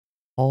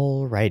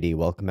Alrighty,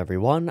 welcome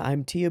everyone.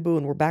 I'm Teeaboo,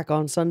 and we're back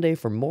on Sunday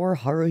for more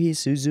Haruhi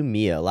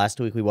Suzumiya. Last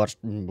week we watched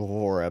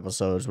 4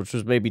 episodes, which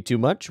was maybe too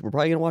much. We're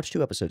probably gonna watch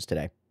 2 episodes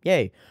today.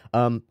 Yay!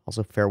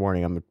 Also, fair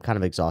warning, I'm kind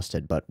of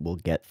exhausted, but we'll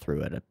get through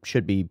it. It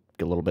should be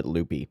a little bit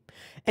loopy.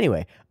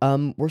 Anyway,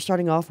 we're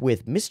starting off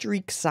with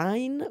Mysterique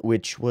Sign,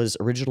 which was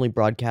originally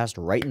broadcast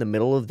right in the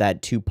middle of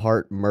that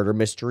 2-part murder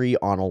mystery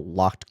on a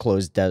locked,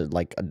 closed,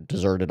 like a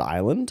deserted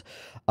island.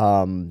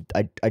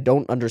 I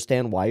don't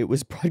understand why it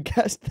was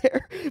broadcast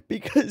there,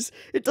 because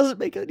it doesn't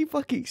make any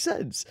fucking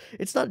sense.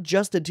 It's not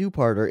just a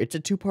 2-parter, it's a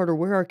 2-parter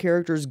where our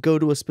characters go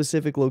to a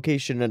specific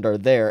location and are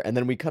there, and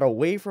then we cut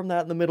away from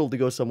that in the middle to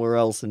go somewhere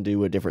else and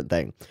do a different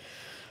thing.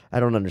 I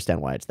don't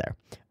understand why it's there.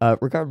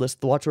 Regardless,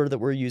 the watch order that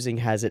we're using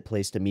has it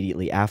placed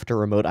immediately after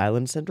Remote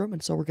Island Syndrome,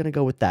 and so we're going to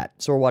go with that.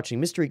 So we're watching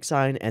Mysterique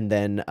Sign, and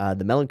then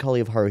the Melancholy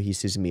of Haruhi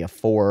Suzumiya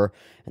 4,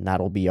 and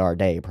that'll be our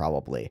day,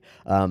 probably.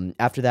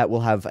 After that, we'll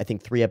have, I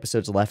think, 3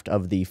 episodes left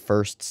of the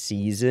first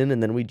season,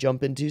 and then we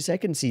jump into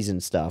second season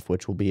stuff,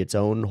 which will be its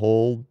own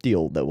whole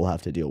deal that we'll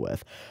have to deal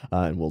with.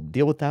 And we'll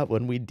deal with that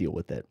when we deal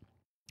with it.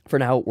 For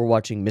now, we're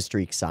watching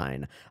Mysterique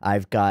Sign.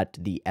 I've got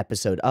the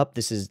episode up.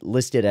 This is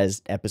listed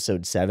as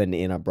episode 7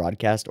 in a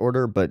broadcast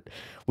order, but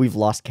we've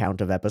lost count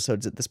of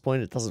episodes at this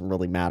point. It doesn't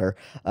really matter.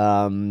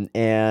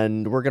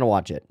 And we're going to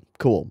watch it.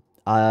 Cool.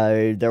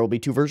 There will be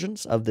 2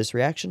 versions of this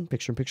reaction.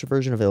 Picture-in-picture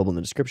version available in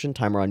the description.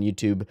 Timer on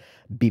YouTube.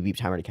 Beep beep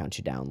timer to count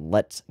you down.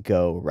 Let's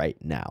go right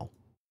now.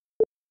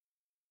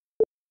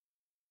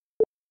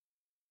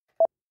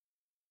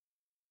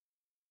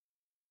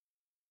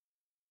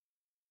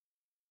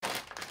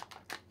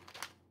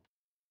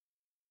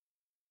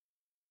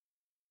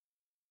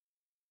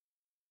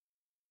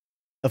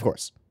 Of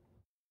course.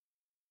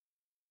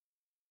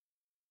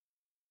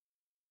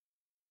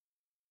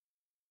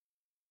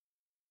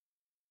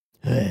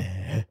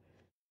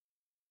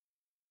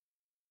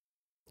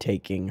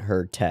 Taking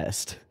her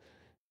test.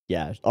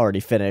 Yeah, already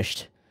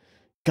finished.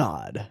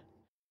 God.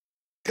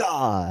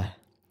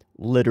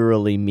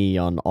 Literally me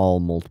on all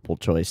multiple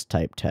choice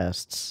type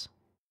tests.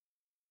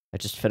 I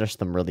just finished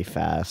them really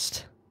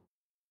fast.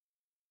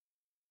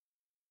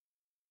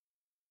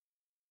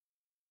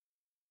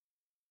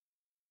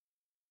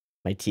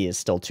 My tea is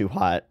still too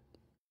hot.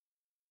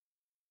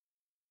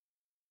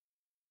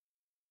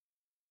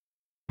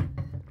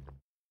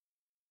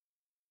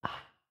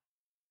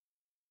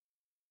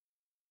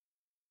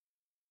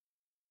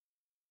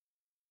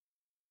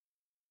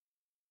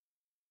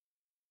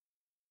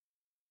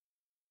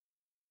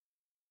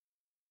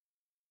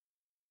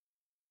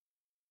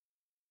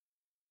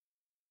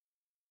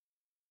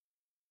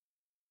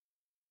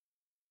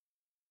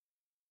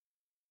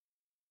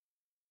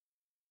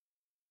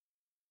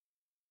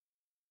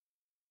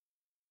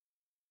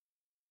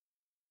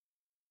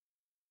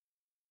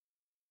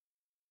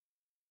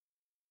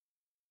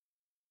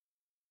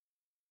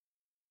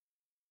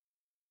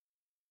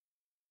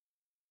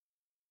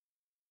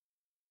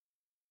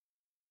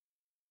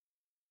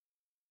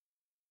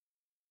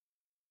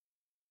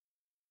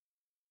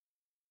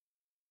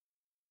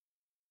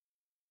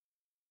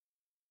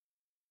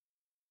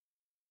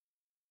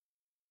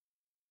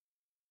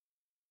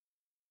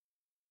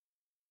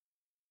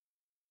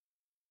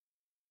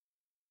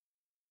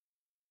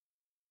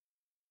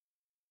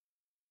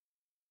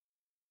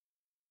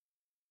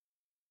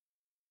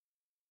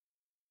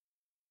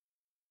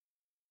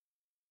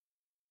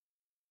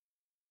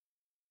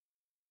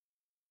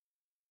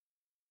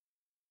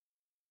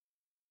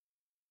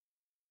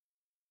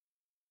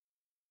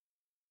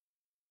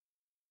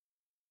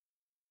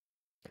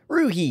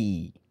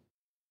 Haruhi!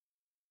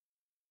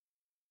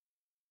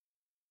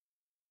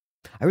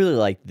 I really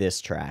like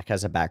this track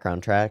as a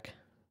background track.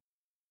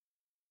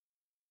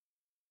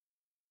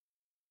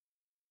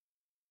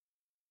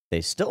 They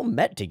still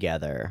met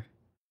together.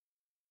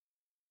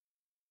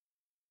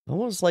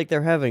 Almost like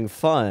they're having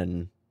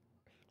fun.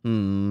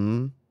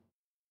 Oh,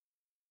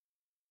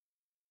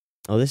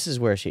 this is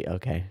where she...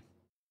 Okay.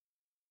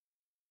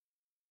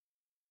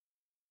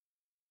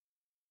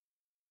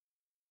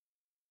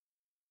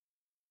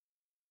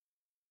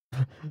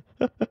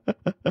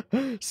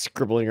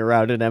 Scribbling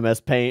around in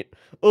MS Paint.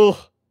 Ugh.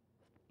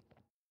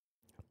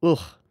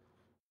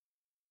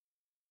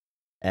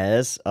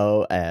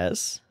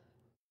 SOS.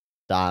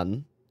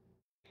 Done.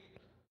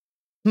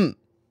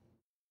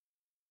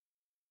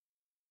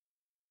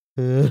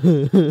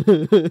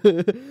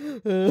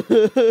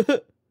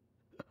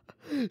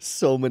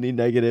 So many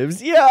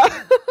negatives.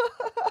 Yeah.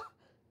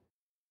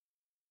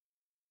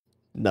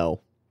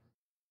 No.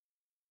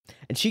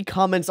 And she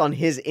comments on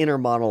his inner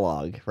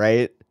monologue,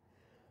 right?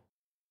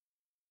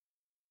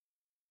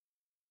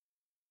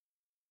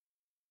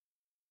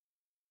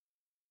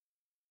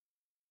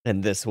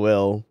 And this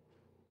will.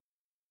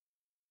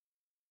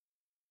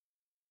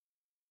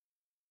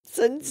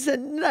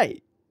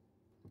 Night.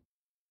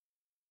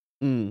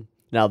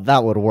 Now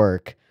that would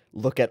work.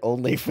 Look at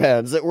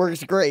OnlyFans. It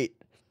works great.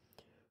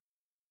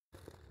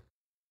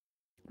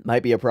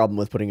 Might be a problem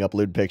with putting up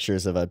lewd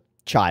pictures of a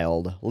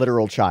child.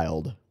 Literal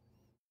child.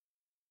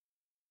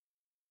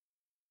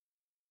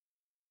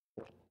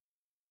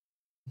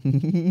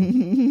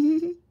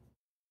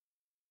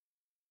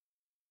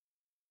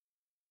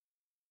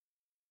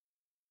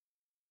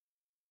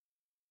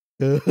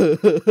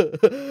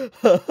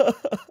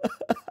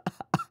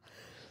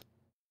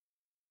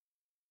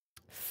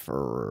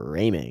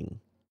 Framing.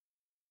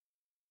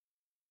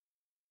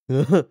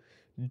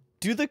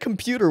 Do the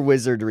computer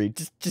wizardry.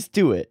 Just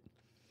do it.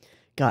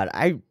 God,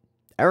 I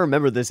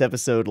remember this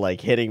episode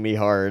like hitting me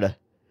hard.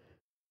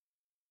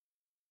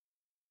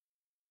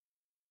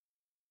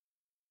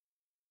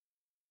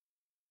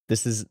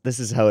 This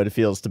is how it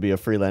feels to be a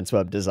freelance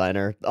web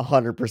designer.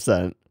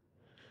 100%.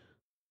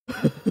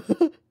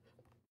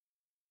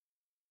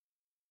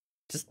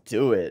 Just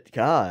do it.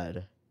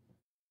 God.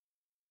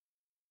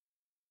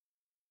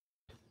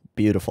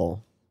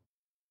 Beautiful.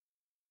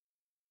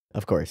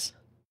 Of course.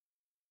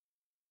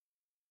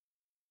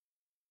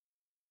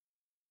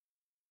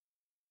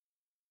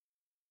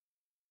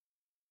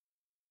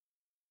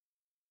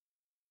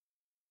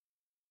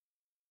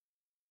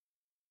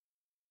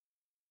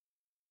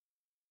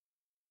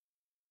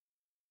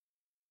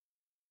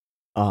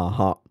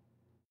 Uh-huh.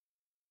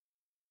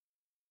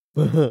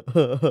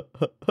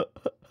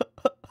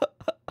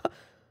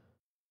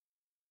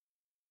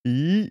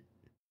 Eat.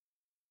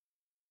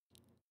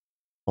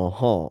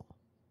 Uh-huh.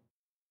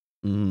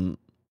 Mm.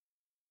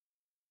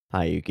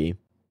 Hi, Yuki.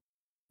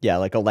 Yeah,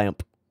 like a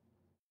lamp.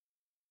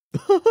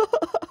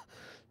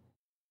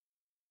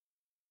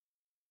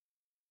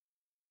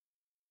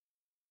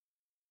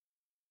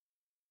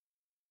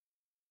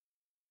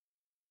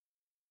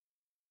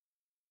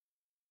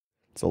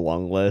 It's a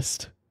long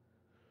list.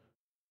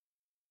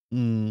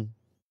 Mm.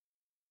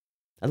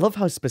 I love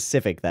how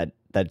specific that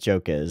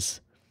joke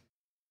is.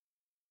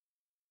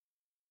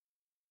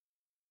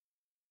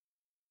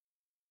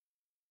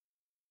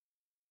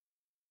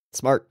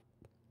 Smart.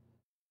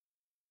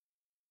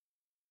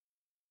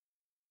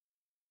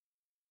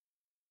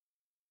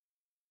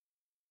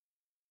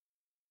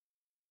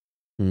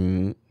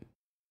 Mm.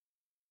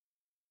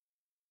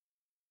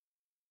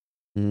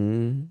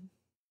 Mm.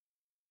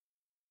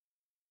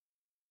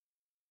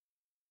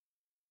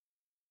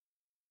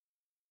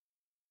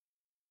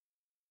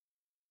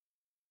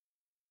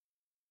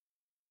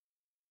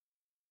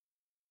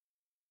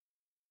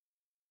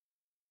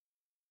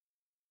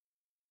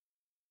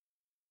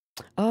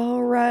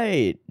 All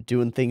right.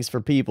 Doing things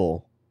for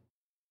people.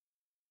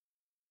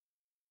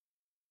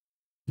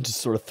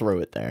 Just sort of throw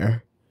it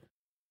there.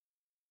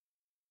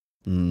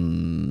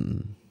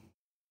 Mm.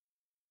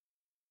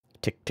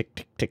 Tick, tick,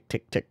 tick, tick,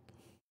 tick, tick.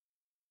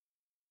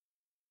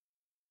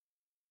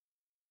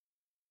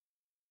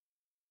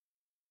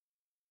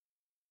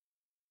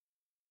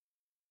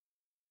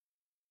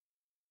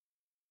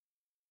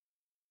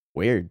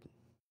 Weird.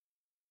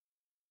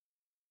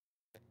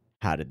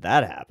 How did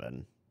that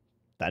happen?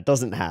 That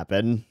doesn't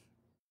happen.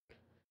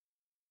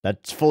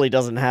 That fully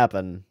doesn't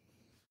happen.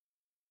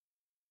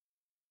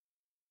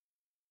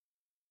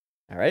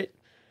 All right.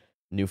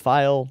 New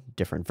file,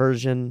 different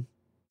version.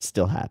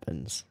 Still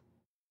happens.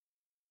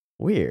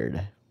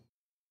 Weird.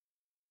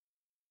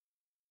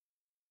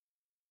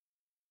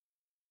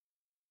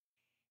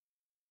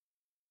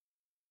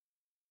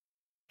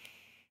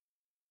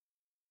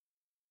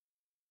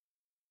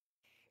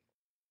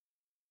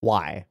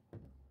 Why?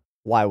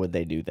 Why would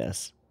they do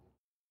this?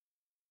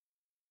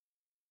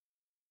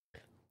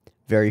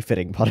 Very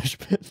fitting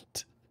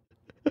punishment.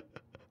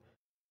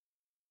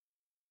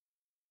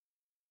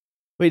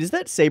 Wait, is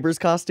that Saber's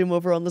costume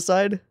over on the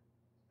side?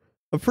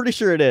 I'm pretty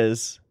sure it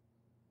is.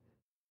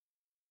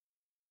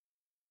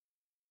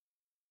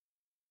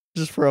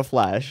 Just for a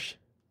flash.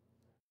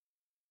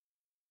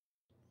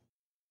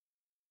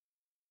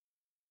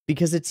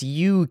 Because it's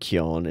you,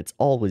 Kyon. It's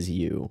always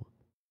you.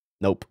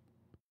 Nope.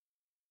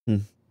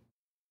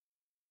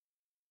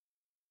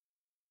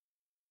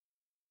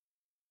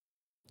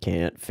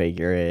 Can't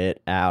figure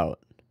it out.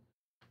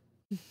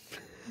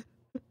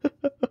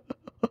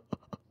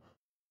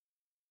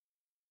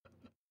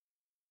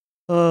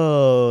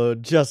 Oh,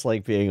 just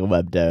like being a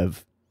web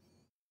dev.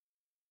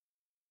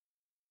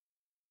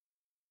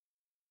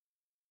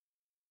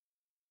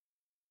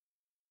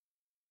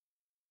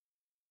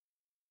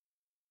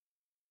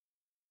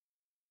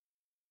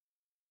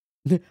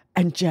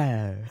 And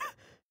Joe.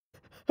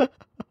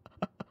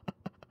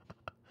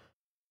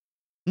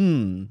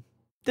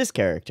 This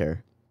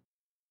character.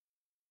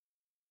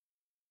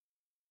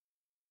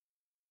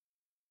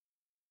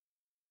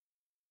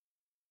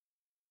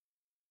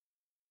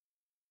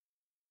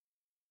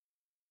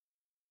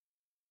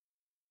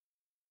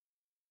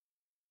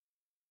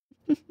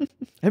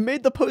 I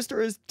made the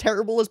poster as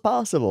terrible as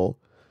possible.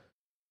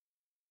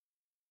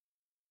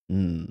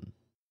 And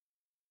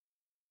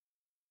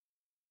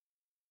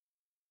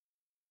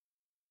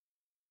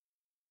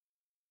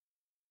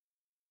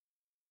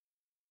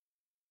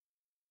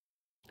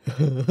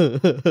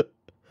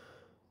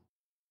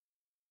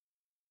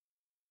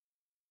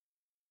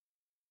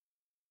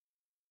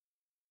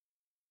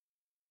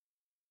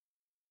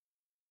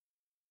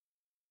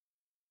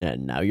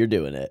now you're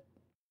doing it.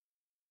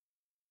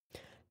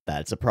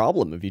 That's a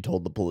problem if you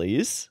told the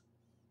police.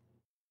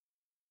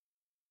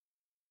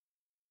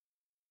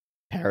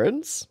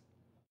 Parents?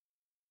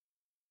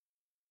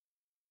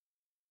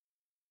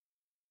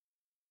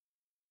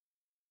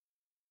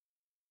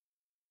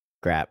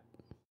 Crap.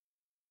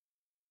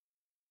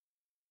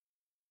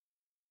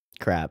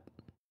 Crap.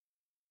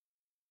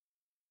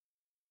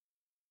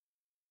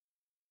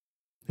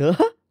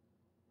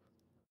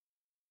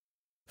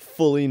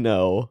 Fully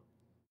no.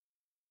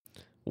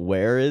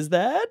 Where is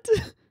that?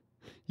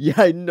 Yeah,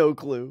 I had no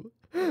clue.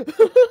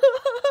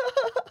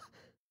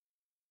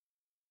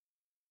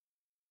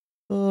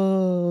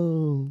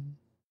 Oh.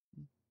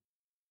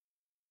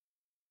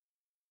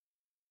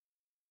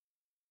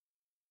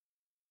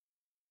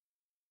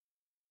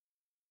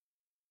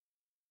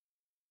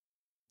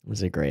 It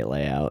was a great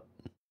layout.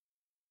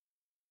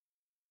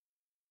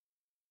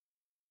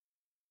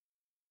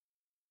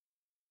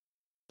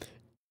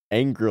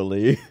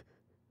 Angrily.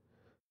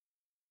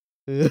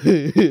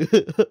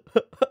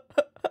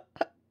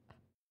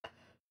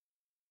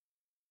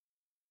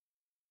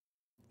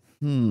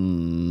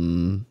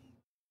 Hmm.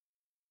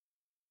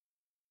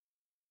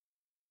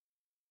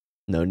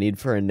 No need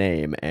for a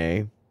name,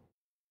 eh?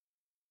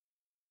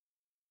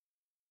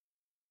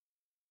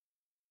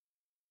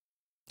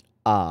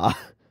 Ah.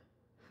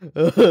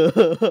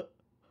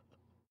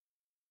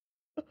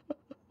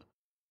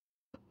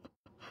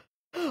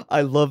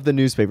 I love the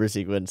newspaper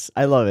sequence.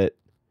 I love it.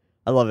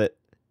 I love it.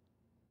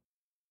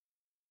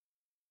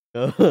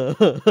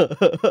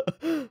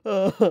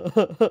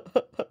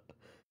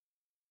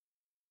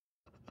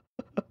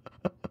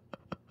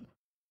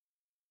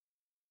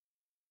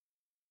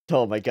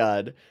 Oh my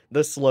god.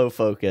 The slow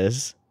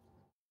focus.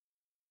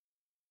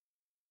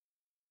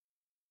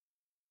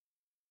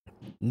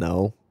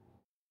 No.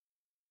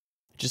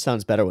 It just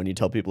sounds better when you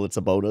tell people it's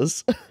a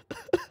bonus.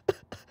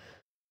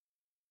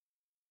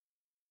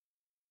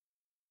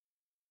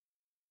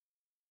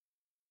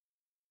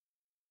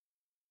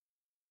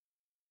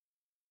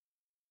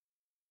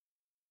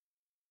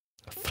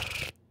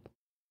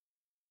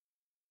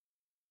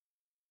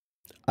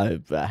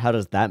 How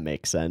does that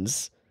make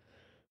sense?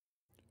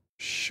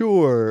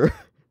 Sure.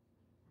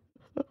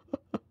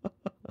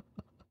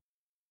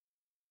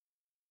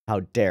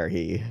 How dare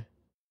he?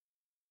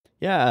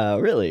 Yeah,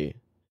 really.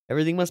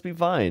 Everything must be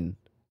fine.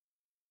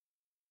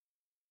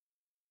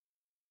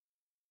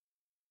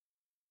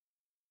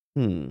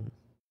 Hmm.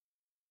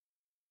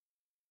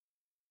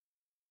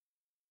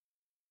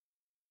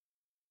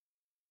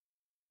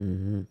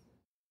 Mm-hmm.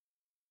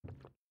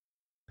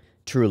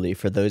 Truly,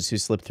 for those who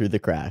slip through the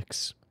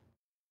cracks.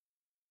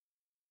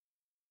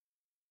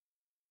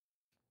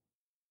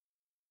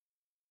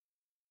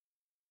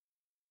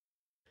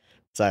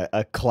 It's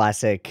a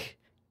classic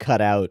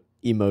cutout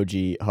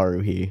emoji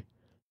Haruhi.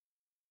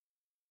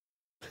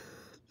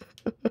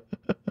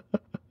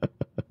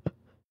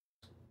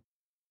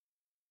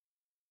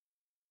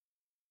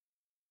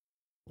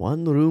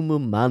 One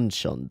room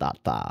mansion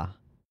data.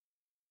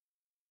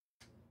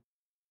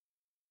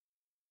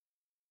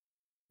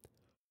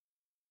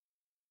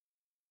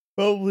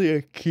 Probably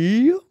a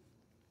key?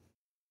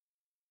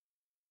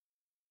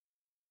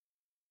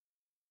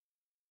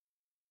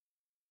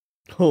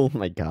 Oh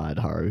my god,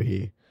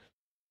 Haruhi.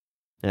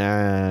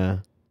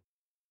 Ah.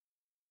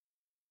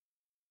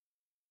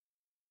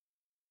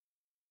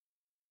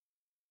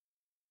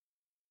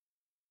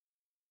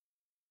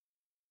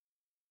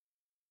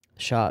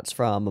 Shots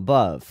from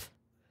above.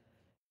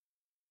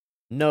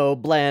 No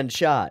bland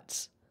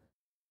shots.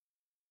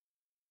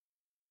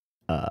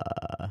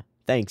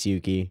 Thanks,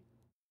 Yuki.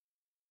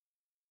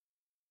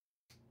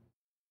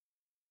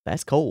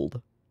 That's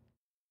cold.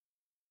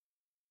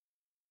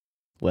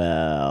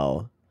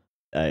 Well,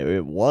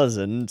 it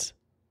wasn't.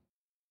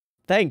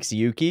 Thanks,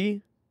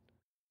 Yuki.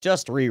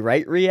 Just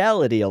rewrite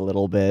reality a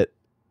little bit.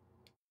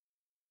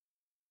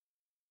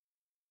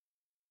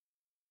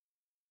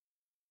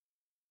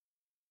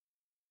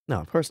 No,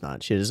 of course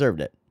not. She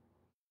deserved it.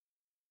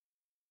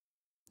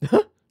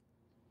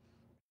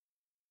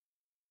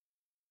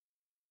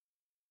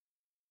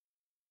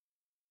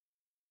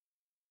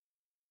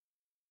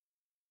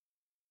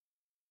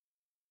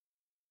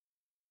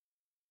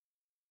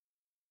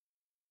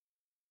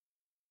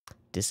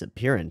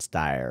 Disappearance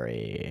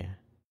diary.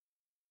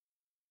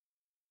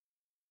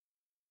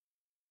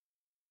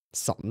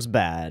 Something's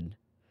bad.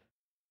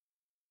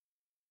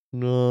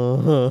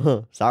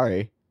 No,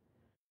 sorry.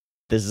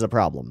 This is a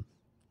problem.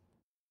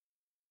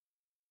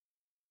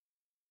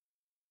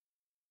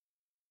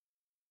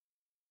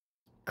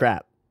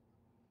 Crap.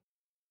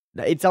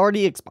 It's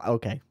already expired.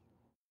 Okay.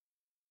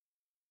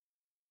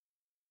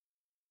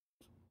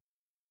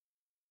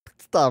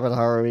 Stop it,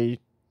 Haruhi.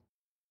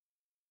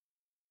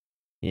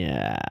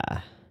 Yeah.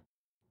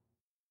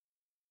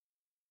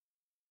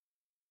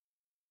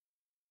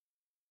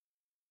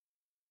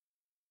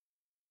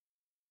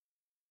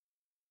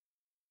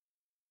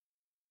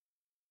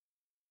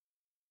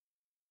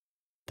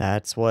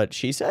 That's what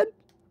she said?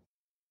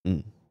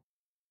 Mm.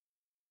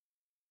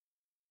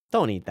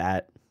 Don't eat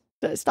that.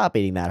 Stop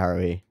eating that,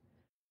 Haruhi.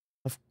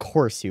 Of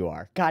course you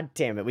are. God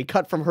damn it. We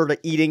cut from her to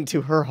eating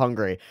to her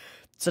hungry.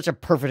 Such a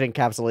perfect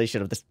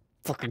encapsulation of this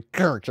fucking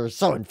character. It's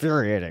so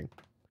infuriating.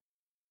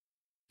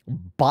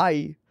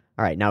 Bye.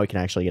 All right, now we can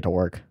actually get to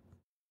work.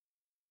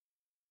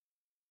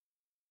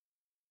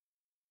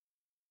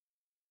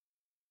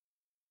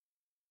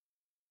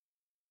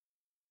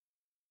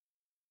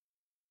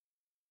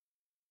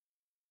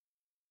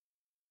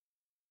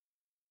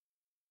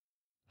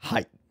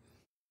 Hi.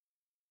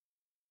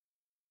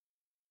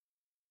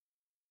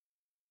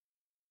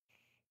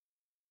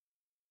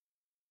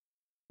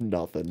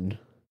 Nothing.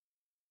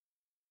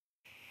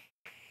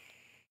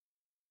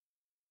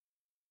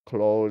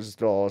 Closed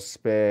door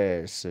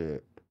space.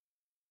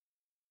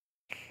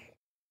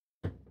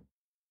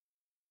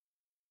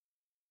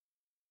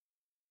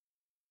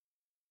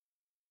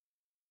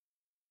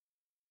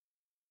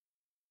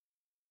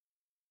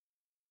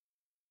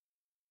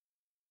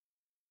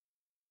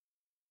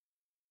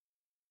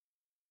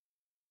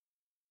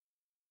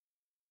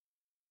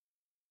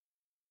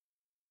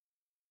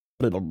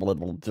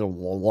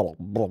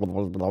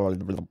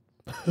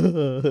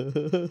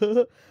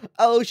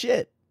 Oh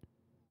shit.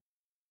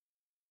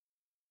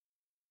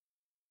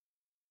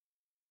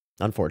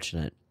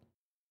 Unfortunate.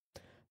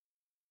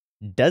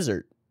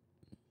 Desert.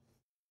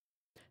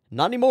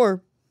 Not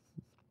anymore.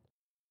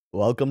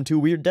 Welcome to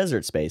weird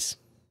desert space.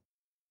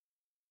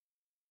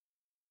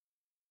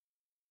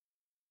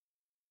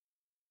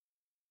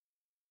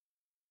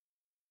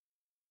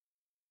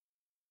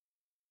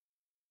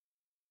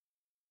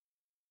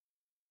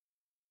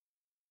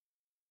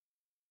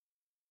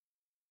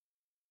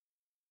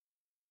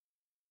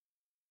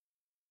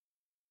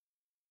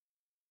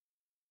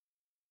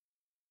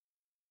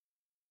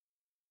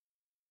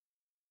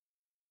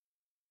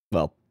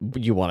 Well,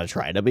 you want to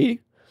try to be?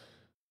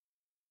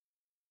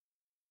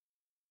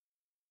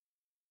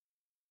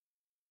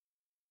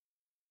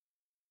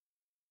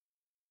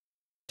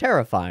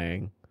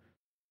 Terrifying.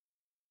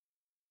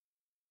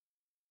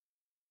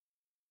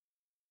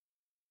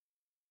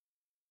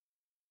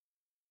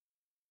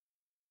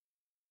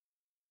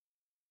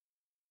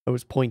 I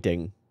was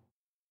pointing.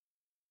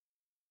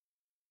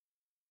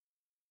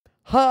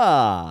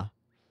 Ha!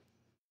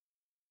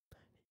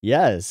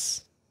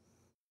 Yes.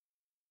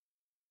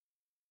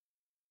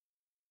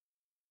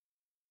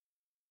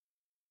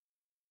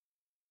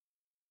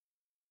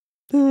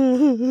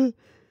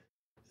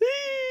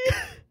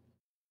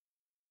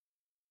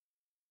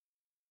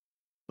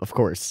 Of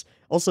course.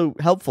 Also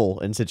helpful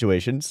in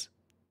situations.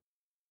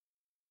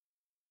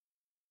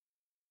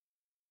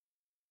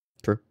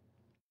 True.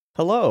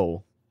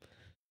 Hello.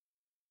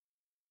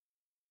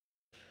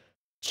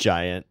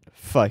 Giant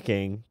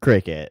fucking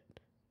cricket.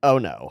 Oh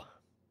no.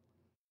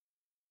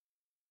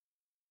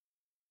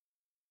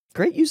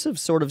 Great use of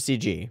sort of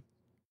CG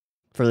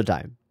for the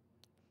time.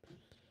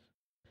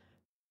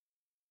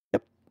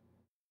 Yep.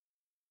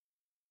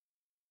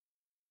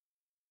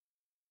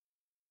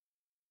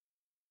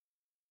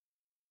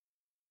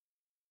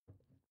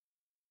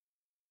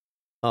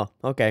 Oh,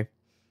 okay.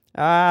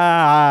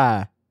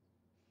 Ah!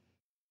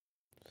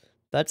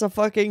 That's a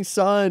fucking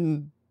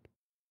sun.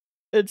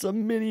 It's a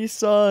mini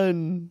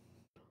sun.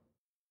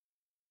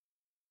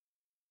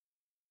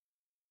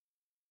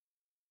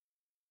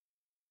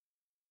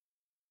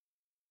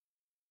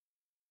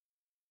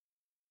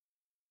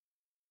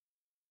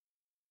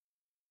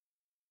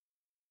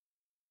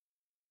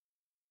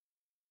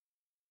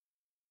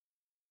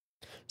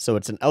 So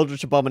it's an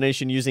eldritch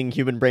abomination using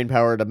human brain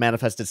power to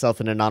manifest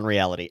itself in a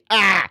non-reality.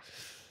 Ah!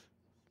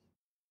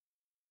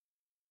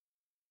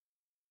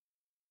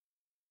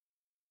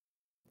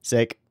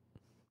 Sick.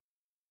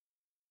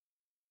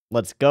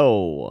 Let's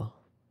go.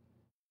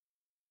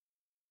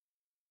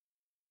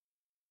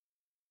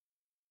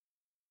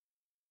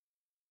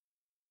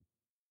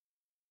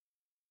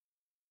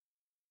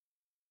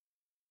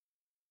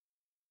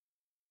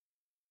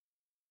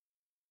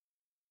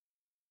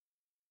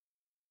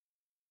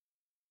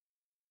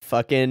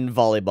 Fucking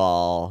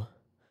volleyball.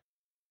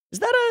 Is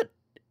that a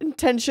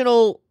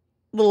intentional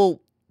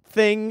little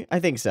thing? I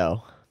think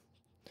so.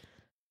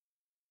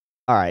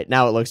 Alright,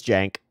 now it looks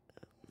jank.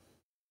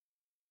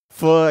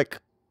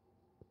 Fuck.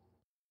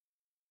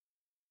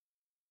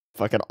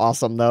 Fucking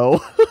awesome, though.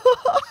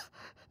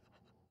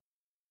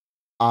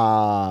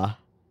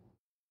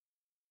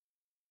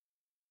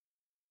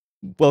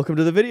 Welcome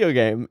to the video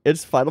game.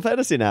 It's Final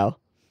Fantasy now.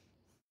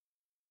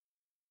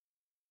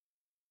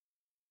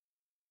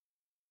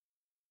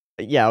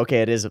 Yeah,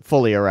 okay, it is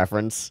fully a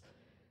reference.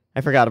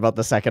 I forgot about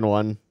the second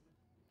one.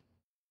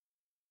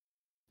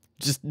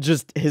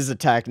 Just his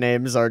attack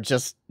names are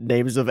just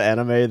names of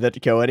anime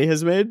that Koei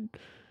has made.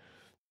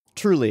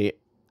 Truly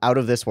out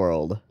of this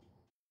world.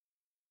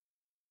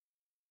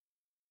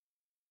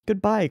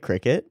 Goodbye,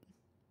 cricket.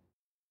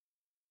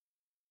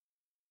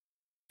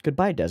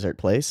 Goodbye, desert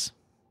place.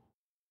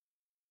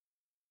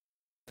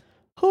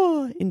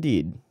 Oh,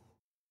 indeed.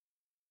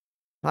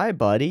 Hi,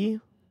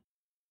 buddy.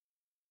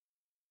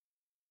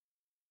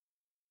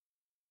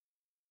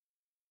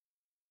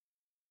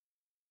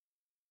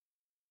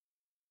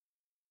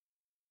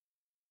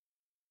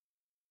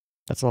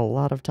 That's a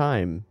lot of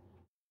time.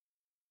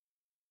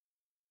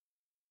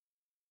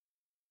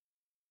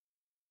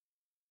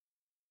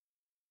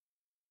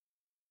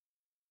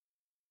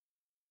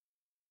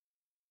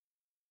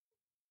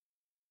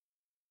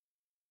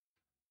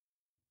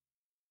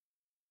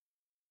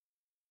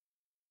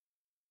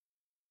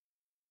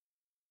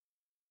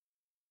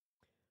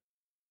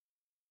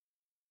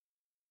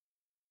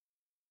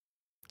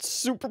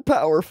 super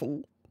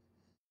powerful.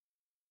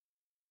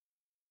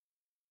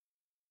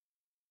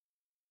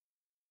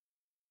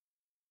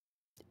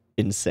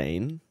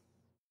 Insane.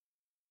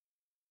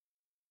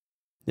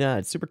 Yeah,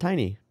 it's super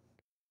tiny.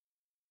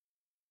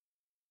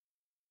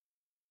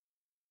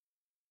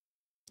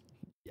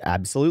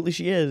 Absolutely,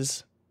 she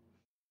is.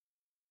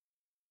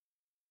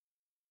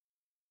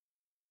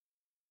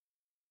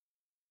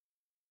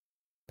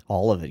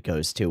 All of it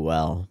goes too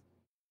well.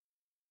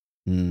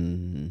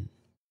 Hmm.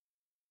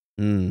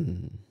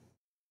 Hmm.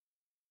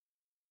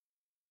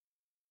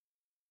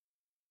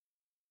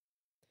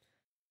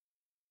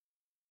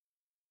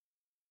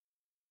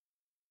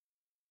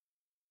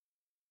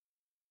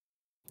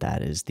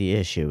 That is the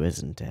issue,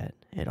 isn't it?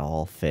 It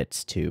all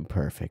fits too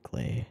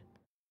perfectly.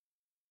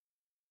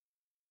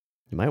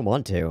 You might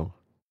want to.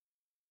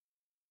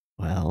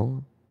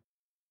 Well.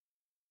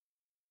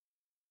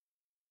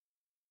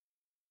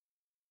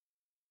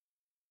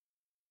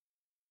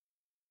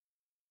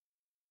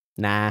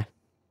 Nah.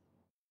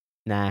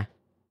 Nah.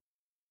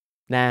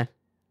 Nah.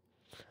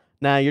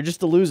 Nah, you're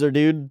just a loser,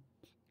 dude.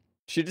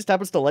 She just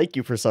happens to like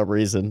you for some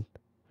reason.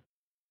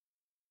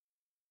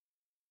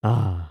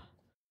 Ah.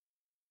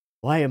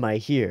 Why am I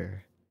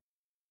here?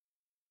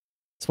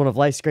 It's one of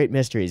life's great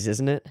mysteries,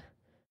 isn't it?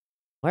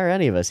 Why are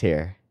any of us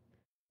here?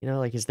 You know,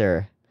 like, is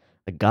there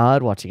a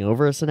god watching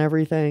over us and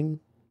everything?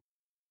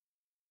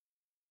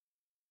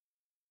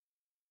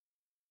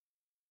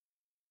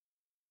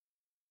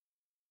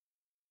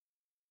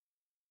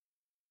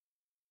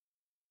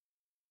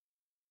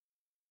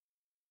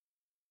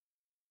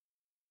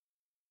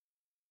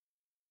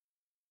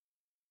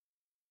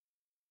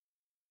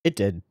 It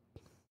did.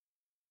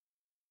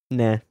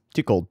 Nah,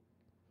 too cold.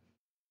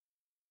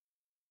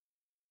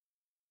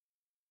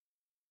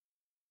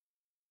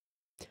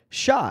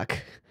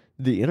 Shock.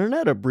 The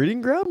internet a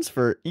breeding grounds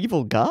for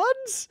evil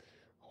gods?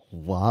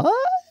 What?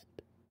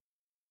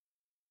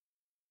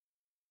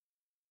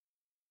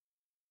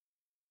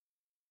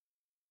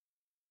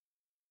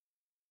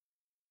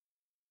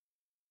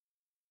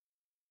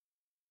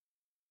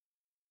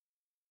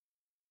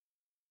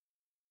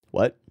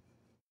 What?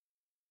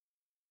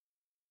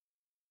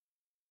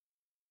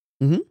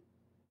 Mm-hmm.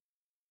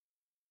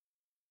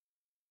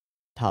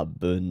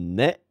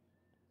 Tabune.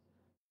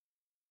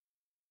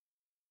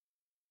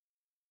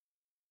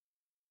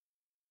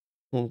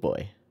 Oh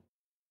boy.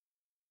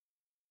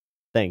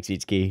 Thanks,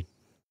 Itsuki.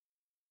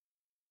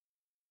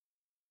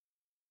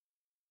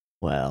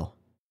 Well,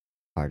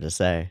 hard to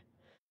say.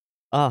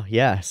 Oh,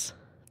 yes.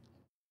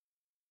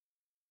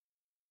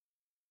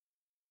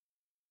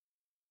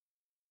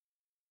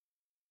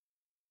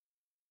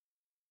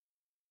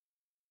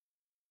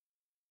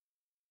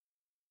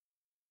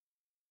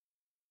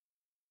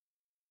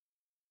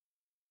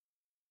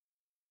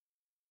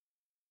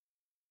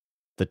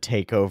 The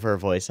takeover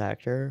voice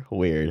actor?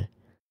 Weird.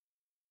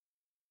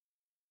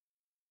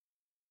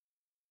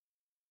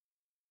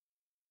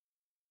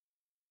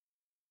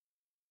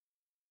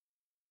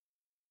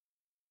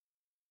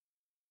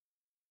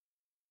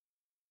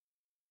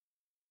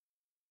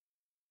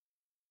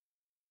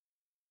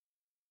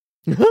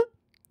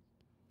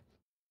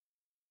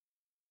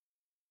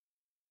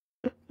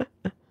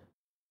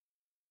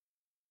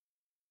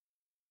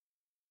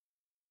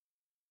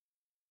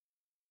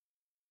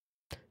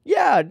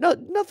 Yeah, no,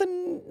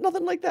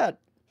 nothing like that.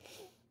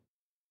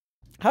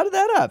 How did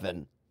that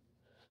happen?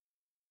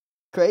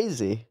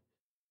 Crazy.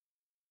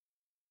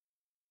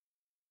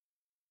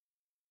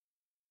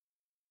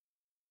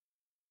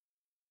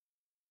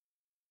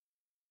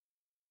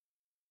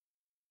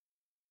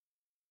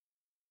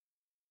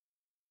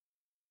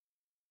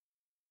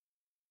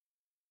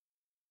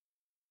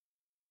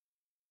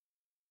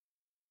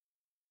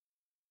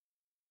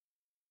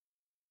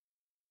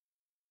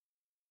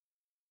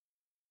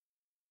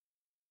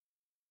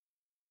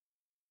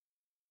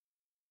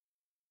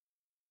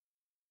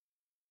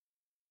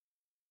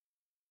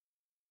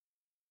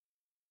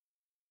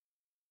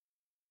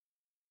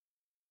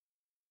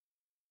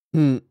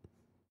 Hmm.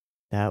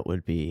 That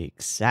would be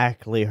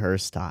exactly her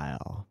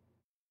style.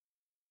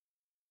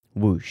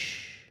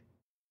 Whoosh.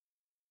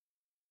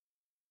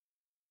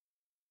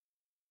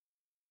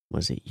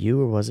 Was it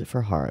you or was it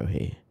for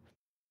Haruhi?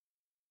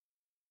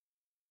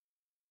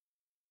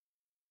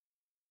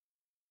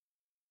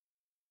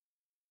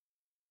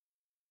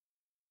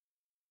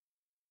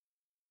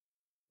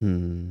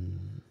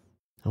 Hmm.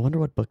 I wonder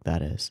what book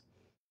that is.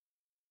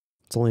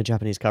 It's only a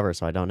Japanese cover,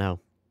 so I don't know.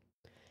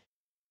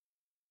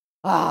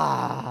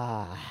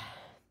 Ah.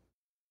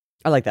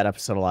 I like that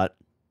episode a lot.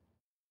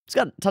 It's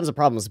got tons of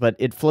problems, but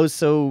it flows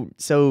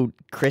so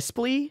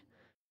crisply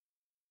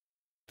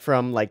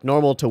from like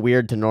normal to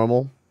weird to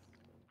normal.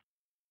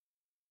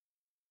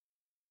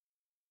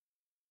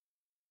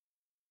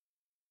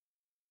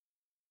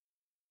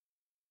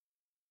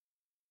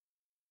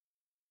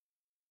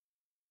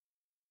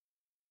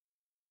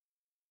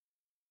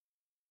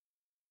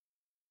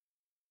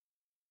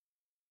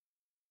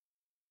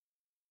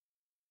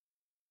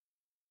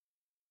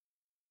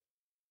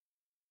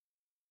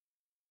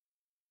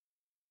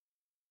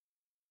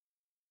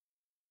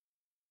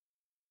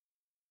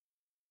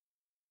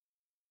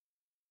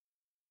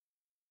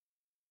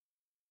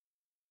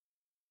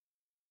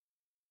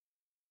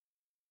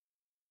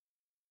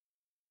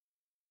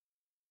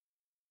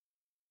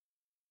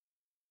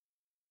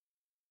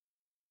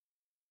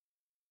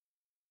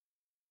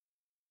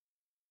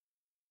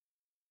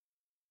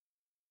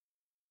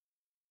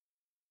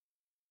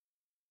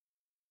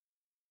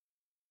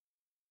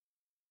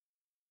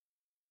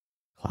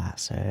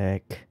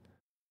 Classic.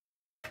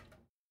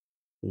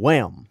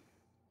 Wham.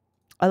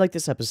 I like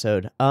this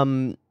episode.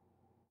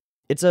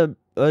 It's a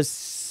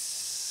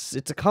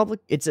simple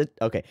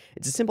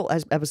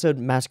episode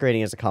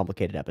masquerading as a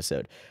complicated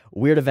episode.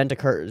 Weird event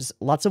occurs.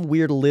 Lots of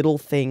weird little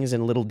things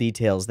and little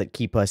details that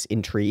keep us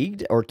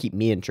intrigued, or keep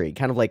me intrigued.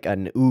 Kind of like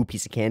an ooh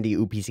piece of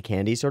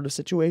candy sort of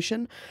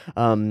situation.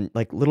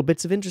 Like little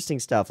bits of interesting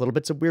stuff, little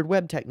bits of weird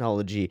web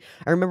technology.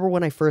 I remember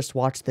when I first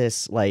watched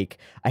this, like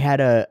I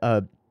had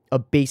a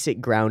basic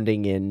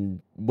grounding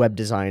in web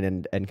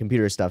design and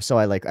computer stuff. So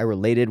I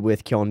related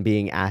with Kyon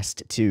being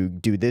asked to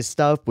do this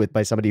stuff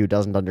by somebody who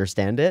doesn't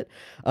understand it.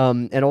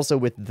 And also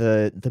with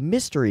the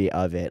mystery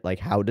of it. Like,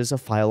 how does a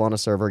file on a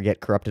server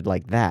get corrupted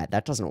like that?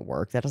 That doesn't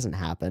work. That doesn't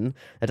happen.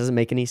 That doesn't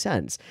make any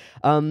sense.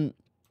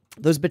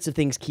 Those bits of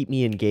things keep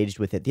me engaged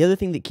with it. The other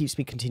thing that keeps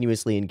me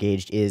continuously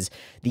engaged is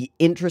the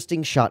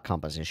interesting shot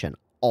composition,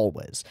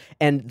 always.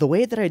 And the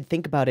way that I'd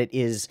think about it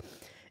is,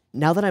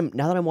 now that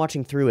I'm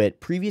watching through it,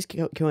 previous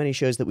Q&A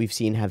shows that we've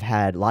seen have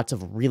had lots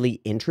of really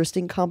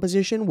interesting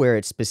composition where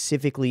it's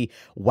specifically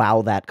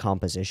wow that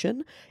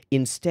composition.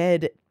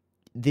 Instead,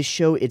 this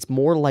show, it's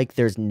more like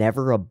there's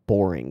never a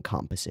boring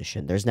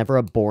composition. There's never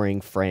a boring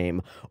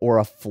frame or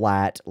a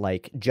flat,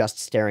 like just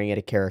staring at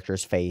a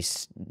character's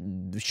face,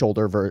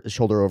 shoulder over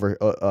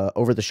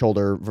the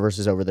shoulder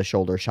versus over the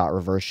shoulder shot,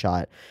 reverse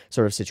shot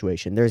sort of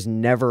situation. There's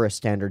never a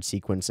standard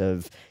sequence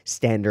of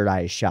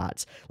standardized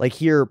shots. Like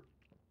here,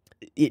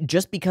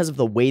 just because of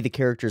the way the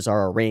characters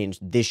are arranged,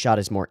 this shot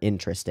is more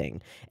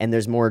interesting, and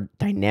there's more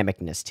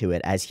dynamicness to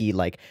it as he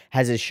like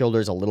has his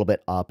shoulders a little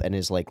bit up and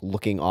is like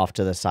looking off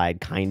to the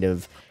side, kind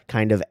of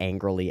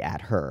angrily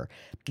at her.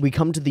 We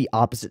come to the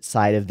opposite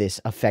side of this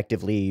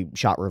effectively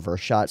shot reverse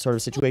shot sort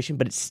of situation,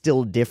 but it's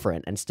still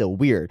different and still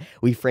weird.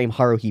 We frame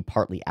Haruhi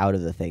partly out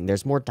of the thing.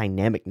 There's more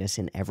dynamicness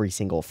in every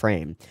single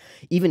frame.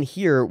 Even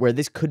here, where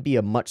this could be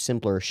a much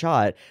simpler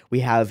shot,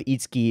 we have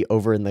Itsuki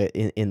over in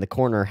the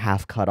corner,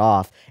 half cut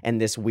off, and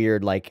this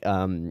weird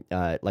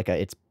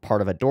it's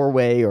part of a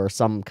doorway or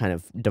some kind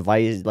of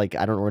device. Like,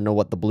 I don't really know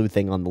what the blue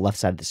thing on the left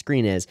side of the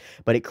screen is,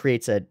 but it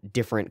creates a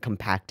different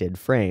compacted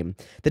frame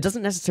that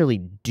doesn't necessarily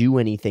do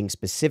anything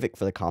specific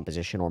for the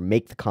composition or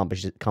make the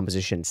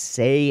composition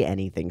say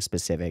anything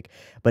specific,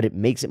 but it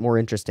makes it more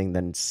interesting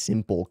than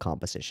simple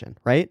composition,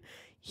 right?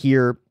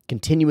 Here,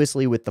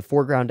 continuously with the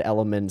foreground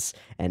elements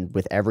and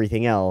with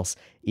everything else,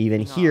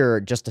 even here,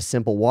 just a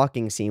simple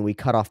walking scene, we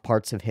cut off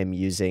parts of him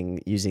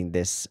using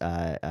this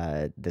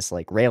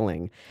like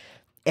railing.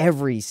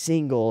 Every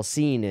single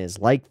scene is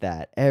like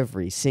that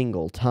every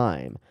single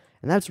time,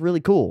 and that's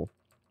really cool.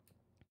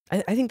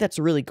 I think that's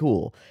really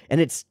cool, and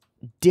it's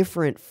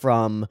different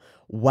from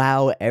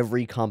wow,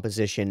 every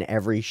composition,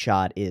 every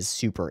shot is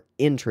super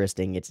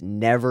interesting. It's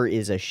never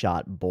is a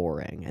shot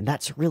boring. And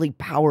that's really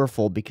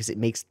powerful because it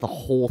makes the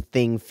whole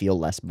thing feel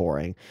less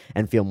boring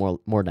and feel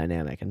more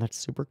dynamic. And that's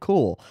super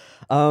cool.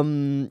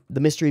 The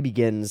mystery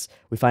begins.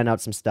 We find out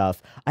some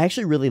stuff. I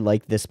actually really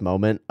like this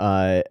moment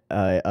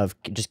of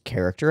just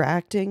character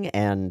acting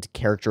and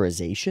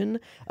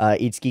characterization.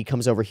 Itsuki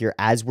comes over here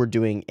as we're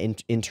doing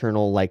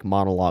internal like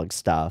monologue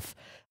stuff.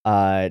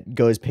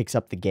 Picks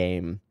up the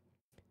game.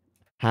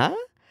 Huh?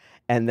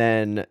 And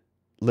then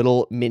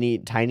little mini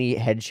tiny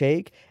head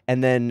shake,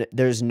 and then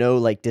there's no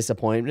like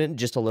disappointment,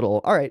 just a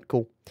little all right,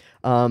 cool.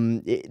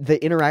 The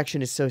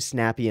interaction is so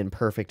snappy and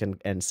perfect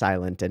and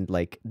silent, and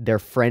like they're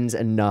friends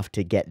enough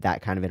to get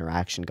that kind of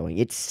interaction going.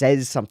 It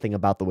says something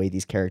about the way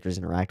these characters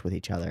interact with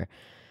each other.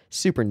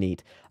 Super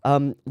neat.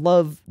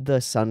 Love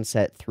the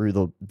sunset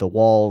through the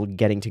wall,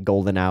 getting to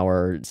golden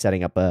hour,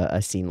 setting up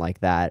a scene like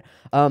that.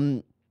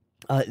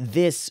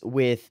 This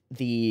with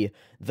the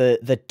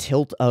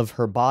tilt of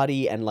her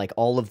body and like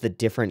all of the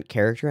different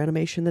character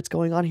animation that's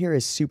going on here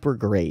is super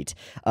great.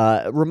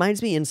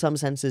 Reminds me in some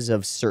senses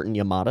of certain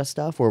Yamada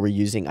stuff where we're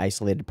using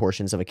isolated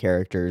portions of a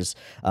character's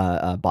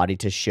body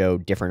to show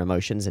different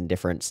emotions and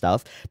different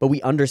stuff, but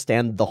we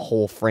understand the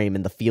whole frame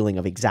and the feeling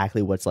of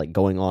exactly what's like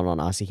going on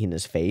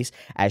Asahina's face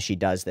as she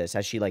does this,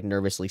 as she like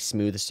nervously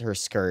smooths her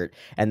skirt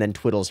and then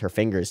twiddles her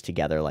fingers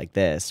together like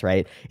this,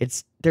 right?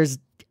 There's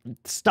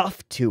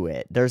stuff to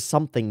it. There's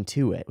something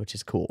to it, which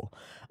is cool.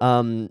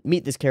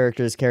 Meet this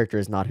character. This character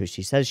is not who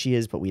she says she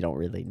is, but we don't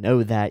really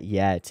know that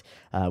yet.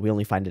 We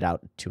only find it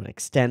out to an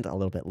extent a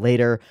little bit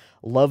later.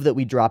 Love that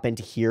we drop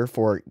into here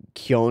for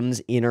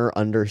Kyon's inner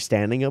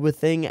understanding of a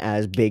thing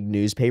as big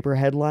newspaper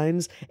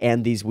headlines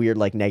and these weird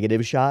like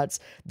negative shots.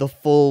 The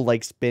full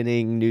like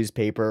spinning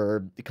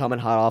newspaper coming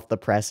hot off the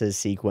presses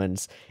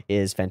sequence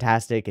is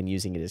fantastic, and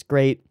using it is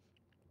great.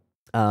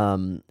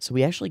 So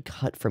we actually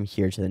cut from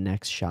here to the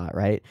next shot,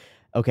 right?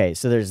 Okay,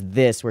 so there's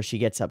this where she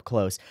gets up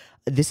close.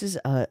 This is,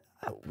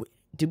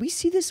 did we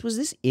see this? Was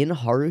this in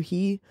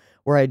Haruhi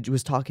where I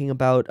was talking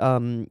about,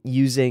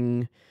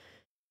 using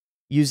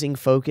using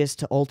focus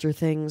to alter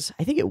things.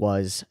 I think it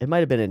was. It might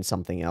have been in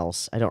something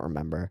else. I don't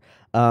remember.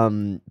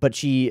 But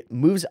she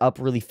moves up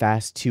really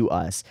fast to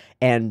us,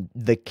 and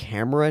the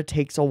camera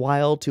takes a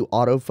while to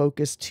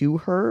autofocus to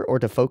her or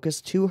to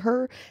focus to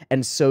her,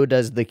 and so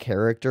does the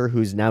character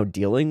who's now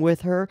dealing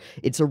with her.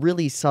 It's a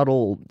really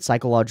subtle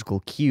psychological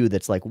cue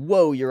that's like,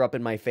 whoa, you're up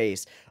in my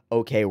face.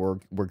 Okay, we're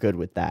good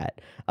with that.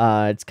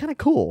 It's kind of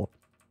cool.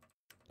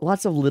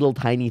 Lots of little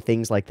tiny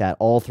things like that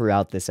all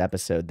throughout this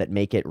episode that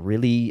make it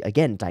really,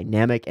 again,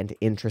 dynamic and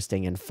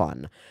interesting and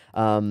fun.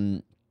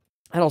 And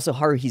also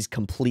Haruhi's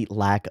complete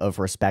lack of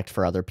respect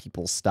for other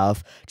people's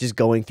stuff, just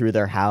going through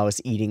their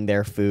house, eating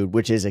their food,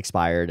 which is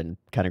expired and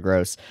kind of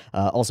gross.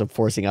 Also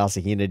forcing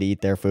Asahina to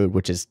eat their food,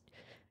 which is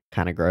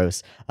kind of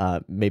gross,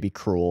 maybe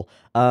cruel.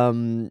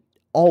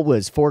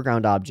 Always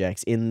foreground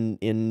objects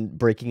in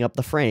breaking up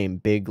the frame.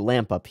 Big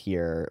lamp up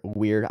here,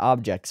 weird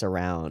objects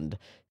around,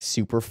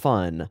 super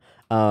fun.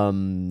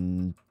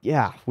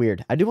 Yeah,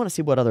 weird. I do want to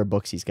see what other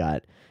books he's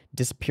got.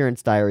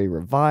 Disappearance Diary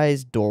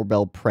Revised,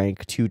 Doorbell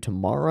Prank 2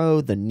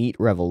 Tomorrow, The Neat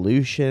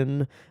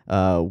Revolution,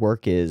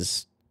 Work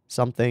is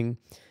Something,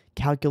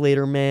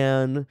 Calculator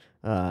Man,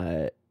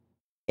 Evangelion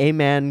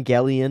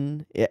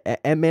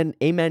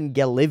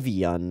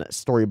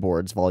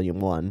Storyboards Volume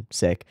 1,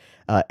 sick.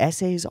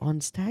 Essays on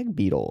Stag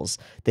Beetles,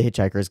 The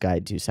Hitchhiker's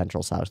Guide to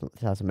Central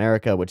South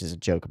America, which is a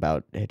joke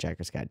about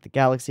Hitchhiker's Guide to the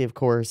Galaxy, of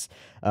course.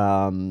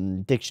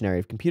 Dictionary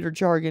of Computer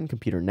Jargon,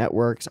 Computer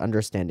Networks,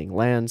 Understanding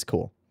Lands,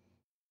 cool.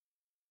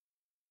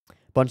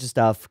 Bunch of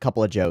stuff,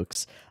 couple of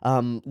jokes.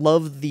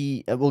 Love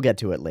the, we'll get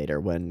to it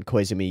later when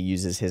Koizumi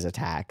uses his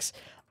attacks.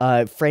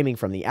 Framing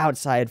from the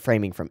outside,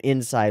 framing from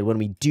inside. When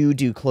we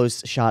do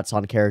close shots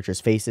on characters'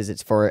 faces,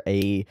 it's for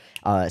a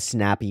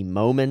snappy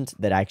moment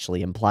that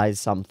actually implies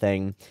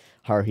something.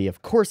 Haruhi,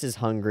 of course, is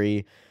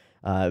hungry,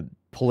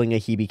 pulling a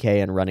Hibike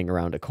and running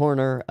around a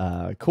corner.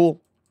 Cool.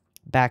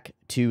 Back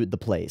to the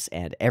place,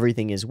 and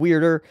everything is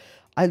weirder.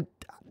 I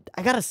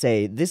gotta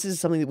say, this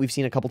is something that we've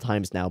seen a couple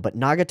times now, but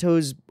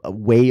Nagato's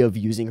way of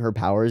using her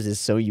powers is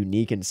so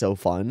unique and so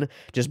fun.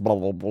 Just blah,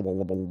 blah, blah,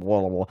 blah, blah,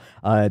 blah,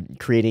 blah,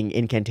 creating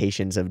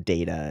incantations of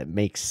data. It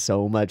makes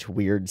so much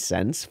weird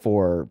sense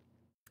for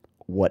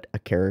what a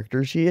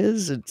character she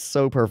is. It's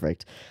so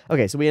perfect.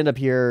 Okay, so we end up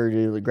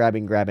here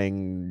grabbing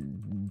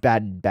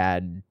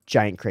bad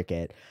giant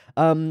cricket.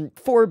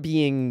 For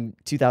being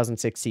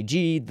 2006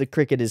 CG, the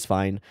cricket is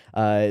fine.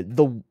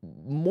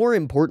 More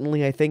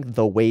importantly, I think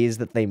the ways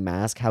that they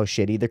mask how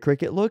shitty the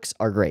cricket looks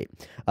are great.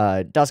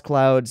 Dust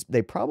clouds,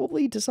 they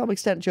probably to some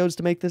extent chose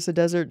to make this a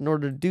desert in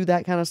order to do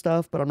that kind of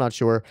stuff, but I'm not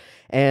sure.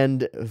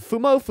 And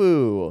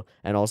Fumofu,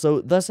 and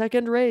also the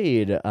second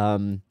raid.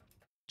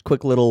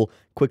 Quick little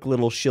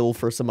shill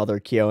for some other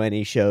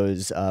KyoAni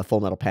shows, Full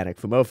Metal Panic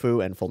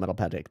Fumofu and Full Metal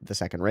Panic The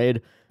Second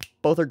Raid.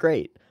 Both are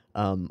great.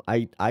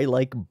 I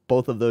like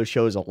both of those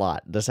shows a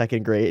lot. The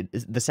second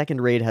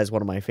raid has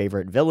one of my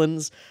favorite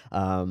villains.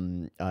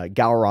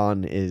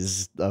 Gowron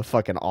is a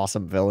fucking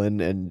awesome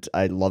villain, and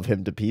I love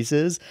him to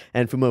pieces.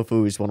 And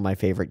Fumofu is one of my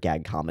favorite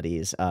gag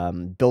comedies,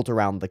 built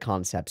around the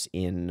concepts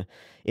in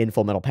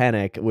Full Metal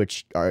Panic,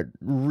 which are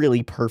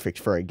really perfect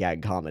for a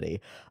gag comedy,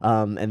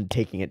 and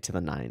taking it to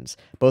the nines.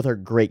 Both are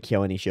great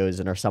KyoAni shows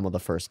and are some of the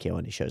first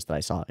KyoAni shows that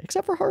I saw,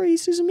 except for Haruhi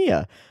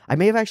Suzumiya. I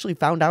may have actually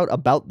found out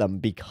about them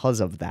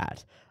because of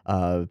that.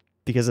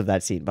 Because of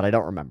that scene, but I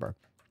don't remember.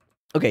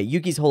 Okay,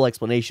 Yuki's whole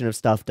explanation of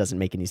stuff doesn't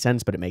make any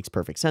sense, but it makes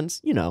perfect sense.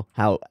 You know,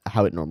 how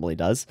it normally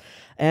does.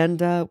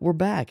 And we're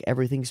back.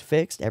 Everything's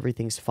fixed.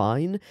 Everything's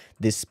fine.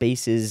 This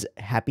space is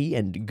happy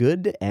and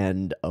good,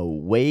 and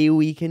away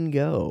we can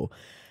go.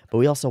 But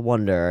we also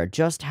wonder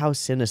just how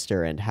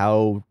sinister and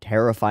how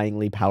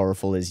terrifyingly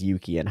powerful is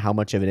Yuki, and how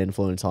much of an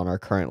influence on our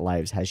current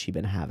lives has she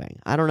been having?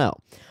 I don't know.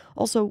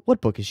 Also,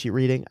 what book is she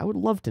reading? I would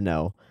love to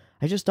know.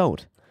 I just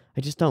don't.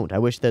 I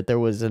wish that there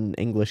was an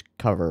English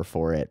cover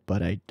for it,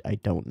 but I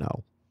don't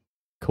know.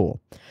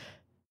 Cool.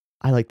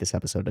 I like this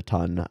episode a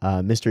ton.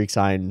 Mysterique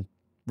Sign,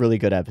 really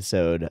good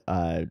episode.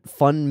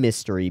 Fun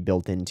mystery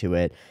built into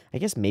it. I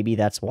guess maybe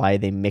that's why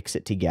they mix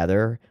it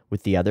together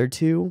with the other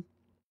two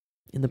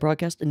in the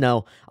broadcast.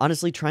 No,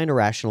 honestly, trying to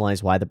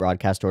rationalize why the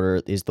broadcast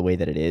order is the way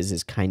that it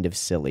is kind of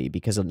silly,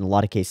 because in a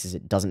lot of cases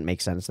it doesn't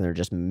make sense and they're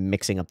just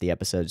mixing up the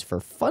episodes for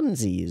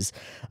funsies.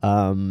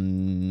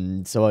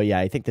 So yeah,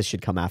 I think this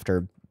should come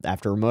after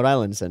Remote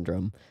Island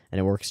Syndrome, and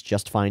it works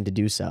just fine to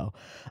do so.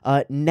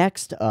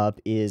 Next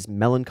up is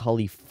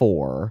Melancholy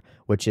 4,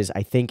 which is,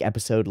 I think,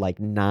 episode like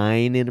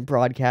 9 in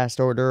broadcast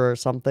order or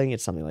something.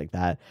 It's something like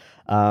that.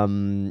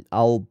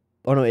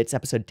 Oh no, it's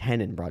episode 10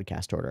 in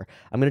broadcast order.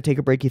 I'm going to take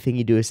a breaky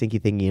thingy, do a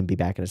sinky thingy, and be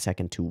back in a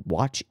second to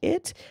watch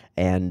it,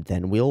 and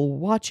then we'll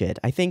watch it.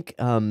 I think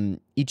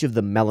each of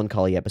the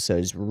Melancholy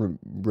episodes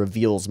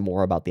reveals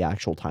more about the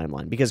actual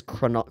timeline, because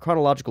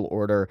chronological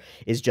order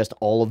is just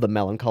all of the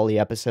Melancholy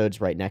episodes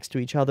right next to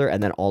each other,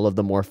 and then all of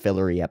the more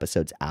fillery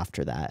episodes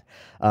after that.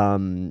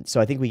 So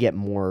I think we get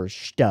more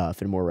stuff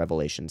and more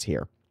revelations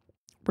here.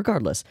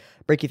 Regardless,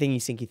 breaky thingy,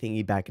 sinky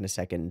thingy, back in a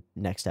second,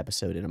 next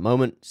episode in a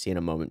moment. See you in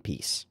a moment,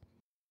 peace.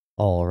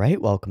 All right,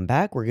 welcome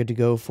back. We're good to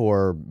go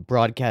for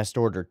Broadcast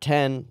Order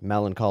 10,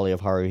 Melancholy of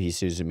Haruhi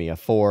Suzumiya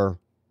 4,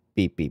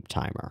 Beep Beep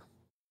Timer.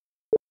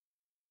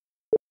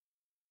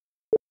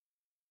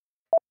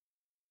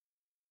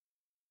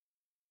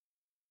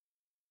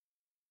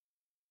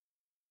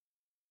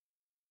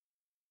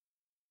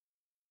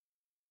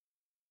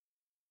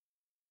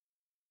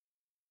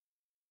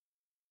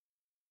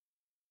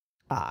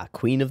 Ah,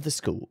 Queen of the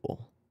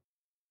School.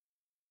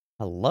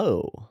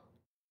 Hello.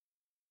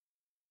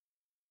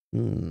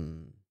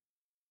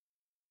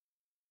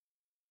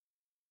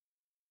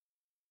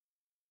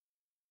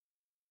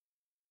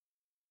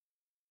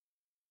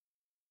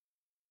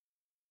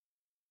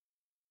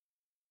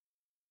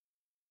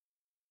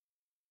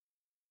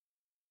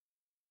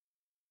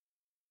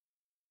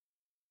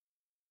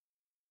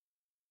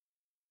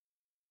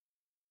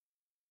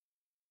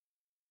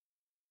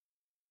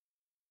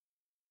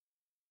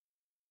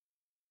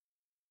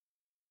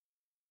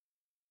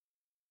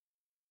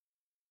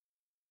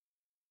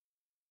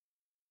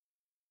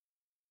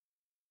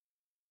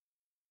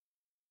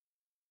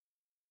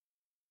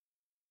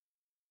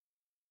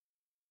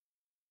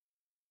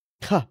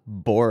 Ha,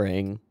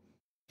 boring.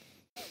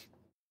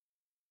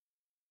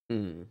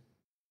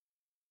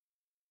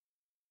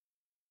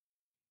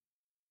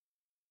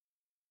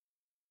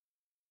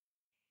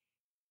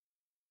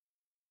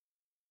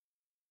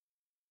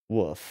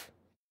 Woof.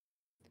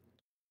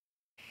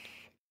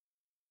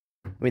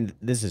 I mean,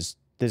 this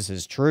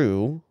is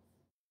true.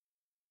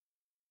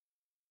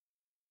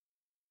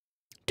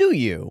 Do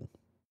you?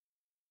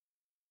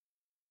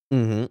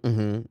 Mm-hmm,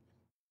 mm-hmm.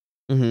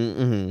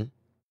 Mm-hmm, mm-hmm.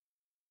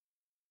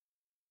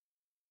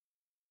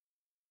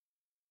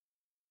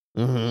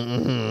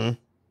 Mm-hmm, mm-hmm.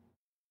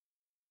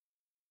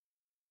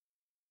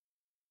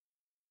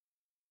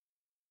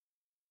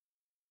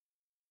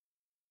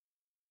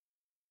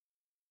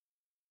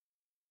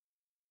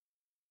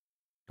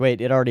 Wait,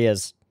 it already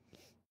is.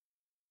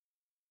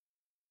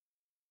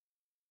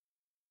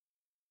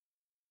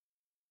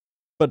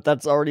 But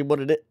that's already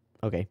what it is.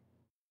 Okay.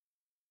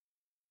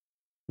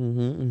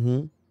 Mm-hmm,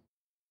 mm-hmm.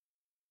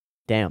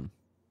 Damn.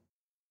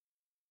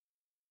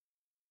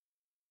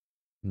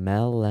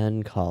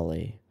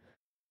 Melancholy.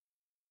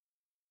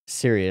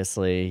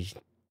 Seriously,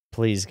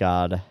 please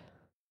God.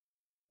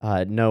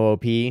 No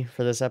OP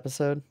for this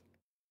episode?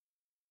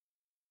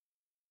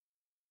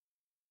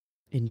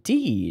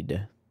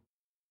 Indeed.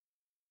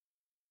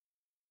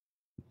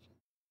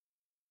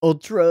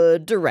 Ultra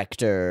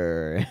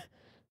Director.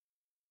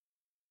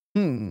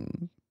 Hmm.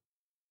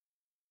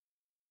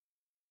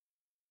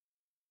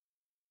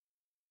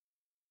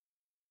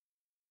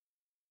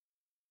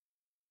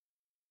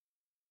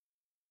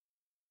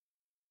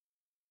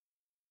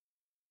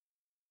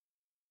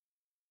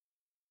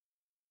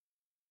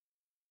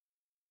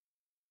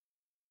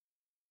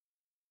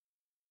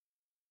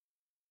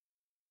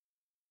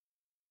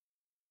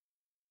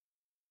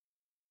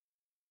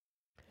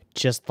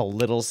 Just the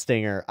little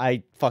stinger.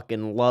 I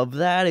fucking love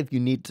that. If you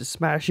need to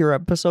smash your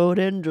episode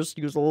in, just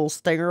use a little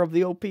stinger of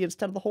the OP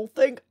instead of the whole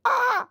thing.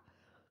 Ah!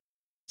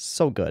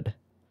 So good.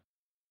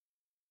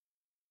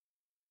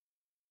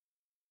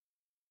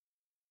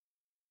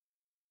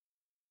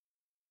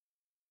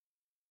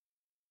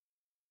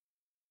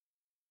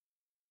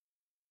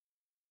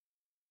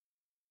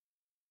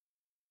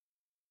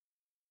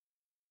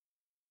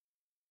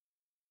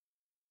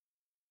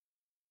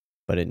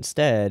 But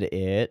instead,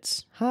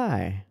 it's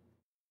hi.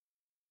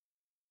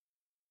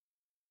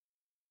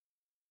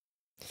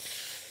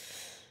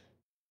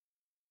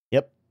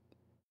 Yep.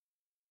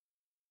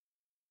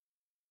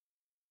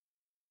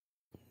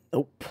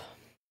 Nope.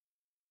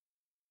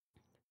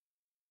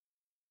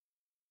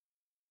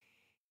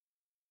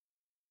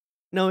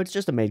 No, it's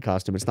just a maid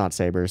costume. It's not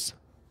sabers.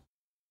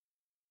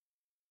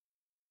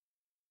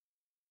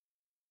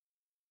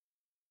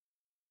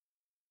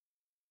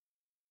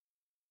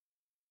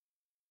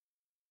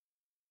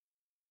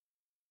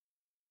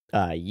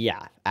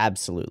 Yeah,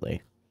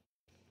 absolutely.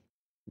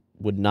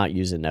 Would not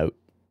use a note.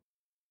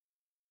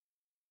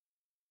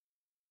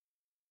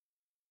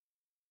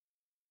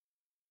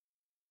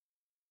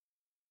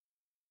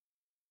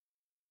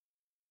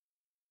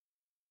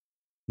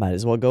 Might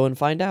as well go and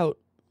find out.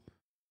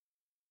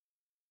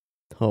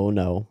 Oh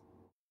no.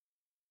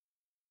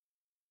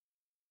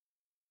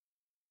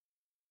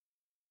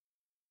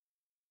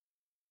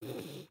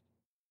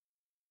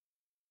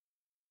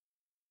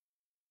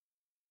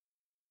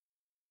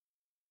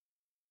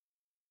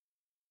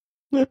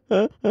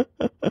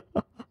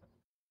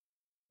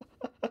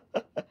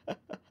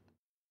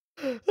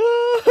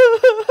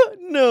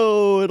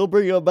 No, it'll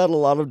bring up about a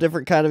lot of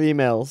different kind of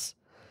emails.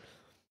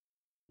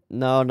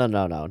 No, no,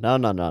 no, no, no,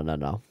 no, no, no,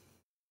 no.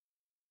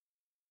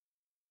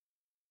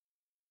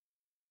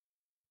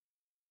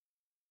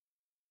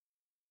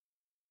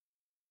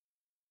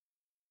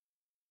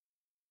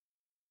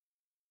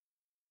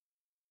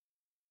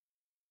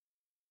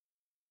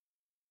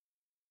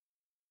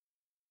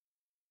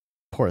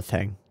 Poor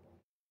thing.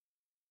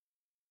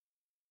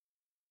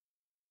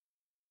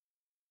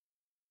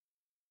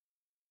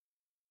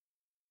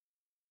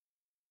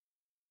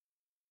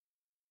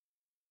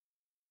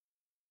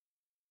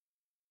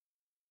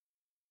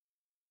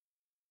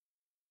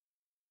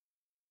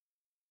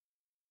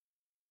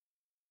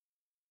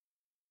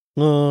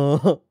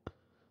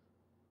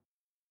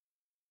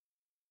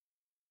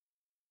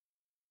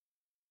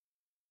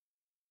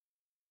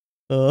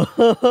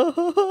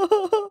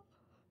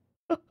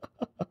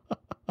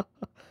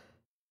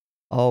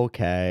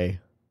 Okay.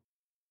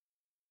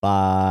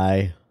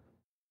 Bye.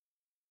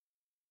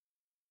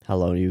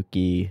 Hello,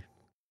 Yuki.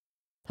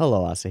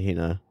 Hello,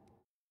 Asahina.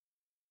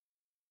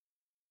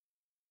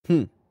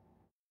 Hmm.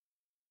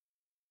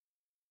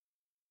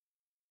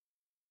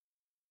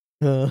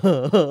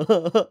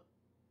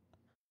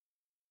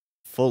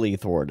 Fully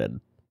thwarted.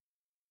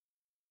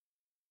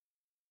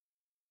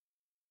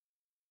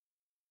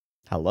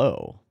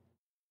 Hello.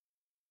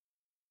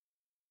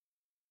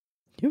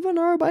 You have an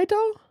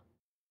Arabaito?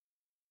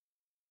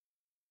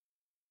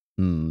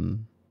 Hmm.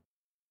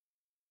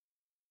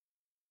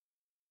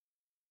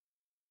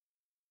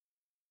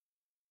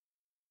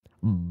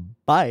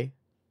 Bye.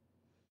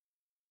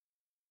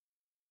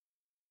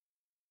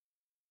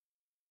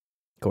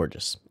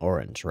 Gorgeous.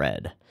 Orange,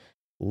 red.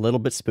 A little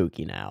bit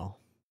spooky now.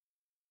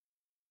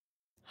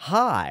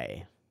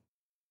 Hi.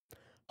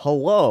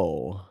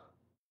 Hello.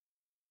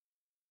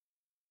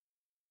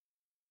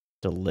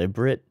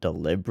 Deliberate,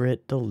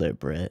 deliberate,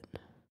 deliberate.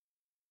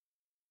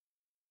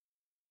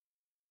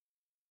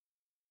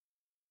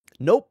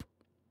 Nope.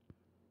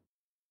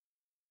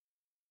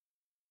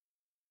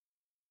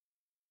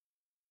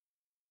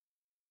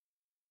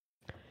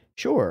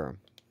 Sure.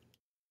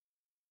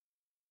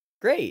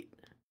 Great.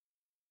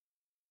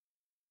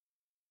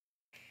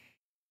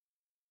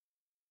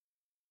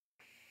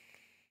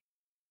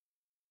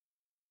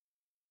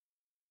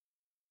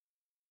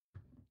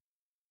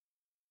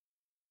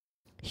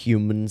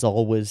 Humans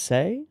always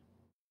say.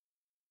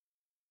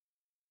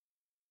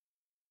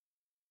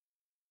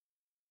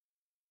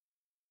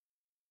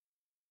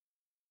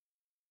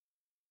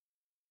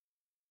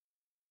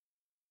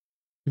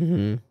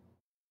 Mm-hmm.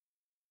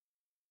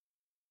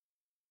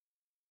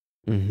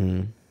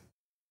 Mm-hmm.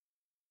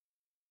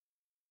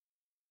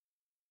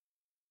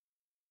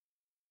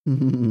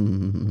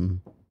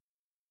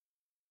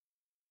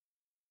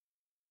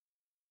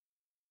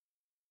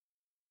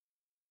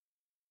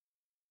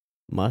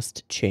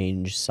 Must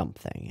change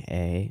something,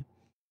 eh?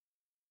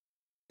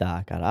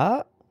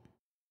 Dakara.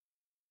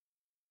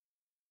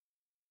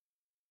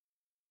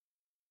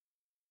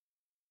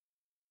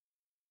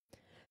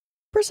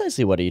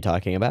 Precisely what are you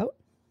talking about?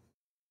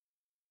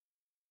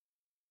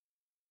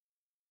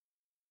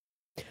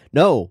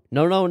 No.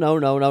 No, no, no,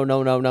 no, no,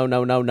 no, no, no,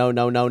 no, no, no,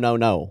 no, no, no,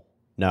 no.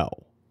 No.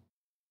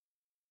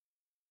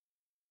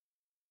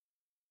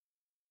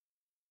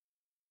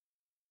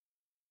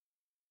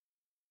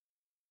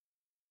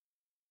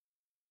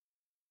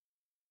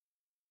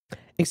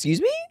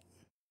 Excuse me?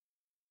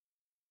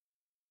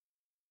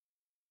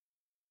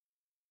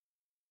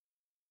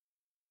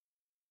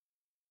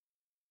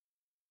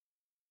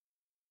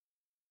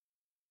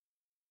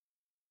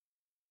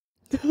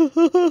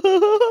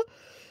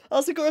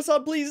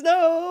 Asakura-san, please,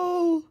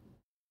 no!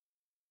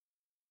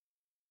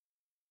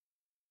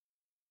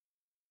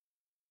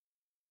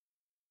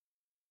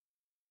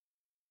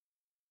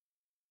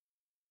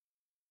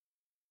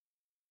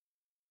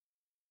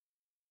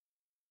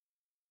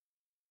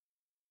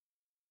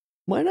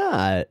 Why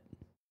not?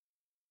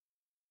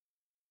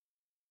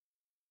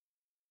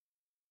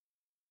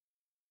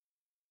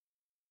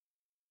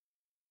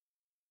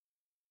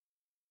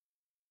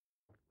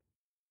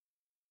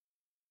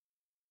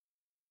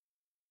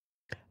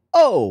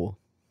 Oh!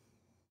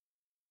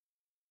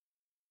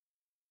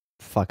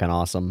 Fucking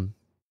awesome.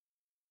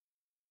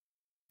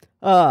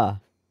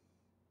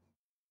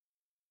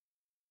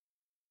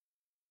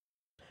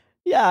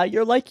 Yeah,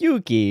 you're like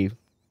Yuki.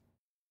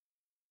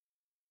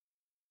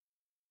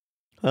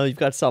 Oh, you've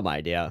got some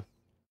idea.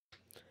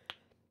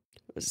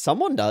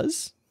 Someone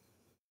does.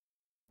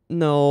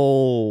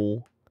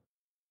 No.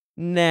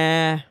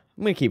 Nah. I'm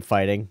gonna keep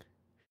fighting.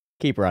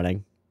 Keep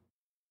running.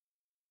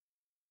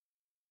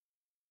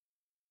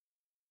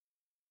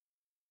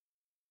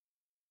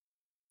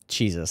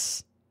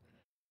 Jesus.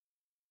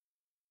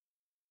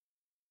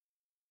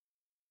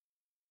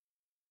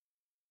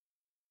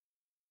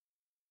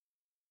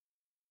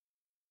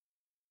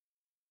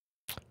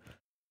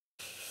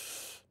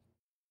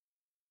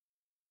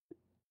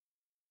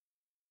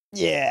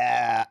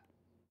 Yeah.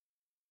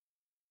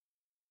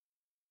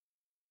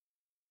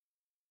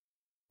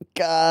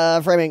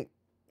 Framing.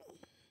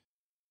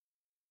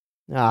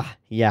 Ah,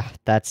 yeah,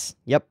 that's...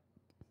 Yep.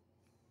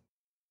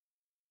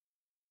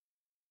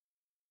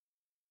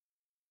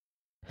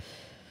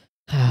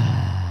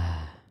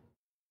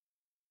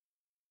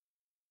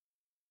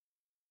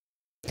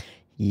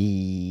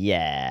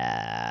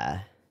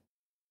 Yeah.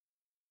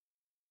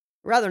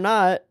 Rather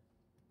not.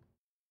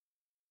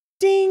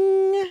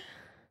 Ding!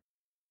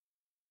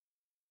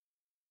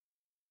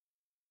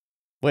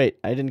 Wait,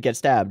 I didn't get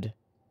stabbed.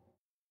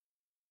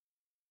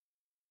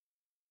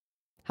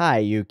 Hi,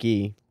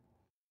 Yuki.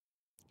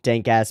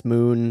 Dank-ass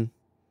moon.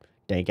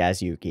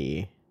 Dank-ass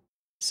Yuki.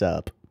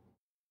 Sup.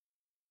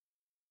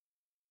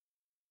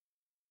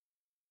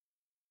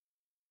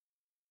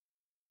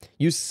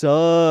 You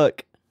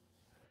suck.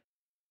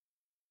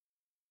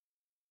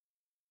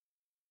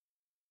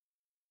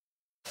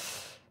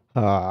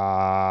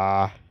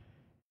 Ah.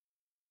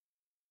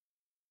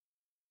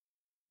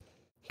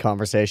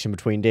 Conversation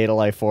between data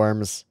life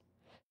forms.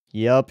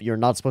 Yup, you're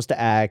not supposed to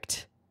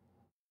act.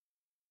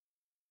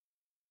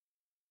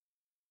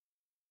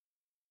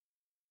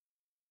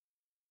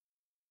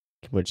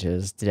 Which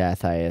is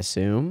death, I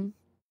assume.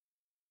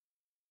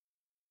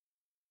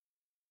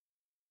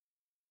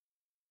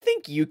 I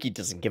think Yuki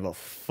doesn't give a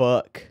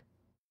fuck.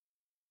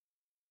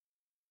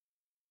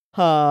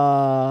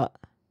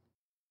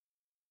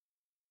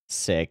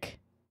 Sick.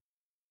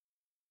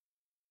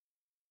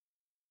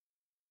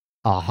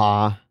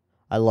 Uh-huh.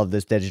 I love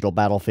this digital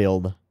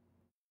battlefield.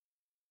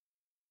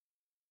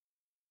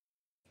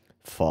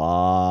 Fuck.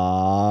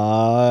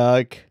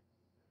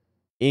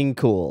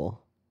 Incool.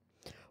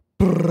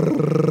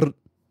 Brrr.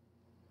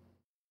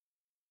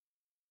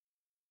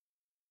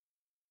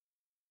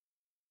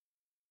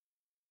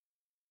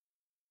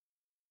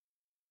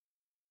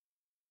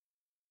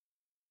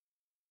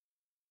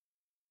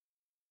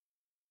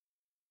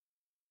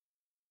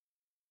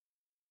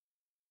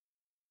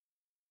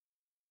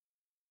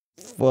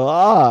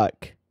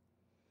 Fuck.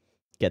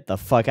 Get the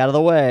fuck out of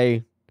the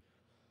way.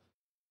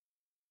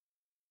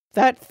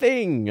 That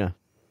thing.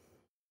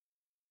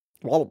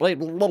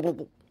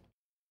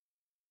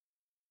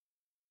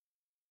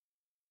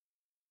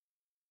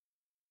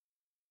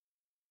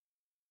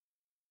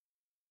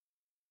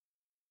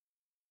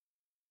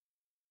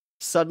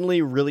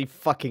 Suddenly really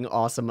fucking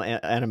awesome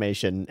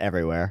animation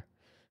everywhere.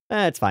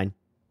 It's fine.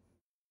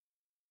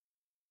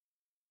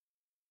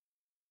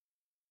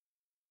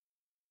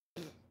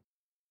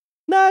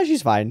 Nah,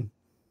 she's fine.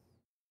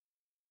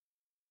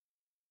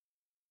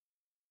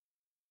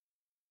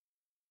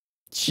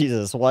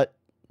 Jesus, what?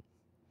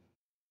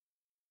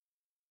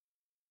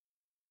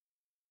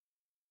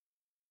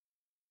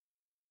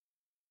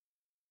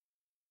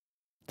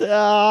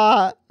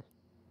 Ah!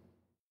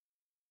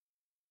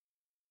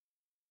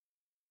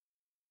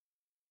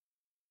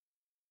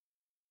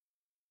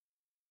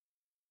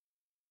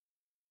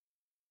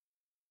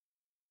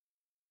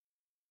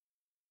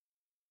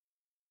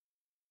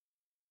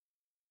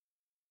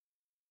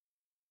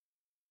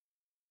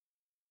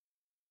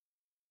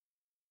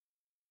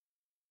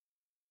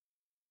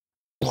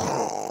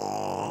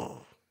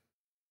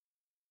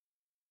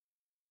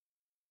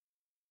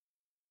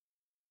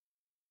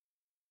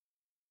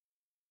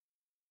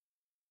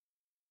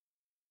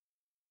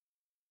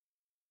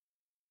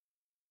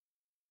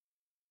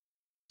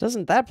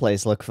 Doesn't that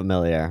place look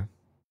familiar?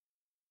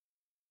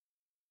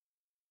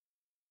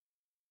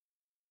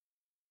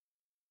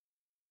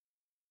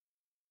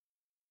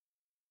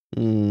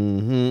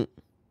 Mm-hmm.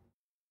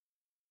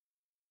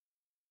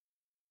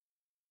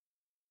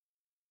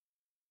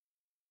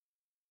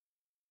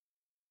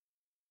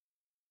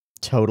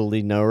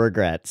 Totally no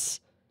regrets.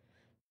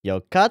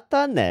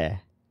 Yokata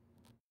ne.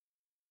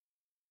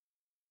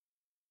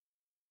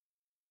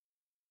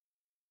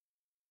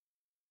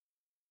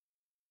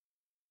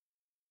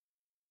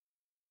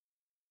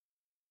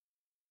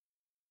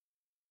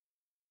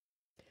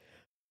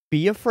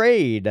 Be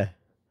afraid.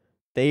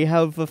 They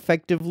have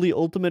effectively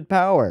ultimate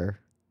power.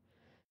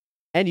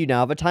 And you now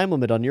have a time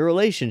limit on your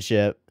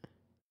relationship.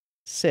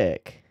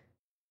 Sick.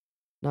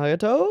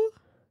 Nagato?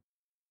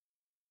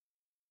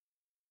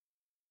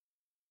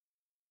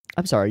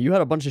 I'm sorry, you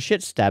had a bunch of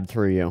shit stabbed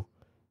through you.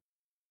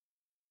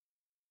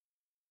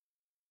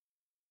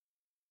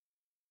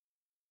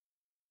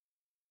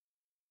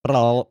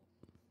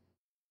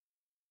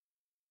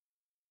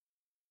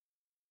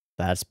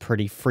 That's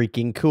pretty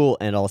freaking cool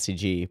and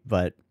LCG,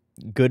 but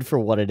good for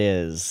what it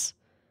is.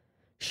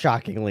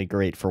 Shockingly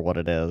great for what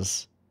it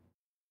is.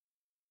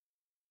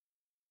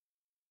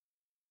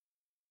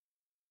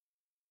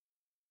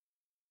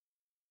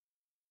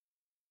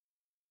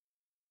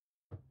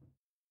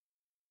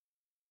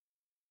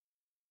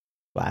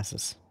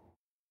 Glasses.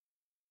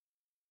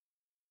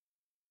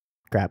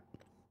 Crap.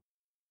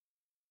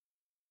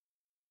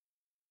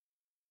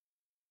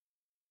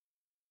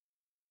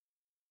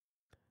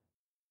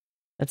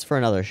 That's for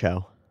another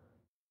show.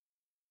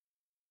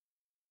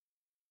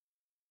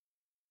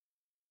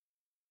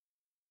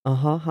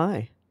 Uh-huh,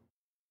 hi.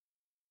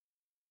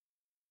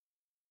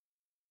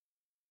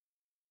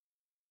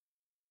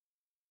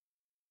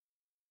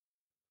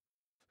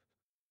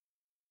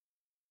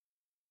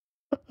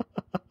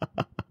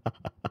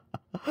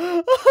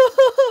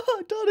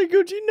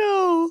 Taniguchi,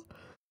 no!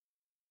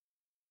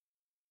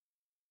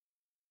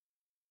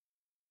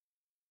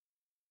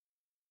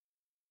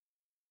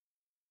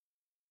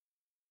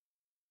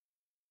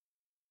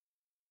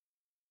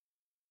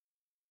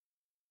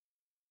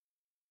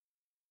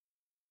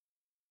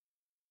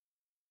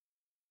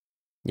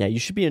 Yeah, you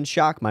should be in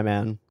shock, my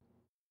man.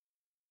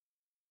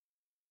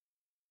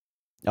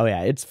 Oh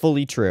yeah, it's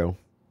fully true.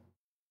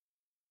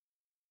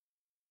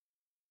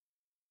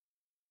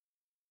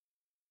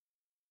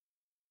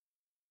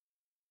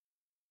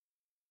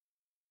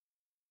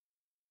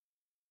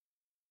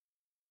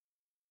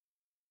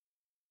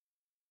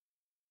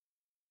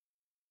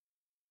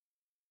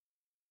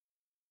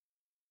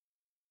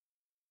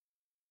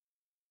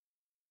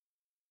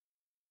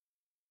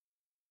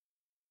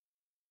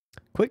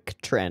 Quick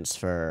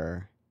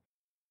transfer.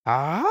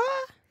 Ah?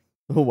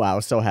 Oh,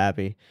 wow, so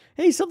happy.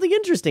 Hey, something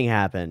interesting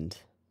happened.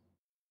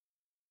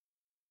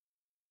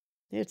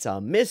 It's a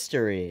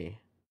mystery.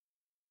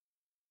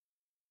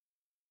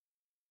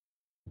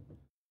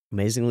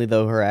 Amazingly,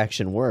 though, her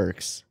action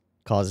works.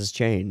 Causes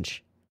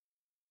change.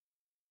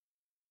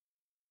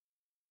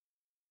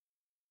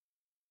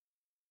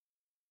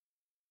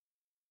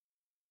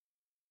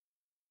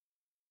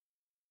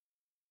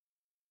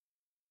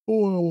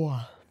 Whoa.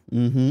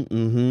 Mm-hmm,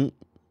 mm-hmm.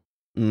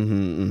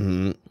 Mm-hmm,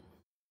 mm-hmm.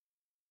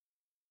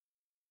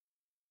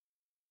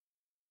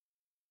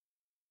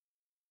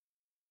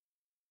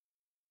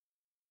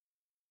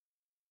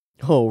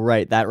 Oh,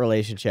 right, that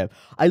relationship.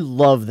 I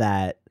love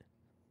that.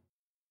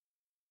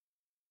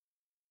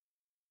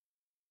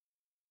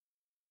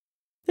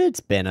 It's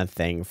been a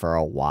thing for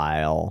a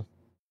while.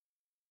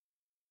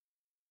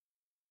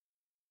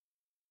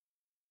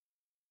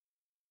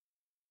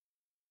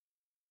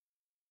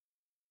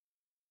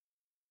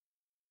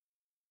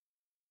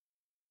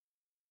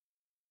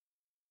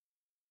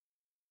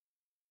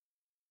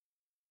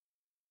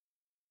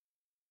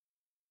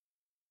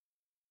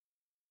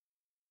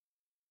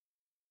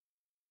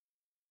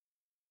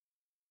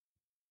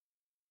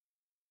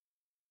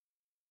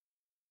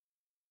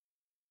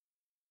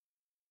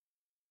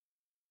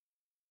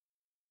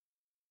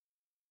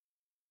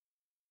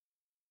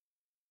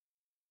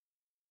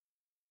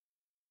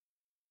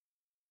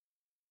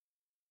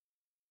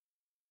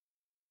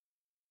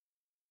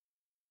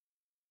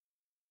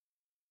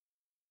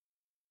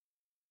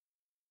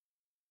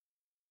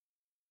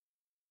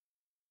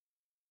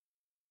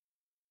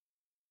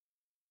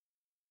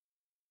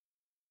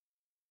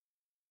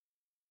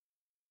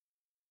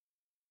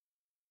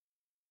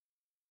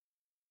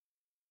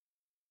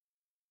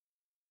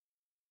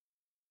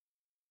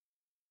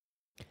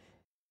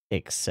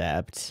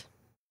 Except...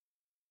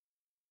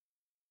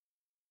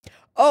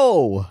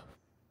 Oh!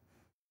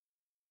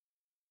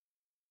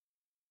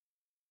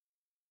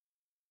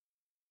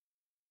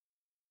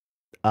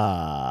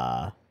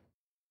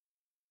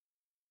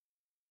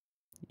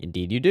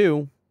 Indeed you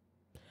do.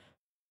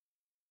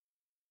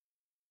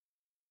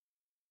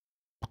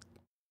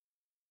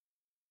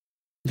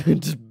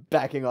 Just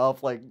backing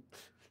off like,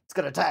 it's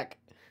gonna attack.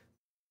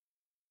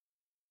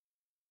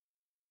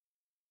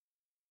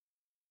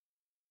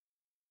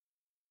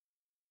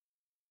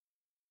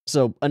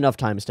 So, enough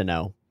times to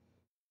know.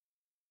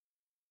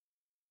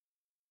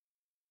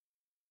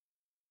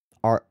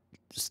 Are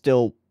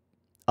still...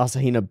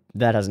 Asahina,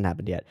 that hasn't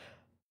happened yet.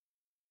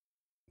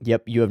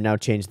 Yep, you have now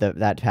changed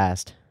that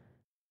past.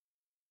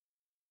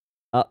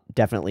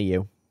 Definitely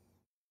you.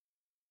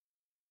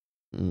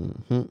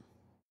 Mm-hmm.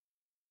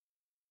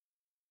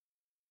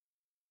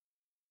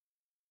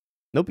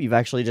 Nope, you've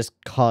actually just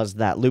caused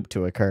that loop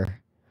to occur.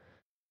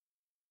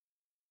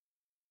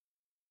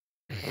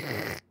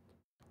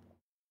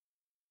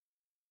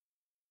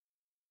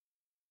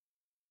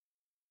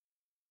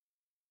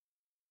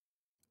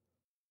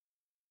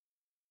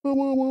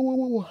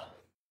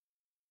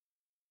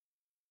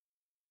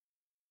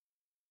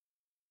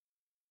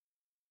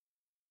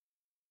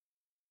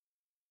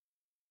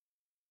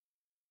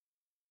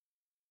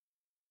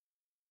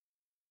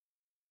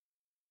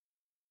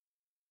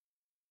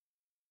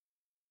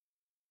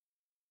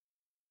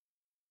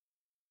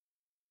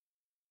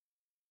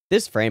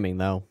 This framing,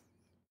 though,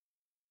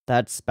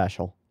 that's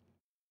special.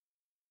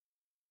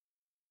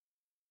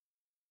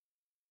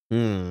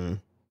 Hmm.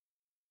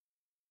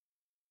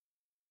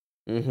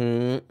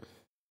 Mm-hmm.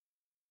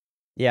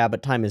 Yeah,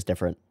 but time is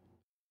different.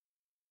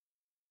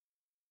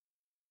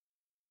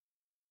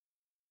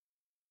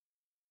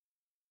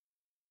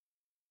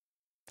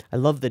 I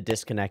love the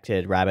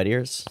disconnected rabbit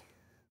ears.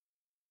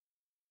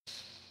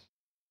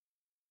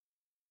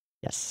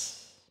 Yes.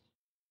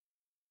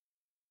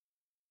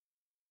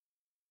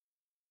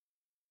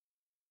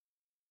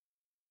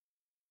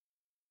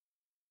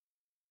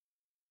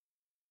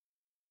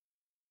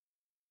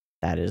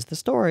 That is the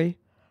story.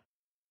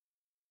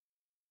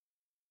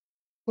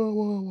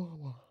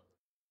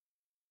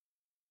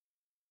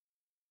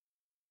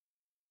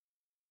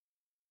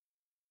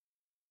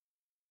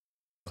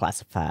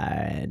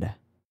 Classified.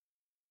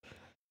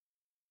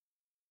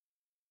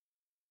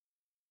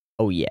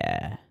 Oh,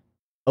 yeah.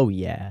 Oh,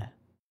 yeah.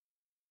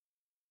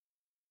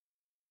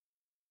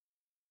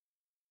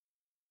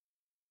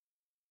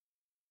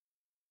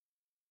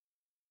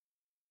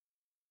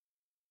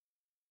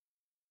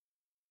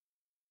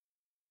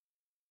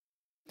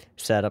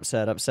 Setup,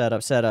 setup,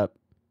 setup, setup.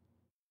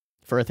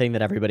 For a thing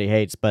that everybody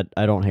hates, but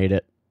I don't hate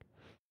it.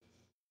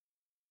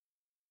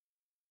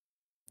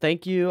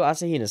 Thank you,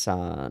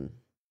 Asahina-san.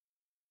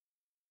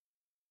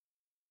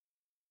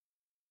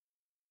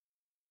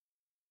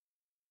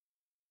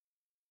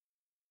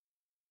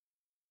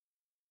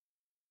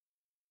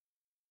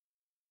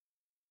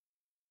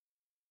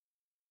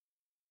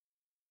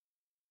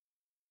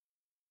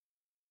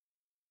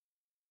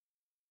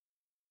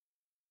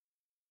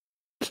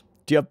 Do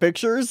you have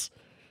pictures?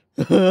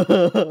 Should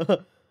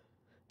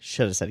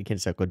have said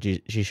Kinsoko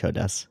Jisho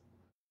desu.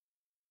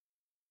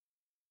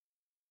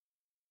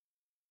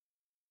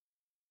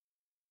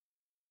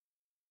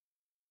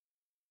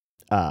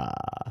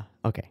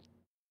 Okay.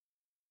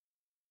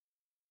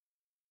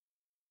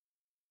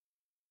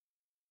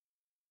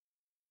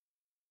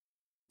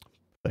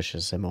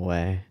 Pushes him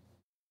away.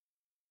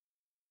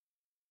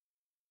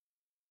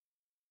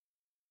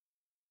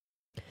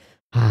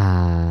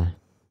 Ah,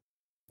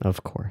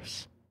 of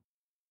course.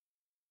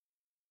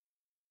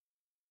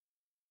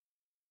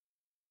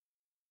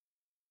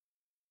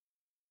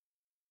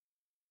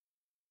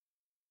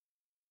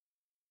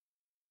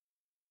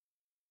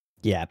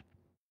 Yeah.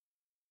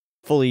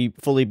 Fully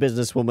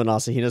businesswoman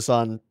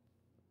Asahina-san.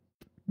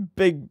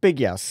 Big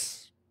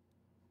yes.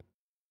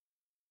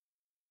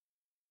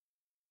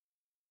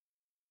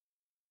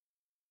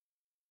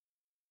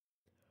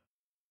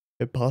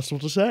 Impossible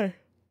to say.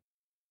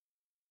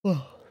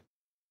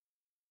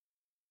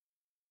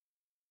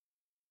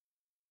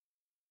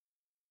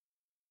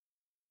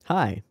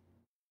 Hi.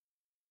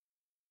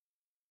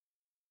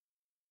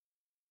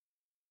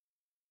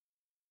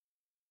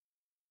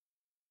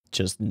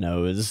 Just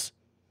knows.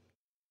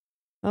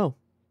 Oh,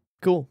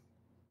 cool.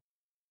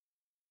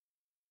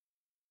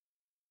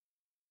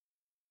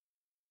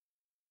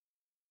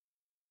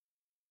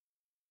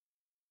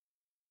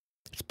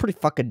 It's pretty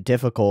fucking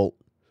difficult.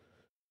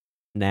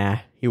 Nah,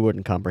 he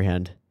wouldn't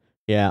comprehend.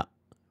 Yeah.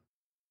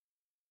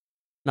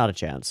 Not a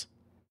chance.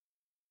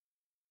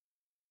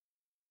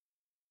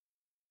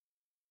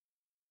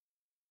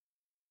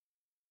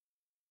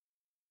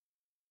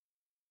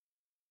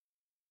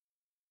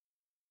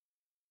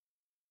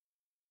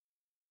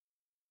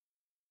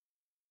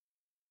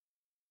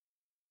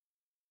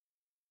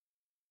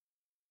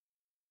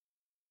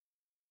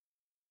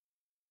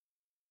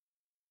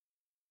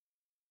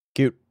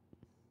 Cute.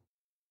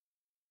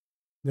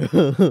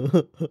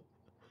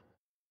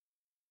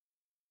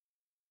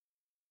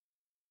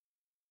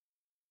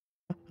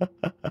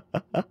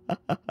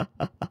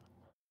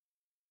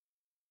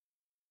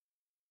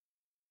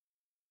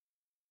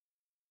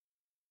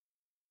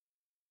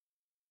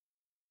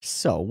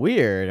 So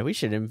weird. We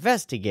should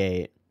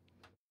investigate.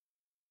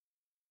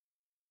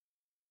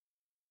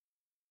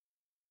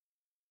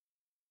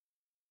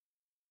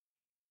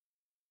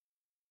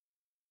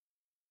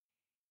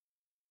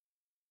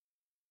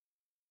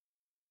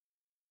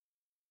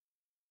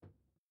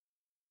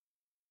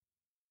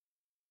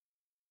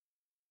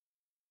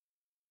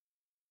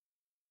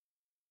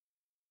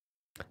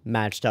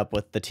 Matched up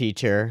with the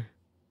teacher.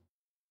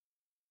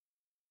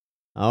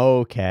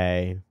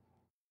 Okay.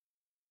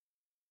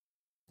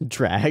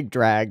 Drag.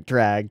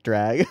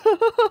 Damn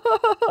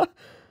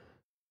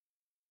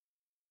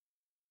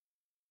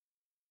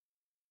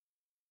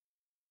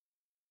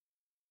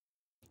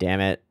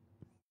it.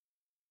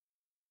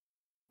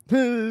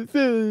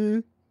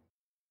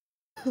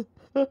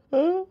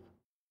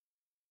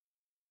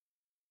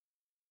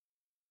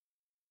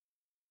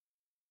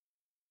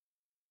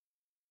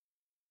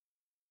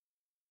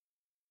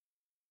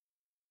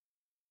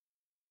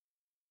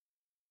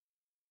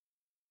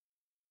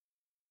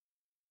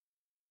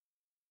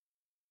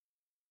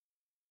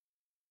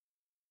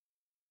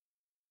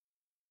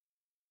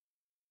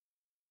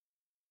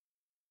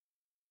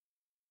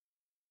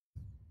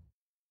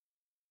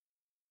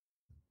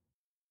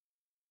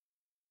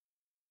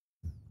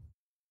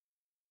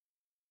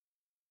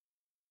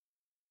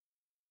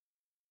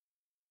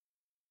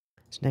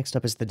 So next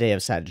up is the day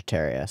of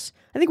Sagittarius.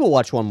 I think we'll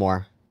watch one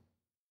more.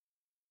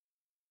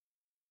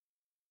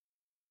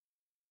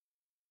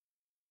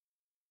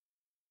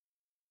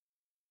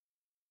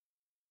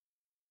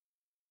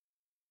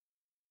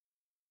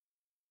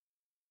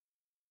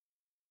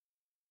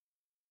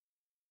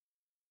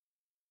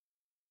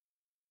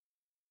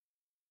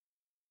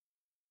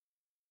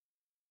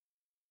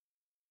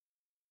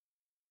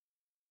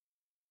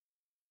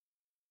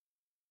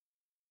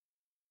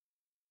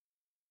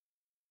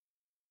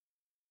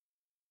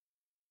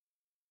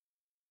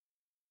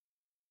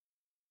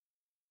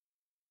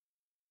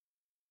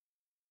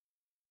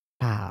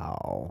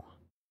 Pow.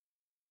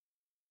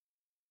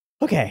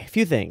 Okay, a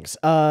few things.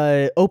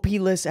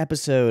 OP-less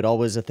episode,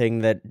 always a thing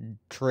that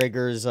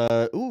triggers,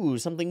 ooh,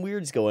 something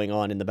weird's going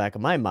on in the back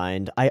of my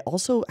mind. I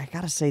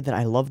gotta say that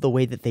I love the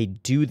way that they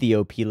do the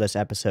OP-less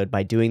episode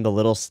by doing the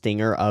little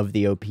stinger of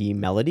the OP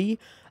melody,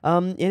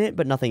 in it,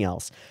 but nothing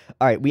else.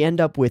 Alright, we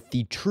end up with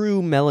the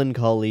true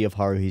melancholy of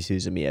Haruhi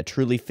Suzumiya,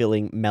 truly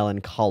feeling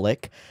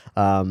melancholic,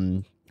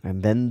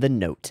 and then the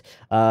note.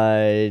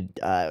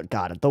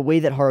 God, the way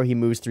that Haruhi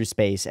moves through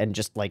space and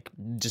just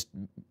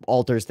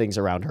alters things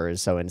around her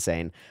is so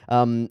insane.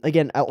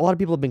 Again, a lot of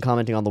people have been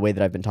commenting on the way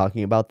that I've been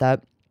talking about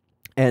that.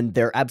 And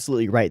they're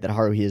absolutely right that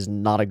Haruhi is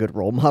not a good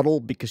role model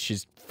because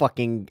she's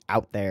fucking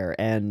out there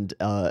and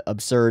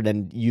absurd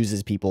and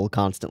uses people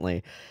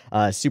constantly.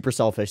 Super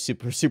selfish,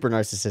 super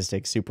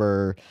narcissistic,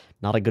 super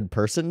not a good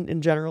person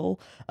in general.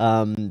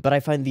 But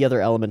I find the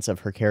other elements of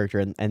her character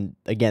and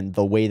again,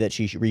 the way that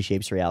she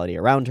reshapes reality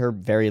around her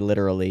very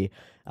literally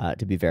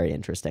to be very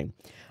interesting.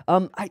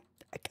 I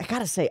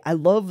gotta say, I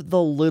love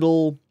the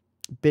little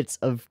bits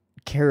of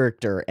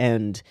character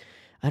and,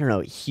 I don't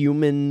know,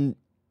 human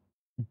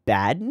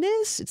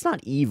badness. It's not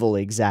evil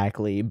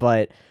exactly,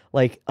 but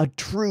like a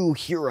true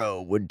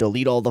hero would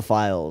delete all the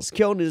files.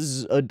 Kyon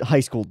is a high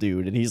school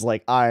dude, and he's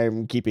like,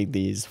 I'm keeping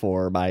these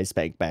for my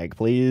spank bag,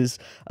 please.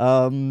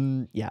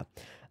 Yeah.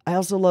 I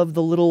also love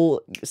the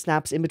little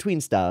snaps in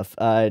between stuff.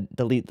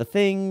 Delete the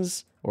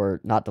things,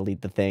 or not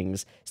delete the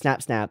things.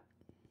 Snap, snap.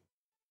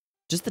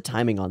 Just the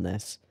timing on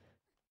this.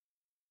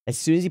 As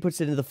soon as he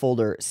puts it into the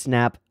folder,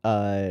 snap,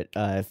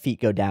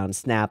 feet go down,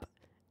 snap,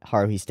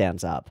 Haruhi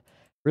stands up.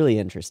 Really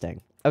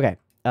interesting. Okay,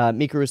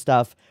 Mikuru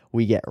stuff.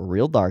 We get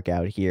real dark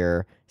out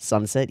here.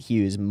 Sunset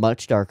hues,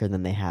 much darker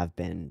than they have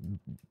been.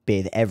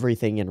 Bathe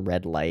everything in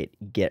red light.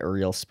 Get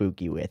real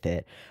spooky with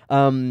it.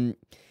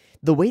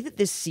 The way that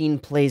this scene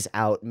plays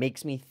out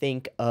makes me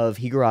think of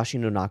Higurashi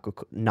no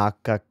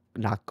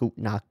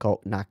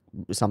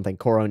something,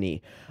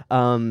 Koroni.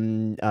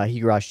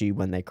 Higurashi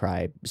when they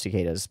cry,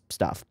 cicadas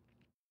stuff.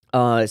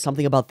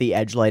 Something about the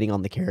edge lighting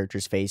on the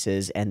characters'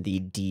 faces and the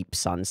deep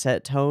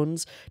sunset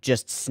tones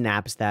just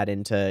snaps that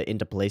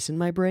into place in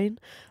my brain,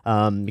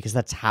 because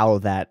that's how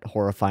that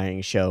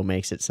horrifying show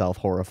makes itself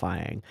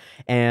horrifying.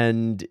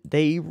 And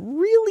they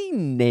really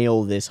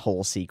nail this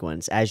whole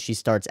sequence as she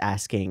starts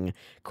asking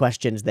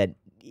questions that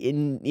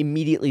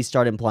immediately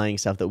start implying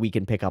stuff that we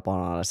can pick up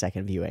on a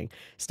second viewing.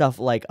 Stuff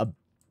like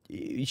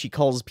she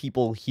calls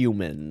people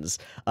humans,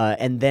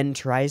 and then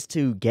tries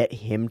to get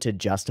him to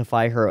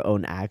justify her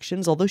own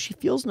actions. Although she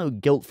feels no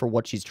guilt for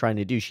what she's trying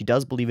to do, she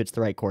does believe it's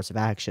the right course of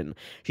action.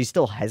 She's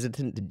still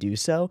hesitant to do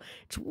so.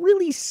 It's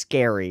really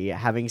scary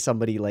having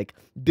somebody like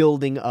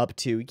building up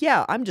to,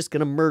 yeah, I'm just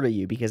gonna murder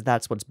you because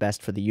that's what's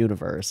best for the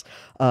universe.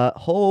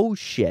 Oh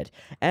shit.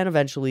 And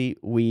eventually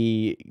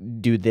we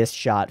do this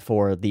shot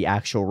for the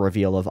actual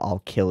reveal of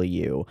I'll kill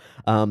you.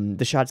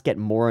 The shots get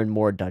more and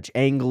more Dutch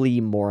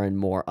angly, more and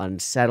more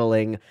unsettling,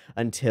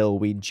 until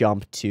we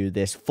jump to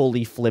this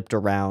fully flipped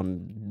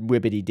around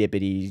wibbity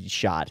dippity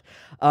shot.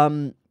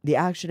 The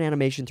action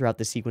animation throughout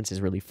the sequence is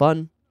really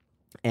fun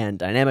and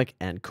dynamic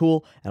and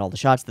cool, and all the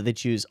shots that they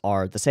choose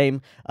are the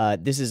same.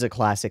 This is a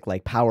classic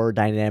like power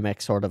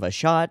dynamic sort of a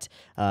shot,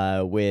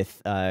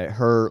 with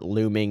her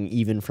looming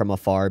even from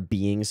afar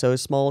being so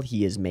small.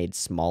 He is made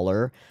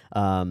smaller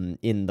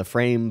in the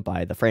frame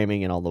by the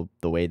framing and all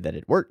the way that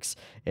it works.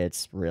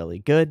 It's really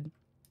good.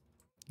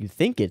 You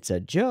think it's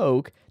a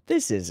joke?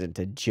 This isn't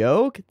a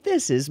joke.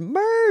 This is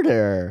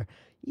murder.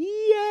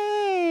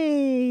 Yay!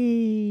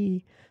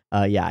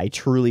 Yeah, I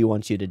truly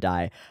want you to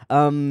die.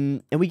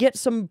 And we get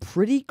some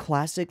pretty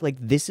classic, like,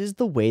 this is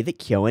the way that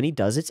KyoAni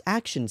does its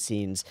action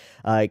scenes.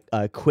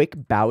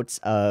 Quick bouts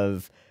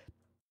of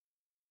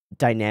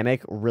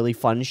dynamic, really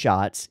fun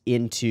shots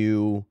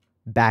into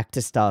back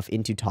to stuff,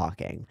 into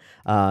talking,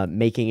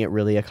 making it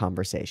really a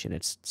conversation.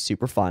 It's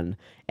super fun,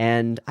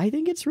 and I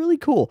think it's really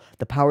cool.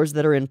 The powers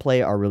that are in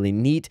play are really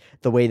neat.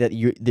 The way that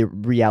the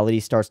reality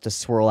starts to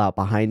swirl out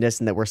behind us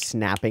and that we're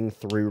snapping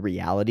through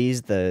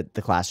realities. The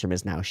classroom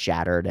is now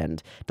shattered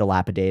and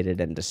dilapidated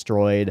and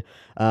destroyed,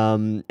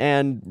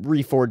 and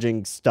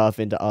reforging stuff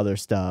into other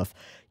stuff.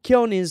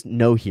 Kyon is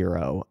no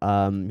hero.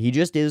 He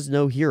just is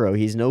no hero.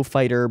 He's no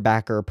fighter,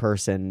 backer,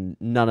 person,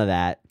 none of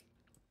that.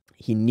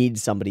 He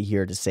needs somebody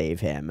here to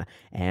save him,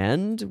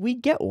 and we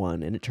get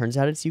one, and it turns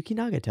out it's Yuki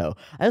Nagato.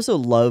 I also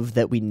love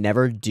that we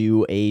never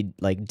do a,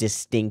 like,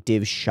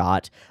 distinctive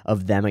shot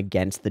of them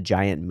against the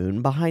giant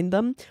moon behind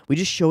them. We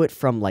just show it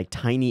from, like,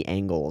 tiny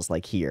angles,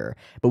 like here,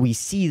 but we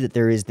see that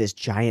there is this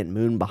giant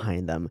moon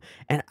behind them,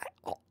 and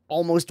I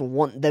almost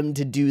want them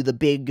to do the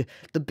big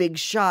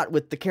shot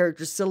with the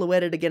characters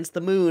silhouetted against the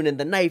moon and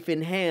the knife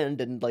in hand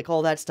and like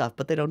all that stuff,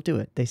 but they don't do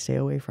it. They stay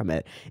away from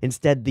it.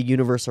 Instead, the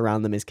universe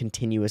around them is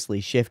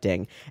continuously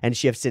shifting and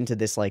shifts into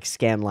this like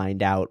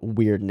scan-lined out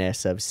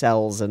weirdness of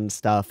cells and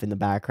stuff in the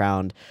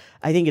background.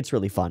 I think it's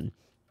really fun.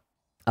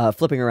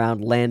 Flipping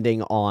around,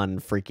 landing on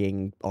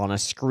a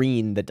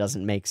screen that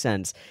doesn't make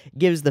sense,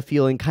 gives the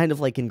feeling kind of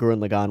like in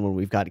Gurren Lagann when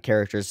we've got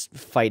characters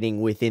fighting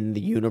within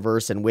the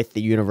universe and with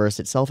the universe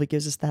itself. It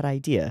gives us that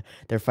idea.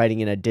 They're fighting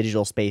in a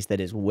digital space that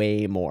is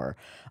way more.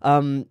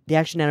 The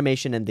action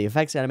animation and the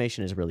effects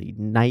animation is really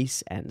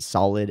nice and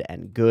solid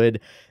and good.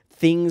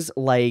 Things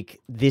like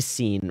this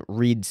scene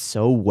read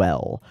so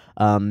well.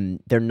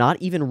 They're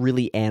not even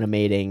really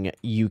animating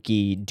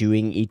Yuki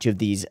doing each of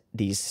these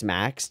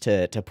smacks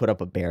to put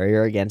up a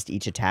barrier against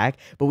each attack,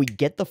 but we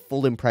get the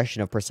full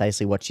impression of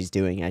precisely what she's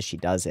doing as she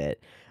does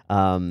it.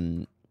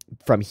 From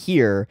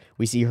here,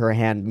 we see her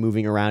hand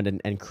moving around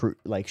and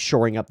like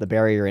shoring up the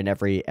barrier in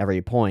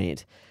every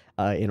point.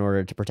 In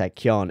order to protect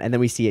Kyon. And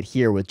then we see it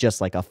here with just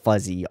like a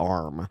fuzzy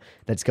arm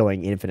that's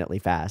going infinitely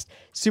fast.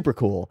 Super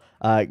cool.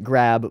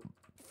 Grab,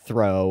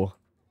 throw,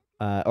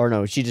 or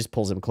no, she just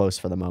pulls him close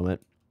for the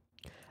moment.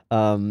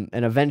 And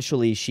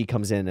eventually she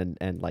comes in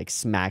and like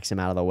smacks him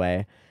out of the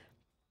way.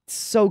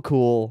 So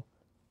cool.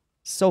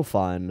 So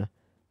fun.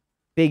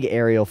 Big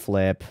aerial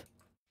flip.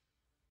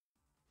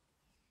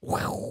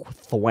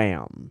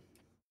 Thwam.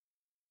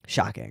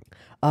 Shocking.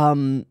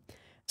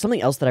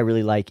 Something else that I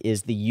really like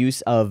is the use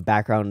of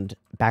background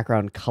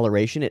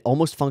coloration. It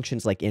almost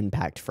functions like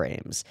impact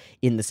frames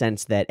in the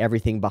sense that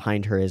everything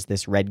behind her is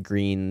this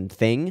red-green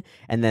thing,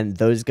 and then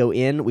those go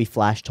in, we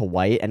flash to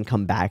white and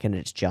come back and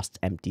it's just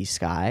empty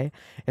sky.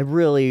 It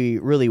really,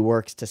 really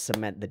works to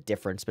cement the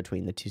difference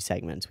between the two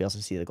segments. We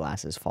also see the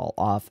glasses fall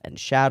off and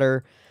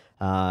shatter.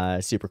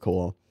 Super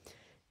cool.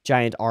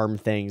 Giant arm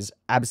things,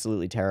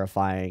 absolutely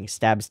terrifying.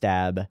 Stab,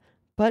 stab.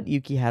 But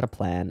Yuki had a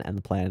plan, and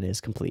the plan is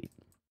complete.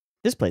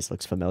 This place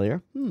looks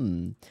familiar.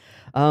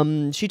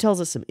 She tells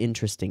us some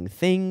interesting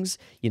things.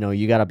 You know,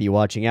 you gotta be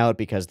watching out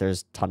because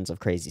there's tons of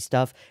crazy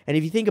stuff. And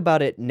if you think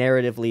about it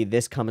narratively,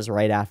 this comes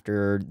right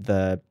after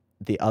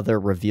the other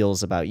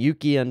reveals about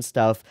Yuki and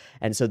stuff.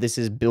 And so this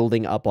is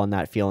building up on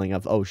that feeling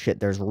of, oh shit,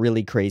 there's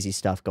really crazy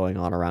stuff going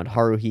on around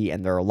Haruhi,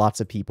 and there are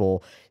lots of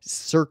people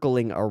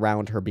circling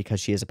around her because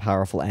she is a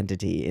powerful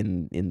entity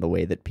in the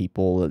way that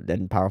people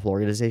and powerful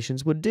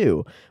organizations would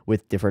do,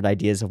 with different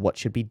ideas of what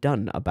should be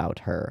done about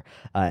her.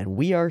 And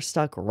we are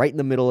stuck right in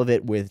the middle of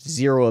it with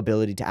zero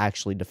ability to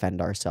actually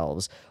defend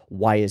ourselves.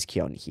 Why is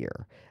Kyon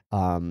here?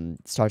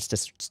 Starts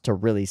to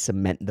really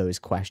cement those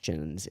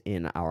questions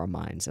in our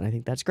minds, and I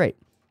think that's great.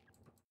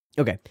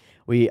 Okay,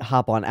 we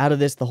hop on out of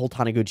this. The whole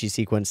Taniguchi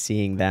sequence,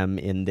 seeing them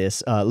in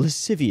this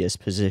lascivious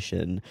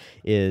position,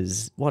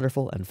 is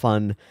wonderful and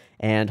fun.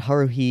 And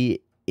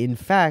Haruhi, in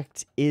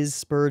fact, is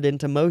spurred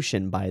into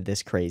motion by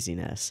this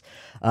craziness.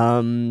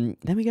 Then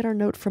we get our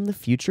note from the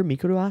future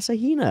Mikuru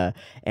Asahina,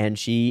 and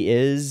she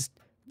is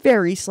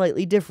very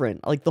slightly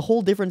different. Like, the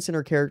whole difference in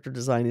her character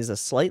design is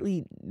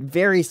a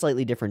very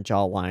slightly different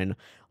jawline,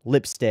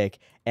 lipstick,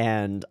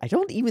 and I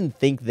don't even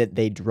think that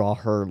they draw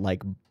her,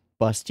 like,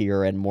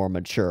 bustier and more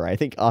mature. I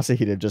think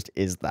Asahina just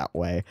is that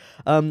way.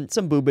 Some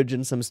boobage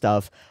and some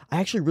stuff.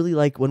 I actually really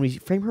like when we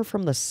frame her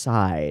from the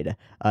side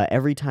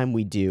every time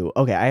we do.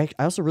 Okay,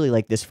 I also really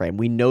like this frame.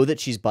 We know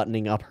that she's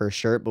buttoning up her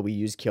shirt, but we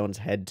use Kyon's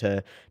head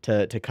to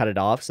cut it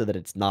off so that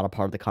it's not a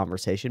part of the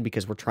conversation,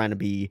 because we're trying to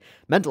be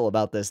mental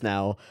about this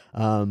now,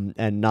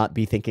 and not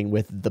be thinking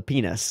with the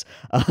penis.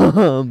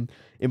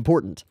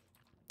 Important.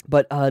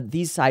 But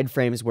these side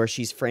frames where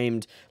she's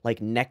framed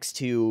like next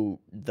to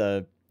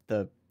the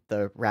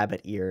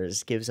rabbit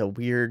ears gives a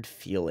weird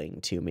feeling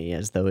to me,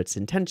 as though it's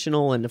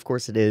intentional, and of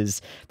course it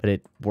is, but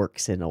it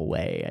works in a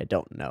way. I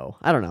don't know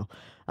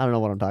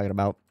what I'm talking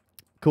about.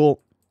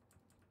 Cool.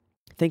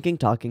 Thinking,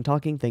 talking,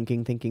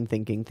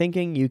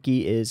 thinking.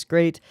 Yuki is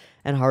great,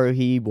 and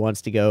Haruhi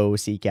wants to go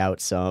seek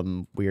out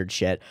some weird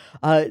shit.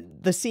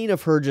 The scene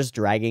of her just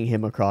dragging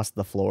him across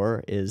the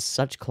floor is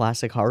such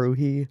classic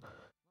Haruhi.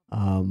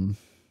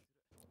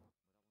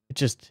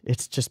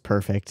 It's just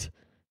perfect.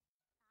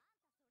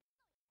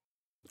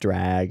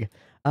 Drag.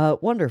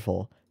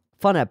 Wonderful.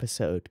 Fun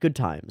episode. Good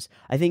times.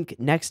 I think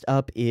next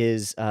up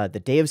is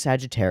the Day of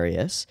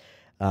Sagittarius,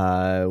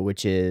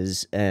 which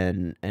is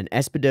an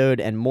Espidode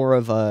and more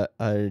of a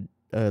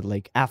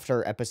like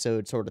after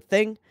episode sort of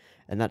thing,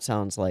 and that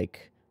sounds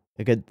like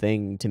a good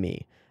thing to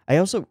me.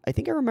 I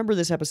think I remember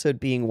this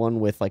episode being one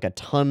with like a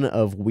ton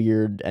of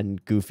weird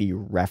and goofy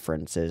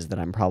references that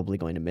I'm probably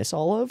going to miss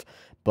all of,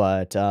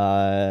 but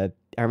I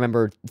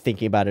remember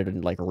thinking about it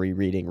and like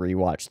rereading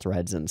rewatch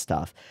threads and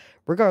stuff.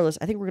 Regardless,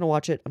 I think we're going to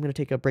watch it. I'm going to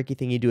take a breaky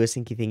thingy, do a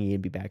sinky thingy,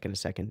 and be back in a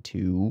second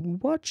to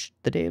watch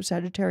The Day of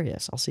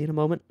Sagittarius. I'll see you in a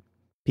moment.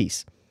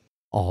 Peace.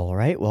 All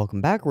right, welcome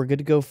back. We're good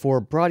to go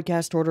for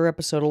Broadcast Order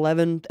Episode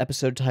 11,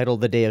 episode titled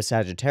The Day of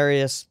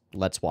Sagittarius.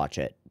 Let's watch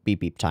it.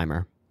 Beep beep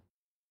timer.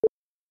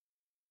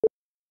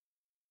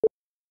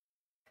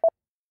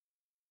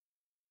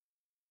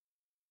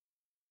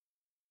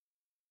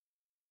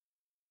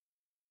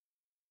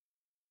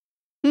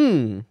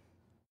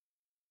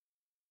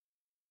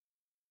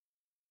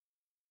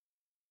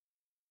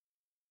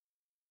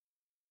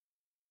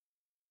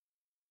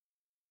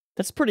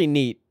 That's pretty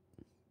neat.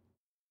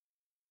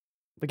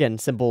 Again,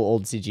 simple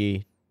old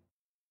CG.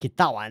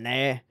 Kitawa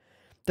ne.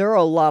 There are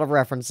a lot of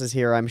references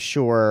here, I'm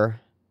sure.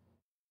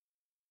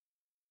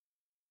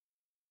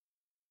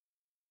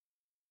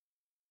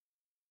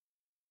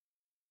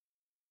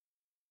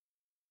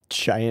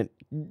 Giant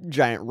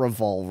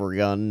revolver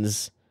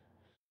guns.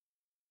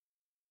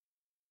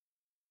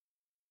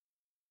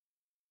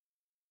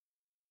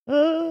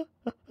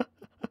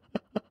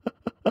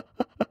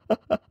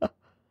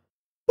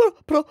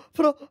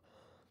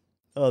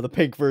 Oh, the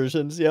pink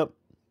versions, yep.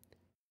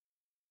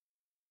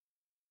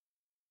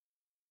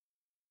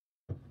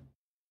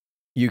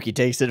 Yuki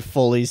takes it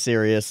fully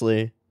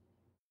seriously.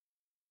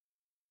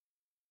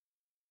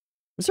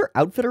 Was her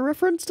outfit a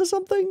reference to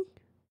something?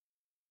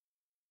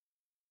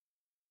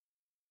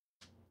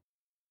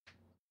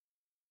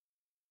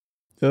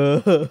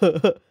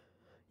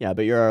 Yeah,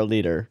 but you're our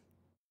leader.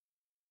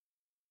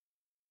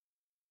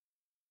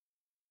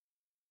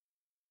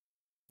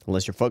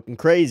 Unless you're fucking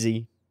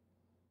crazy.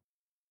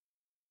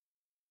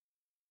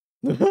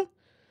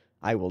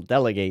 I will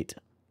delegate.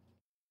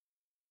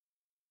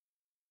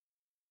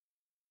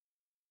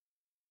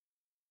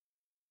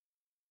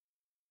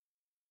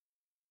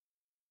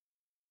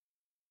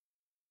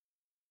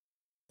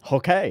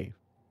 Okay.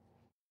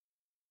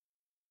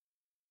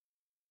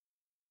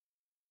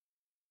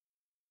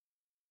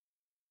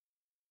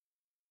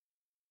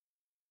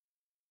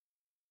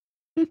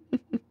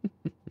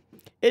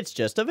 It's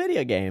just a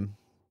video game.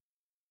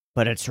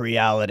 But it's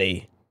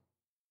reality.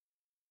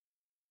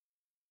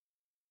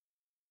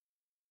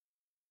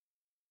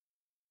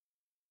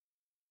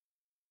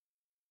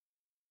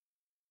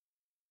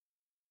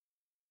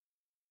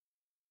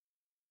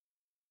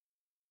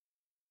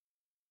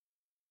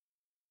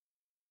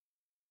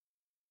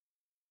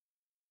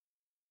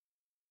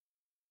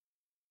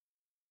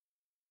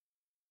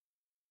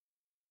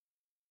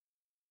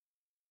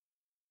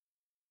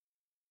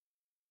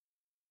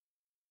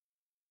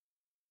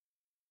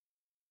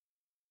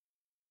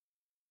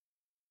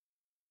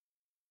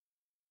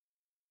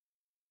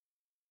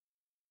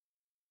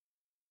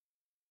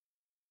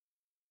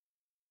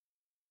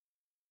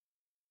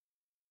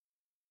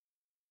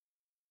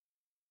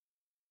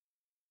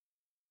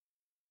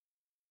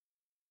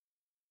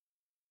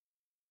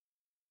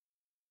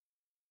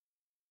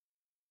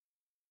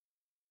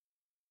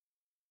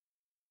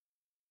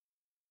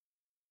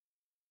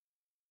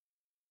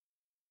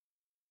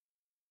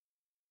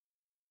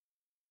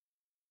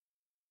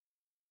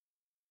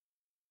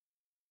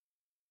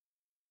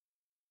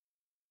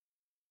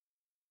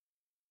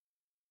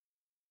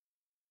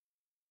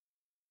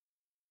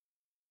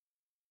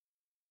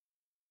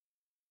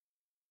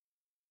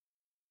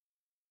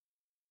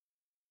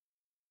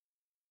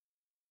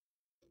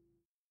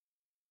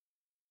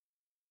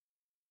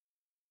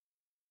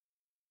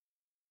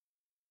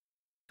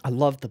 I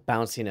love the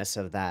bounciness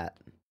of that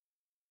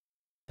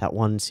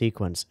one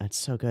sequence. It's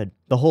so good.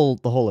 The whole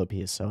OP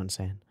is so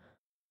insane.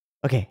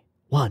 Okay,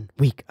 1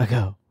 week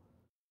ago.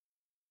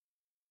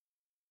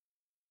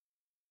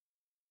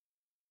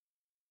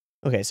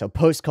 Okay, so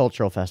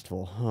post-cultural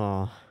festival.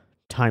 Oh,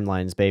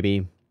 timelines,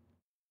 baby.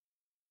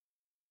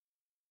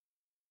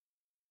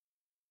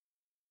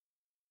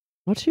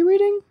 What's she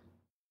reading?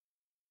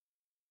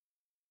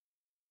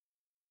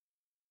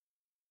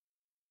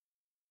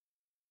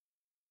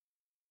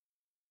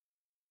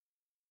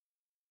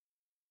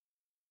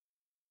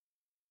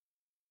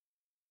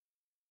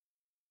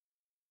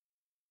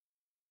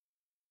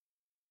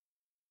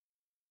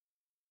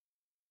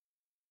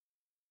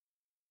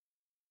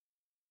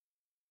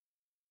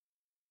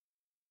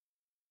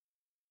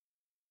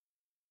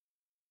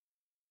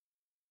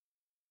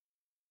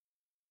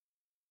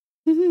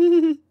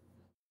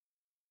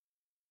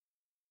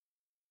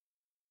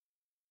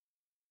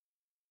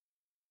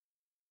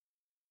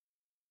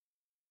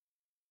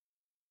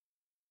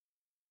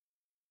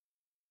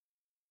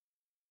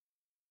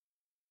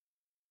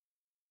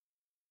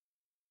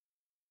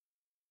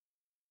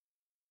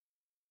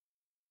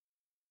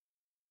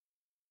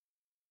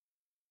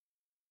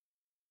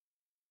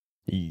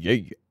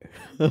 Yeah.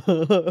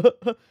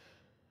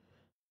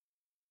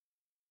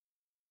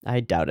 I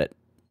doubt it.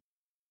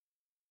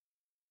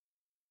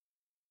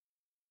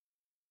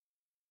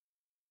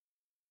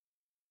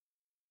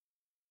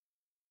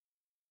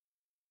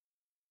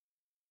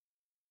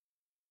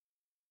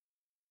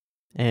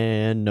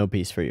 And no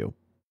peace for you.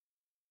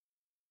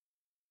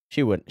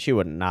 She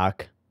wouldn't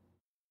knock.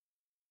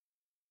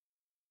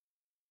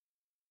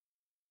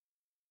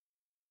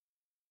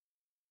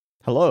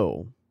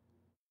 Hello.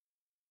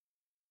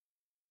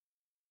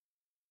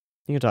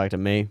 You can talk to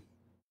me.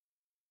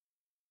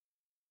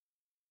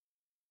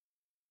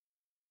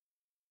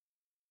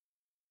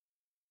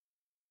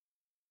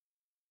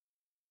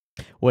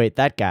 Wait,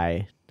 that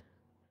guy.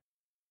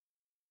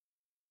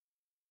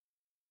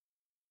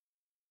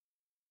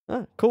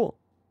 Ah, cool.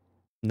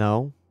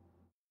 No.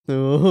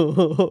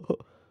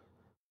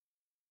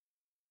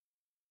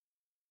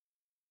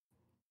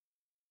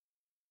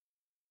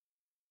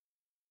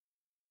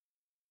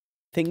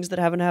 Things that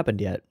haven't happened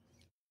yet.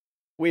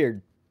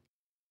 Weird.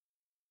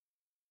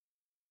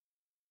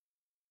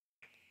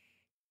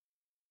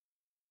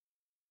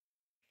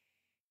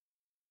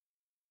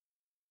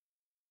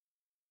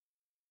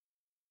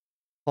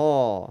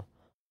 Oh.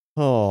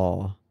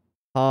 Oh.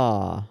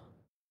 Ah.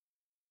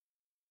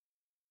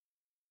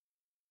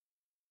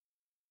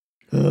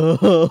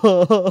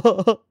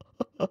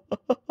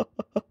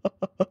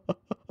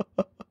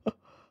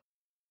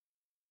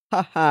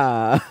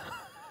 Haha.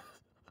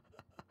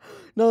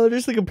 No, they're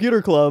just the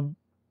computer club.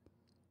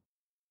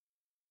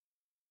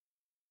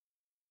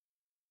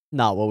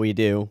 Not what we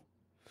do.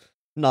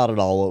 Not at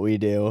all what we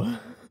do.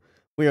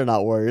 We are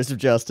not warriors of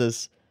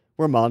justice.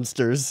 We're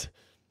monsters.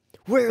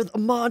 We're the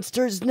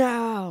monsters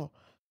now!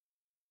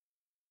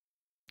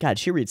 God,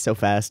 she reads so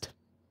fast.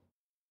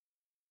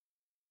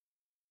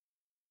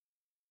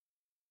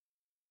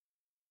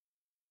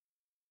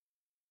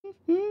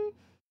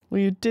 Well,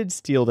 you did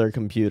steal their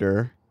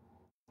computer.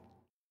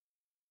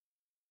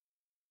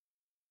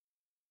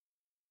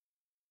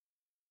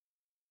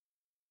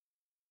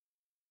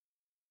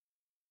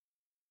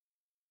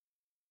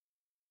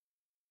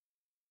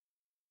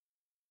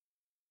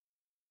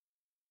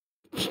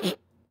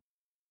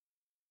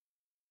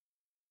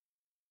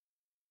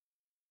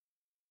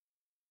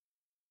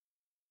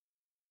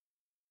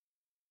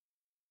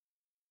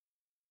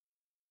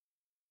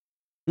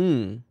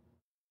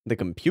 The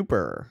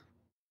computer.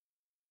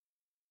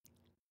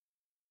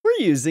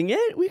 We're using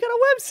it. We got a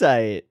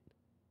website.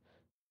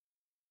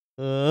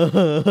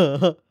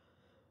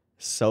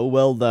 So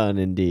well done,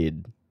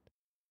 indeed.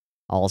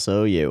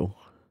 Also you.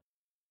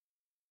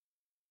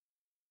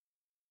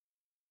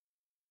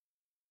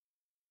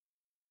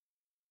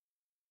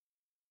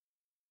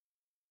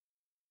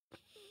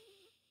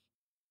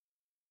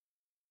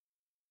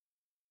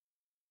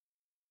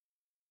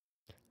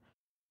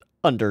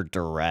 Under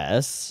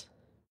duress.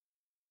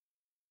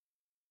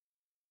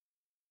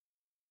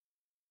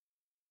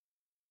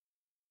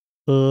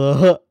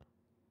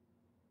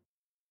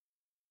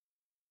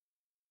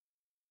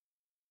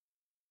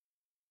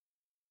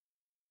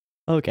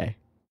 Okay.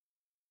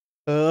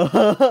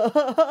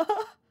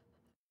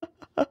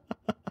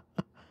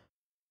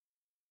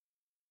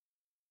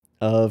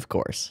 Of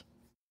course.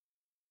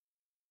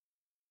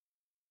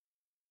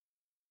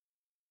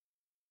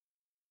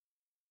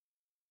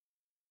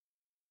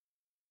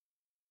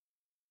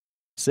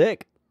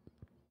 Sick.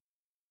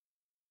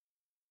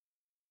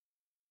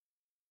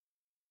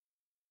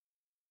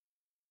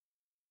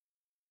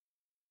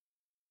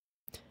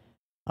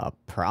 A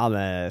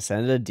promise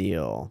and a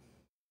deal.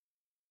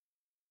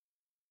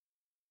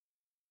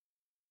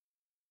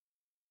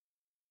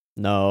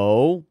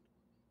 No.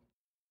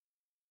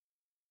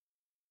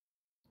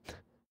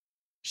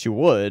 She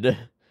would.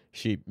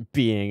 She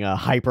being a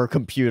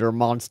hypercomputer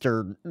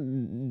monster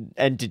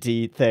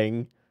entity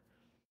thing.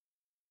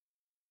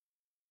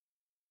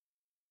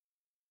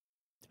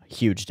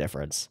 Huge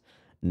difference.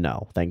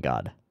 No, thank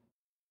God.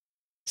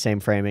 Same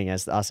framing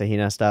as the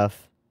Asahina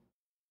stuff.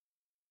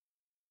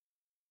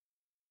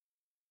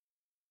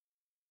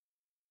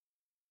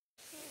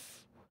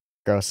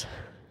 Gross.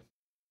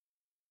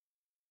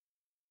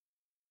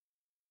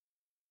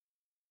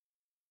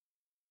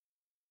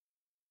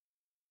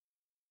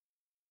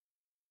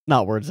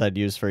 Not words I'd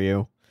use for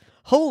you.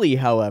 Holy,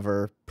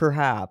 however,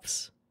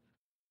 perhaps.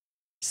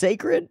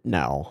 Sacred?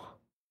 No.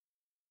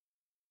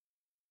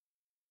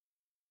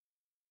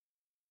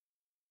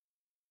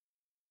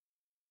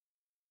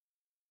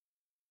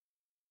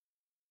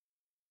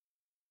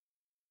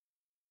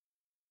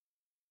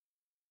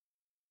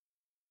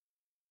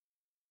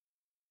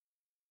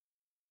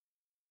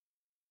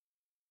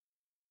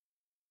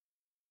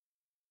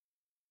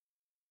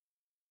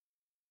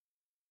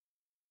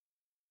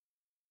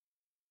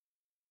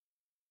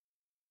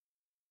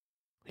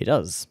 He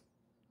does.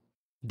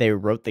 They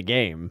wrote the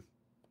game.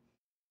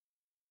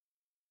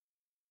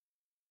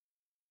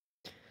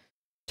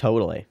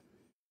 Totally.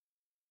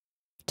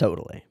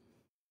 Totally.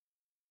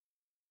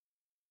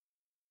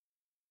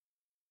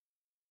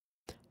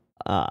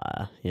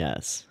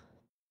 Yes.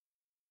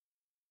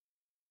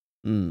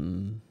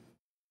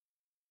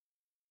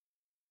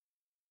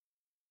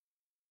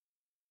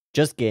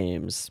 Just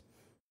games.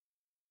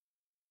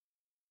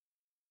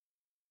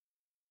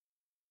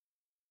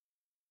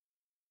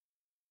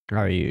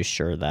 Are you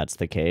sure that's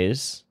the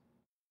case?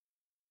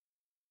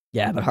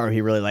 Yeah, but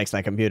Haruhi really likes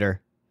that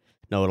computer.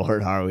 No, it'll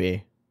hurt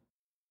Haruhi.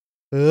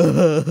 We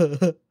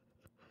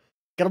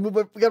gotta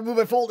move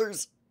my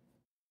folders.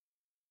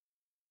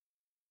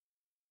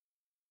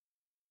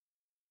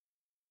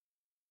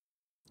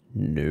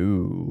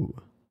 No.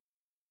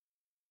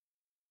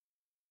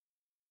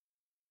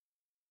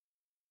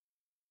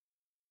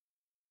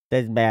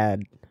 That's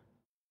bad.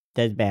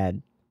 That's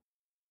bad.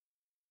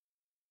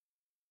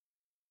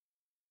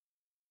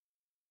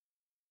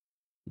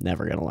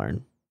 Never gonna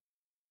learn.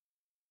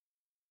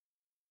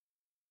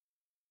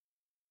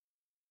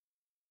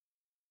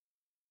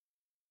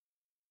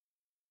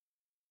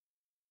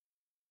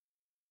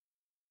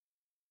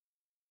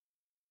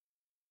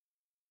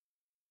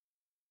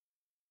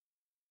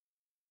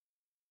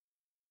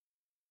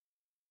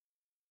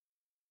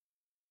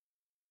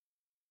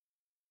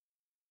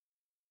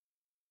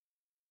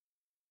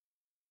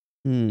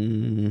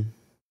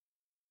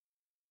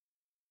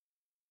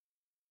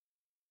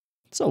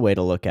 It's a way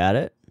to look at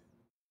it.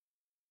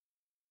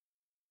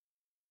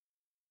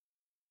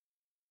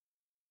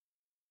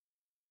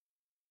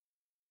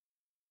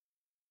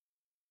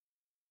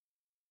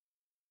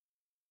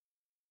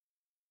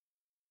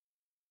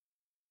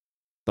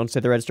 Don't say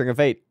the red string of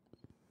fate.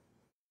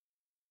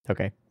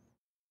 Okay.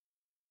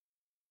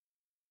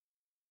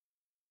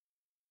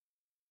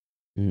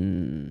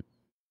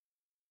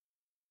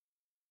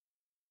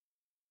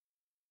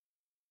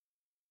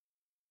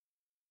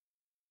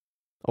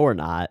 Or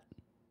not.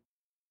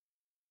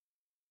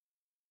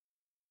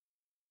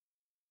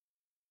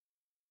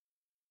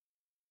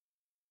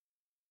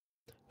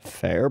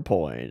 Fair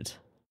point.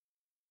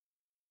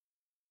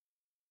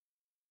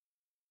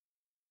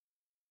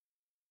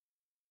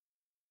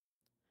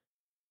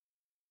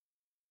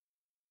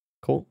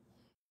 Cool.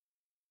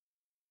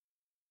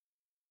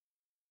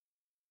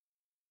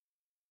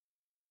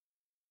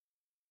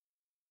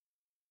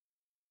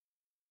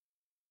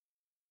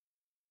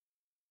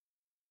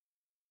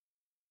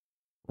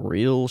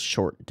 Real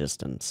short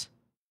distance.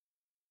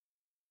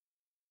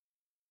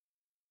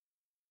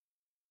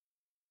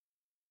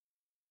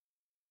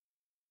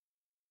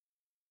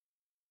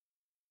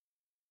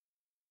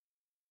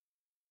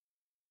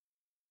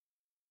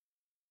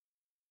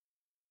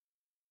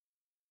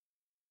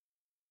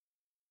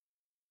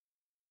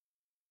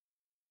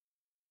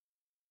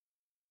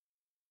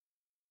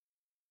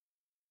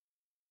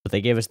 But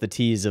they gave us the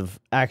tease of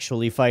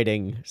actually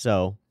fighting,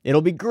 so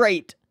it'll be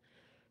great.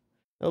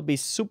 It'll be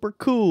super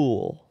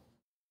cool.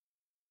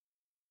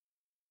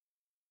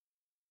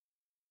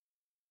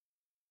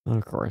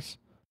 Of course.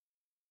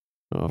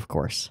 Oh, of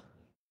course.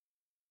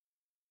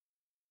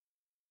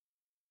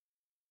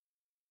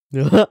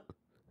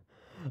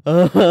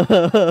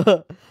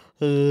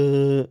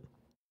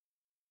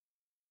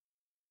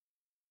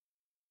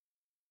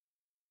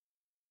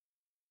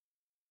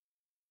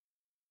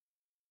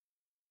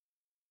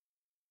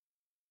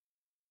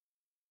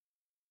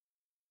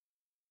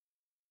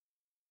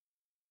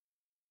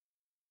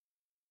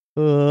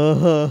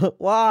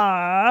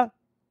 Wah!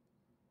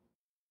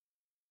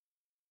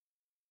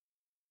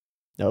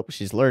 Nope,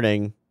 she's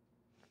learning.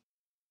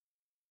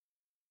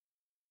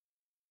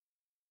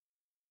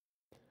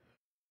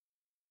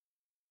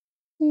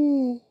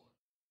 Ooh.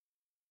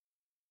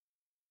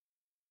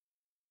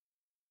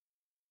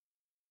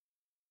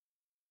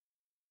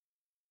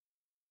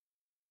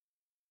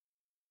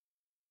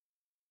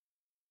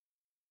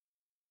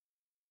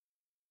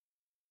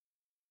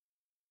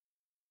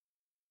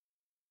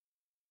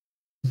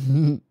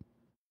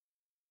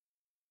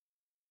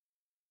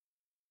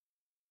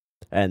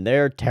 And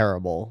they're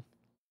terrible.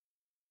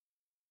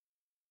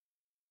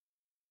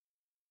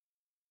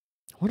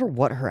 I wonder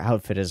what her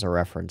outfit is a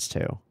reference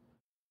to.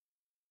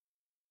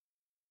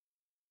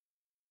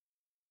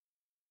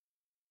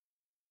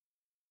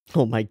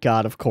 Oh my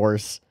god, of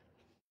course.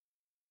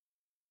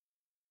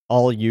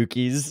 All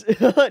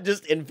Yukis.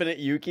 Just infinite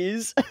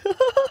Yukis.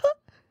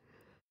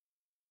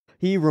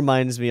 He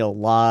reminds me a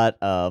lot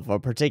of a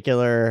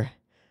particular...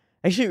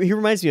 Actually, he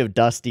reminds me of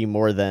Dusty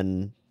more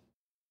than...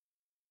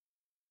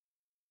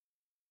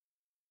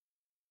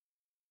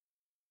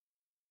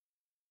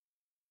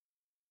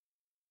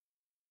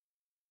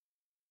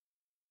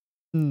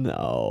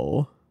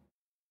 No.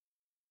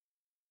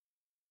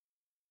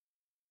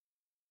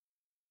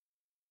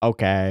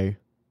 Okay.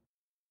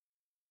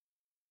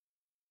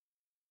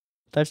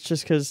 That's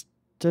just because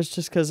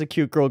a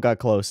cute girl got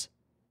close.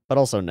 But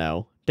also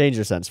no.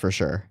 Danger sense for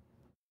sure.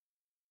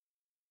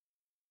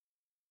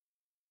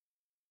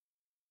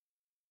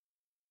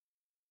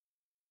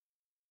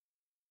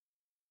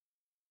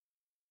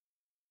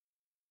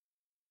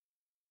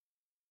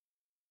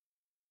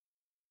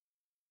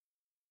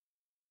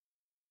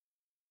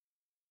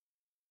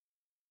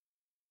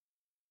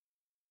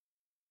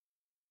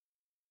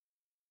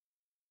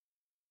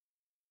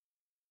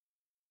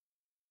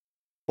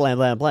 Blam,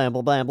 blam, blam,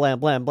 blam, blam, blam,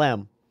 blam,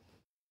 blam.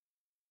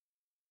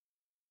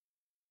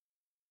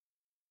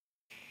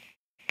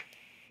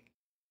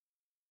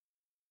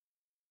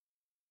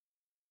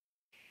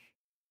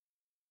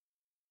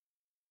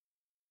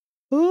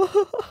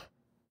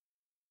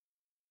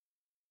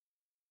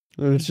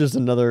 It's just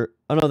another...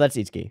 Oh no, that's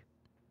Itsuki.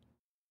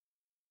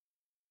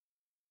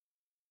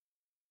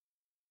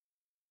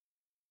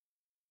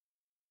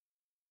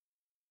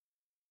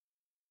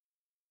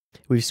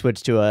 We've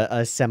switched to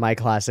a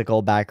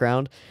semi-classical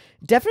background.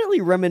 Definitely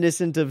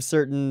reminiscent of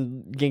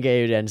certain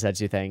Ginga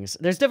Densetsu things.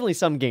 There's definitely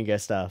some Ginga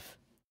stuff.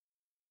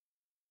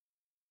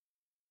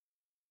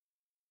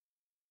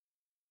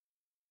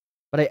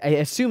 But I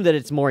assume that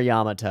it's more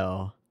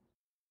Yamato.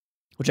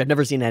 Which I've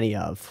never seen any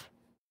of.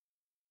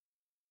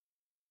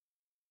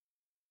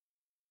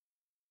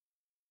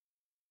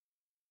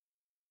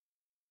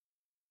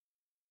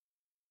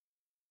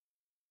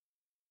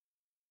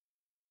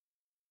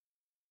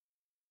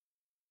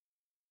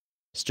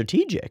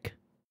 Strategic.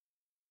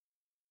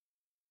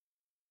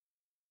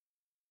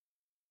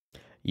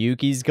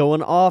 Yuki's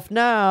going off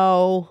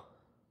now.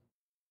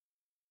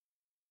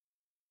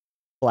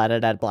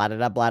 Blah-da-da,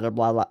 blah-da-da, blah-da,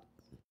 blah, blah.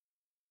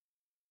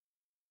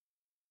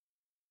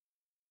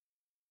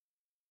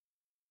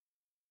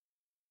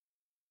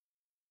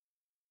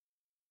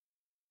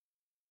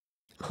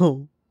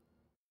 Oh.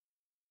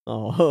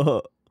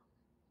 Oh.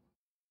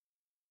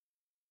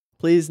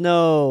 Please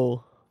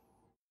no.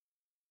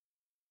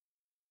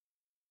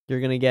 You're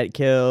gonna get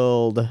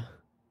killed.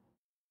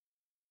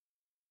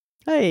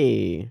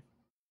 Hey.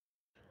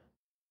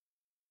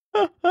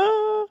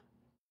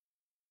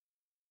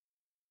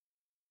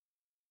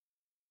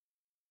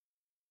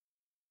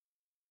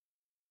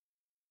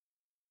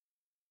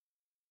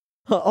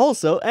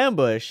 Also,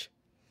 ambush.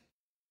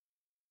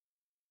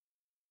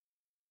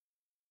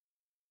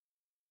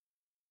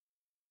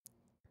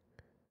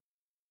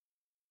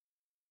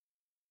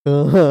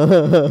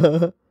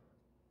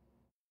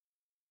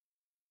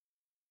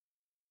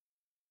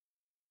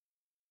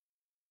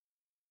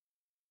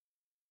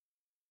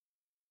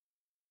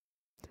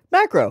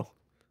 Macro.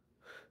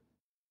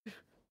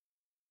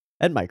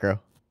 And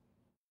micro.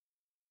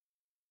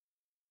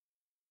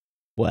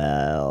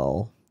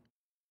 Well.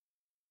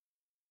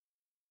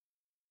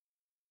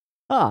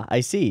 Ah, I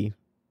see.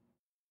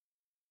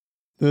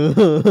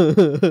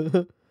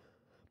 Brrr.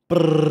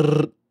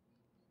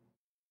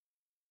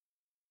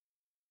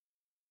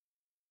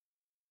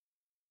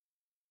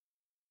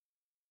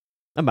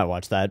 I might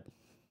watch that.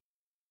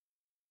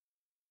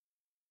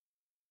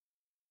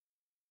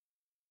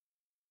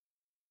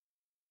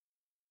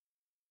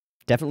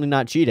 Definitely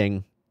not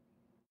cheating.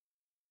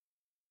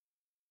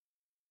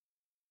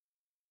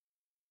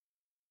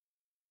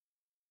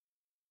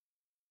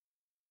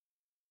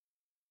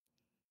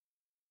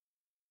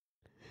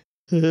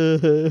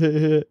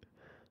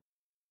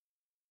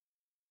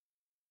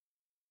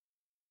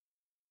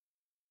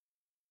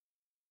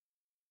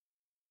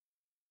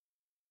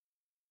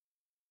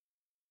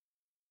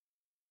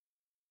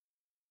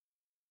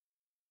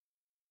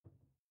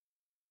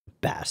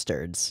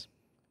 Bastards.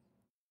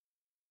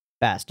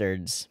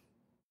 Bastards.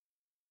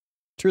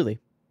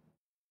 Truly.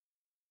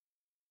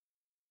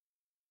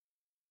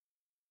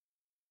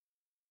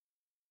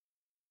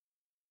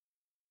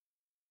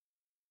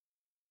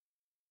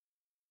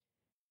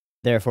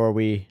 Therefore,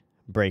 we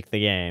break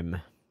the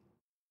game.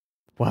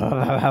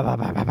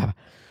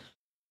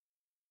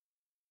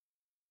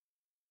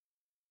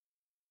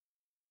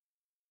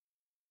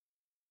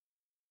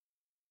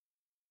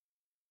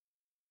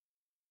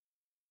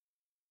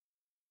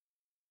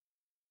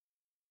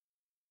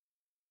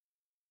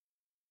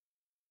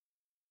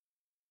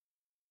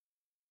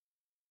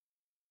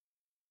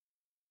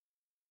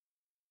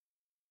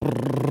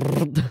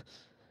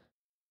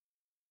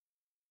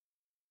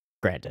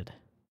 Granted.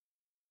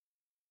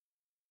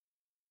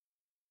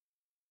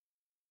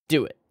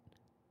 Do it.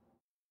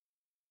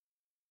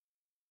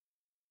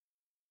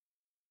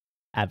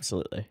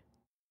 Absolutely.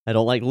 I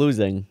don't like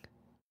losing.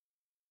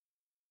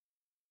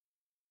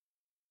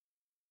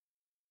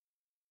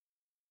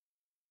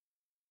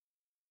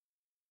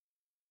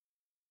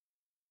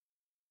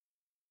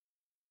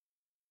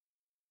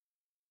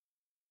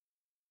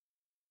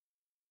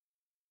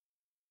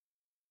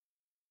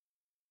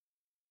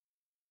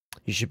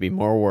 You should be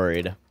more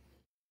worried.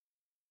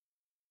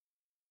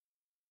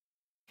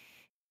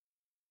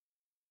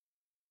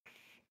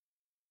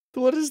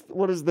 What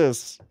is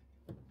this?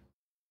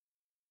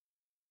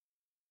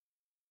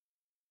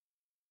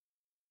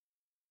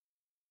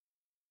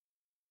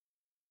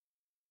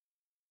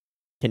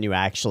 Can you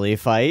actually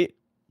fight?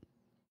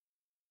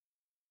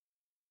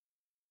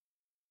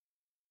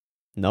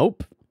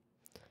 Nope.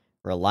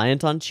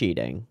 Reliant on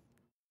cheating.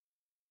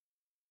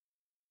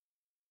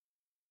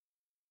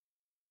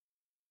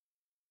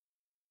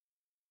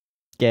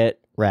 Get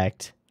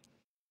wrecked.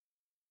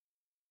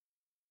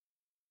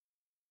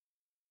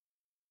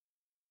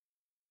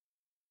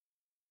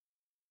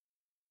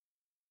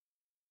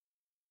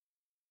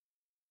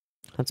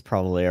 That's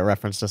probably a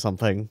reference to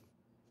something.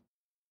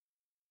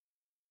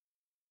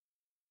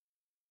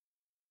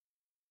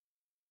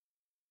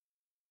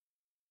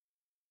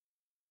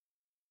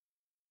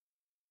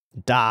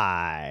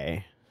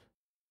 Die.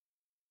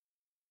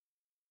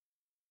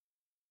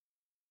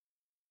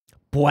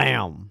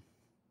 Blam.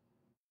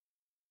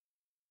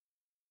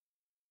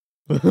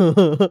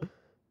 Boop.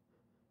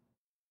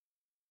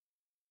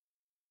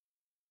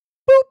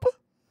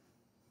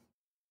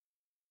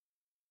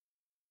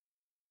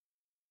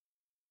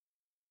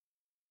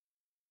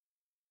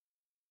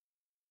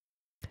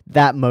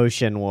 That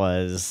motion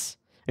was...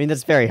 I mean,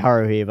 that's very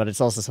Haruhi, but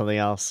it's also something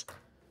else.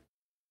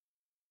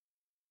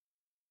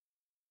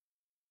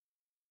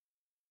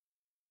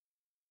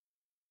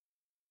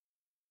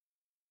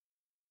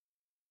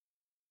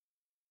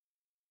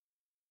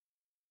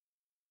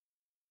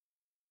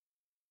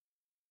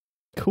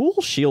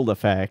 Cool shield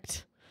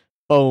effect.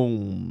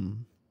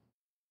 Boom.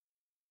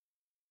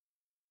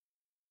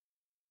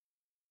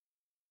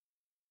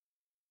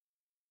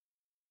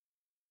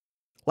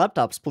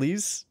 Laptops,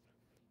 please.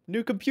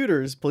 New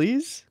computers,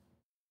 please.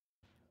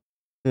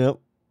 Yep.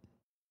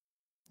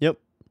 Yep.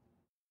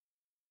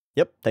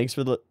 Yep. Thanks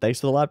for the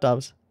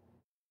laptops.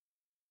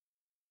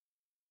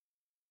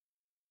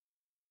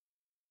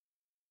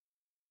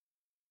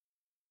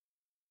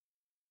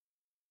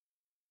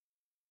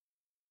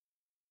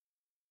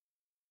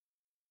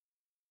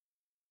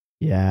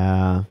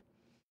 Yeah.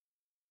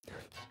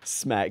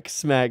 Smack,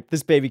 smack.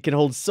 This baby can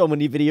hold so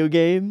many video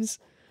games.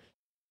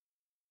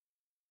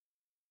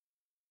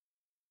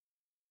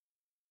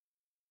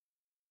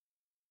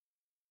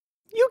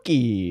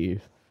 Yuki.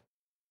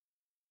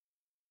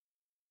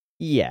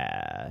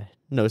 Yeah.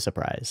 No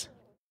surprise.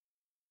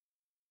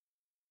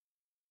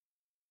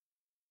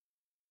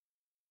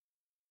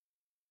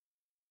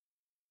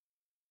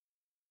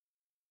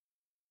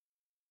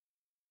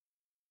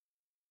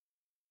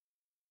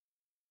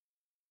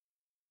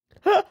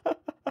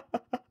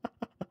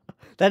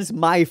 That is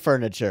my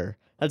furniture.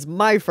 That's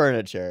my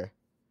furniture.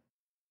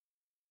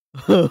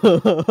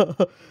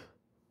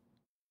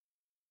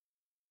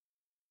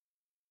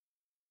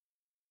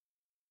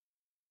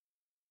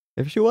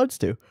 If she wants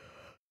to.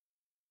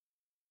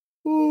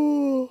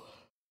 Ooh.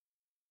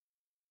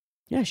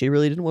 Yeah, she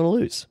really didn't want to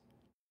lose.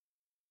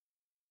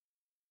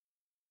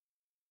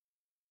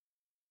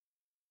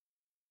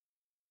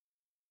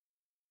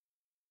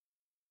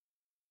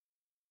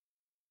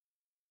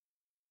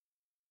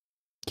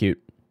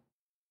 Cute.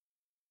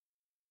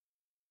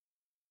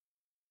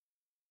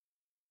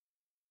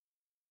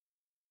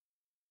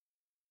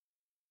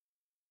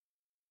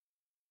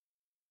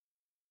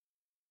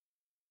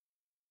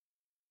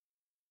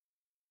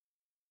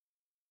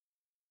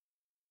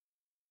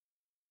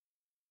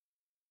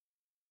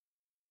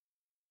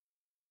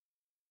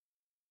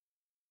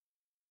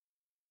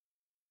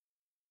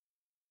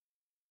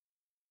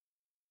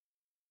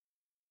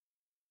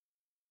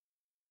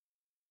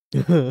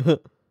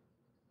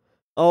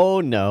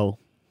 Oh no.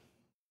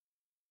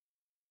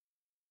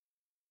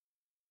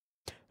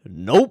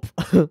 Nope.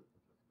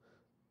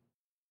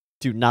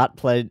 Do not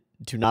pledge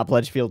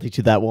fealty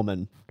to that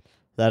woman.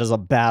 That is a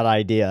bad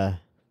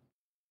idea.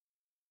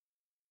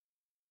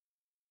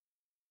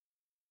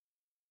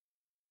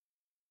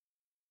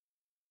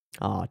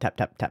 Oh, tap,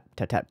 tap, tap,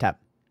 tap, tap,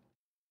 tap.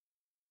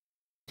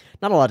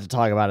 Not a lot to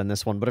talk about in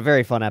this one, but a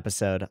very fun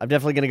episode. I'm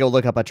definitely going to go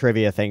look up a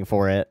trivia thing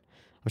for it.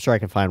 I'm sure I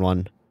can find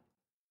one.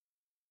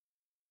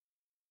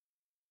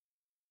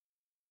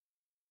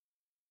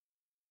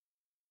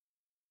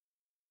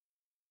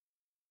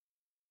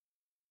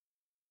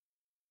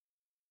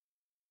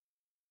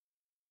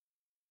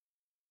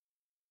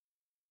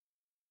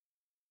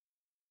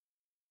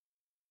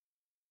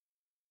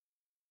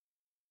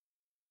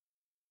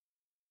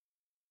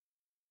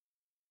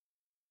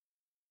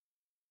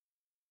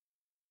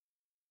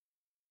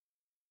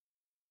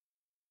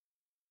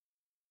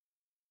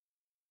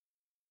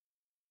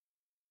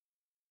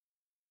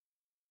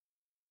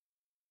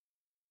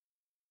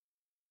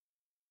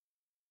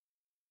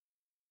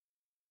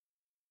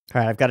 All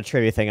right, I've got a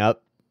trivia thing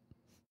up.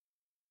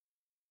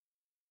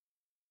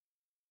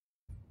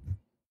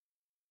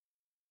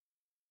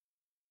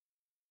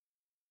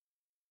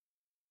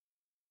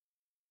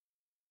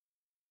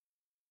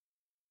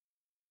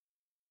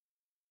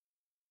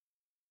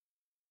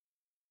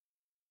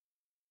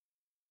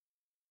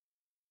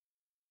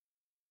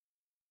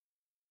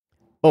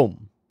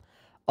 Boom.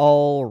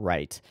 All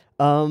right.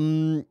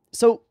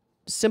 So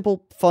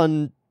simple,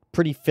 fun,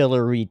 pretty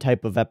fillery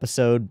type of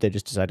episode. They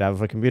just decide to have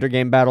a computer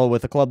game battle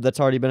with a club that's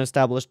already been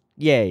established.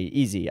 Yay,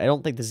 easy. I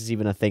don't think this is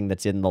even a thing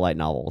that's in the light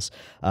novels,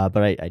 but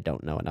I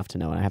don't know enough to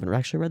know, and I haven't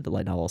actually read the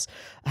light novels.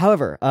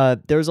 However,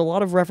 there's a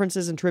lot of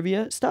references and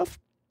trivia stuff.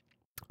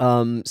 So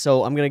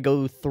I'm going to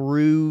go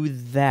through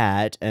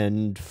that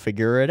and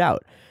figure it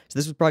out. So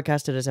this was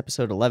broadcasted as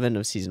episode 11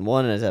 of season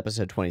 1 and as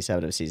episode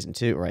 27 of season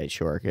 2. Right,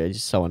 sure.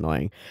 It's so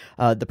annoying.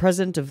 The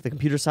president of the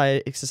Computer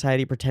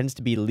Society pretends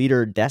to be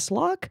Leader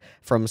Deathlock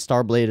from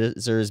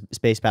Starblazer's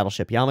space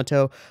battleship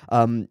Yamato.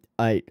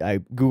 I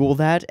Google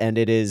that, and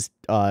it is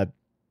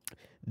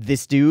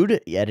this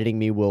dude. Editing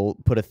me will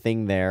put a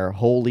thing there.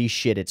 Holy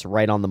shit, it's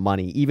right on the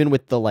money. Even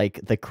with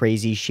the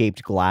crazy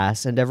shaped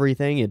glass and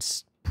everything,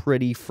 it's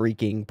pretty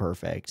freaking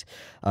perfect.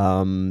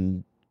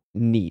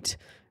 Neat.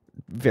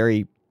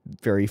 Very,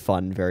 very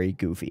fun, very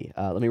goofy.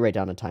 Let me write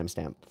down a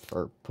timestamp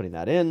for putting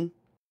that in.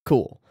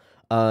 Cool.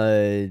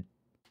 On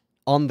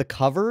the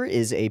cover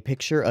is a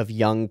picture of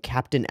young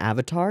Captain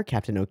Avatar,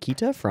 Captain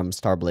Okita from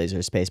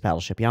Starblazer Space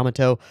Battleship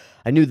Yamato.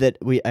 I knew that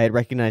I had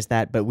recognized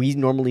that, but we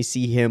normally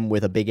see him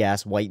with a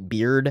big-ass white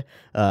beard,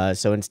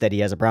 so instead he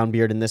has a brown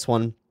beard in this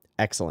one.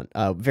 Excellent.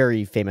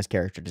 Very famous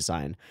character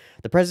design.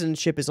 The president's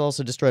ship is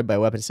also destroyed by a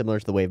weapon similar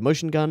to the wave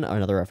motion gun,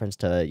 another reference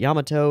to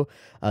Yamato.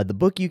 The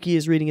book Yuki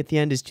is reading at the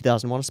end is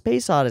 2001: A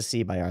Space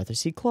Odyssey by Arthur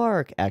C.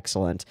 Clarke.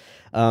 Excellent.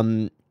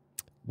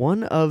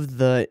 One of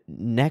the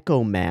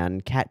Neko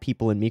Man cat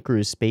people in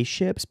Mikuru's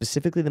spaceship,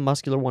 specifically the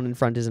muscular one in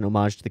front, is an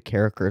homage to the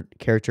character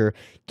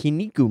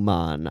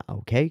Kinnikuman.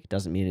 Okay,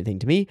 doesn't mean anything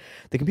to me.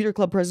 The computer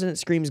club president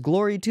screams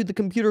glory to the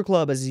computer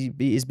club as he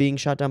is being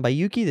shot down by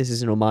Yuki. This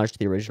is an homage to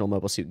the original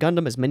Mobile Suit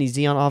Gundam, as many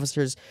Zeon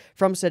officers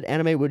from said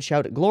anime would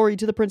shout glory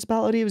to the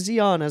principality of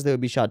Zeon as they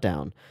would be shot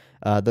down.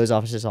 Those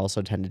officers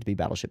also tended to be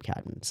battleship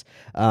captains.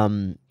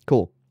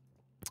 Cool.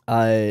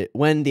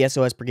 When the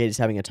SOS Brigade is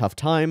having a tough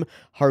time,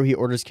 Haruhi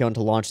orders Kyon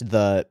to launch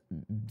the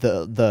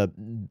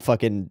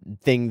fucking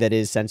thing that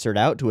is censored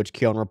out, to which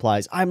Kyon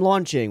replies, "I'm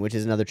launching," which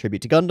is another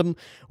tribute to Gundam,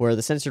 where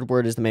the censored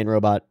word is the main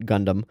robot,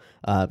 Gundam,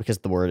 because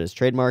the word is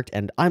trademarked,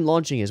 and "I'm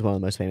launching" is one of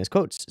the most famous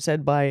quotes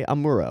said by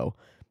Amuro.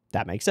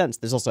 That makes sense.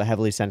 There's also a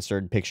heavily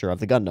censored picture of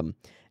the Gundam.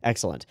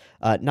 Excellent.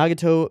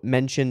 Nagato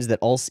mentions that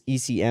all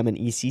ECM and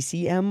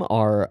ECCM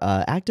are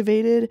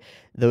activated.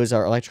 Those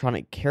are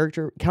electronic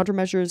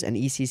countermeasures, and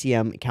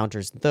ECCM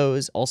counters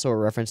those. Also a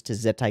reference to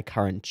Zettai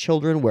Karan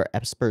children, where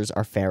ESPERs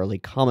are fairly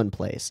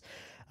commonplace.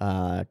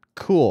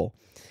 Cool.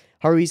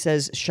 Haruhi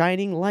says,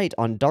 "Shining light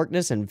on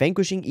darkness and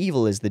vanquishing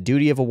evil is the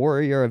duty of a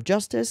warrior of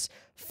justice."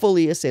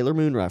 Fully a Sailor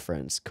Moon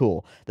reference.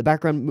 Cool. The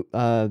background,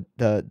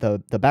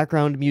 the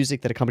background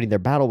music that accompanied their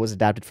battle was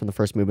adapted from the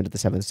first movement of the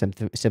Seventh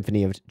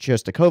Symphony of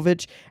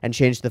Shostakovich and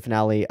changed to the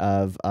finale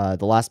of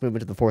the last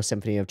movement of the Fourth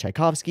Symphony of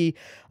Tchaikovsky.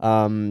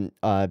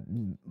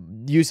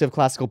 Use of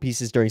classical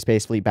pieces during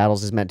space fleet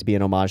battles is meant to be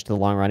an homage to the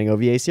long-running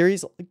OVA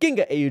series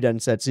Ginga Eiyu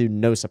Densetsu.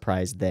 No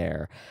surprise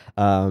there.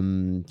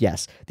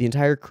 Yes, the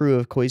entire crew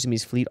of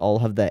Koizumi's fleet all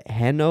have the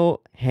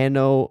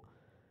Hano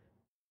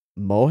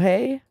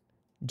Mohe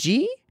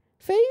G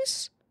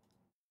face?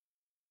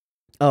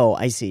 Oh,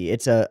 I see.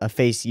 It's a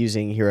face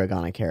using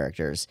hiragana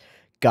characters.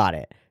 Got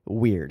it.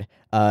 Weird.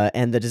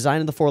 And the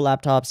design of the 4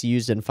 laptops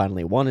used in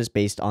Finally One is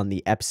based on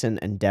the Epson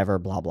Endeavor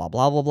blah blah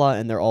blah blah blah,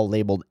 and they're all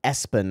labeled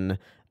Espen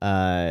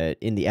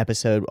in the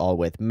episode, all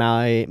with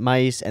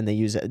mice, and they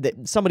use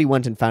somebody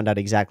went and found out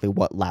exactly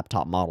what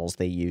laptop models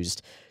they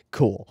used.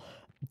 Cool.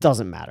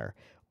 Doesn't matter.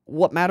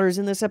 what matters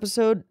in this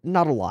episode?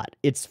 Not a lot.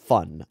 It's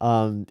fun.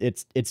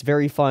 It's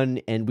very fun,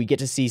 and we get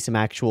to see some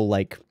actual,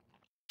 like,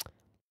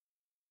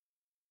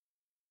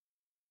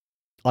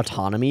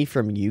 autonomy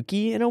from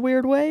Yuki in a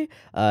weird way,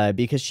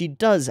 because she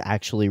does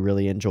actually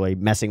really enjoy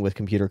messing with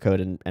computer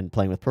code and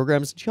playing with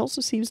programs. She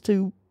also seems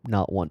to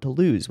not want to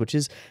lose, which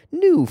is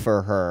new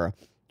for her.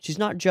 She's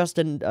not just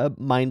a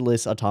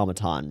mindless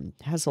automaton.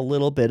 Has a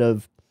little bit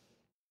of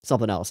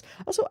something else.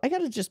 Also, I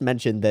gotta just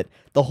mention that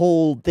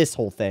this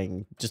whole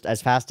thing, just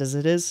as fast as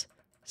it is,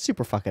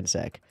 super fucking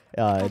sick.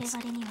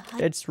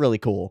 It's really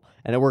cool,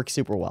 and it works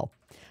super well.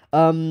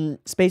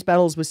 Space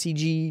battles with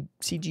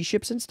CG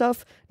ships and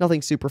stuff,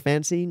 nothing super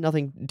fancy,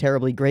 nothing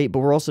terribly great, but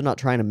we're also not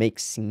trying to make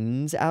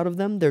scenes out of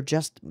them.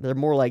 They're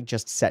more like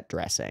just set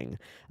dressing,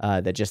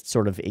 that just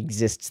sort of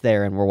exists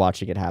there, and we're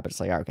watching it happen. It's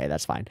like, okay,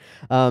 that's fine.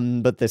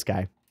 But this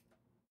guy,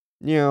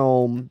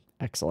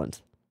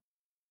 excellent.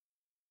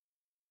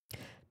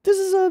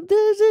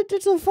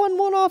 It's a fun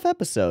one-off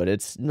episode.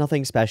 It's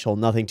nothing special,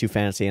 nothing too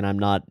fancy, and I'm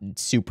not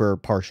super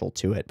partial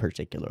to it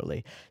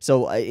particularly.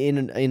 So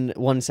in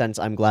one sense,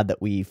 I'm glad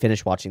that we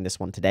finished watching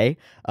this one today.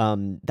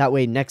 That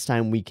way, next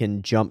time we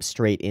can jump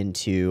straight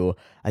into,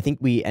 I think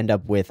we end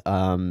up with,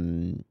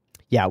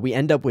 we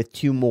end up with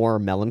 2 more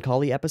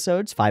Melancholy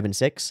episodes, 5 and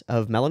 6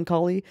 of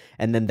Melancholy,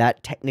 and then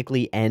that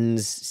technically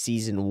ends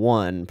season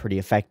 1 pretty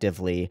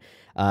effectively,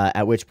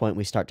 at which point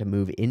we start to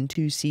move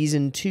into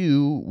season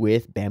 2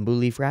 with Bamboo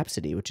Leaf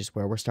Rhapsody, which is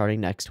where we're starting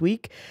next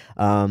week,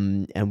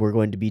 and we're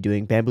going to be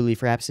doing Bamboo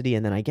Leaf Rhapsody,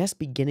 and then I guess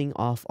beginning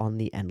off on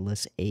the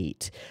Endless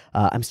 8.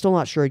 I'm still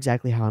not sure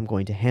exactly how I'm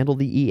going to handle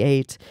the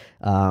E8,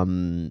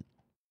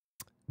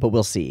 but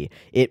we'll see.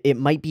 It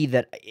might be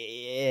that...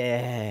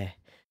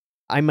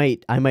 I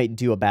might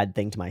do a bad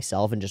thing to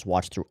myself and just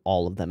watch through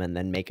all of them and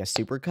then make a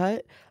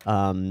supercut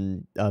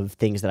of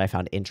things that I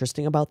found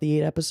interesting about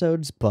the 8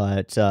 episodes,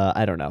 but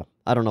I don't know.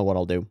 I don't know what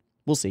I'll do.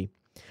 We'll see.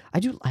 I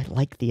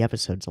like the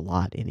episodes a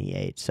lot in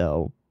E8,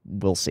 so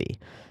we'll see.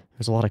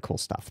 There's a lot of cool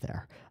stuff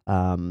there.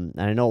 And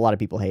I know a lot of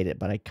people hate it,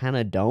 but I kind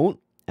of don't,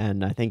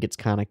 and I think it's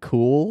kind of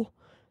cool.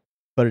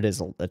 But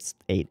it's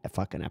 8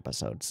 fucking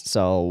episodes,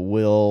 so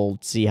we'll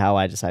see how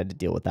I decide to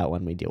deal with that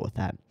when we deal with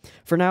that.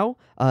 For now,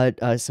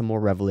 some more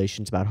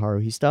revelations about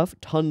Haruhi stuff,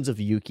 tons of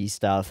Yuki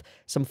stuff,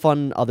 some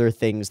fun other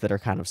things that are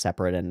kind of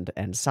separate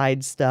and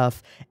side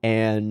stuff,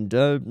 and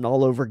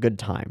all over good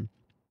time.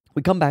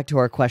 We come back to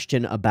our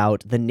question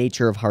about the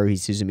nature of Haruhi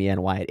Suzumiya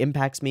and why it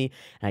impacts me,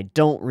 and I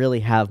don't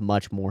really have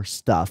much more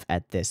stuff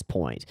at this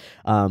point.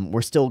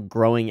 We're still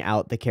growing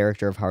out the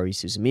character of Haruhi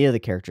Suzumiya, the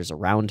characters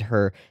around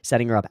her,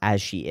 setting her up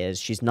as she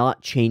is. She's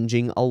not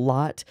changing a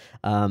lot.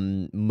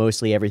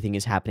 Mostly everything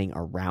is happening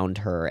around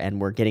her, and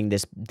we're getting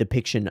this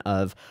depiction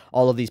of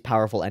all of these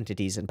powerful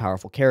entities and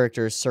powerful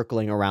characters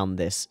circling around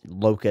this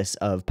locus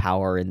of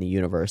power in the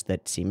universe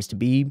that seems to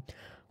be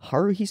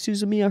Haruhi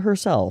Suzumiya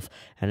herself,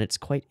 and it's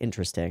quite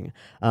interesting.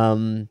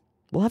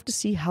 We'll have to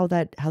see how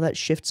that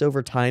shifts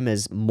over time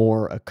as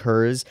more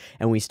occurs,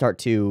 and we start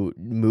to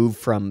move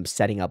from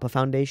setting up a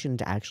foundation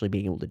to actually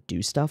being able to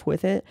do stuff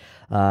with it.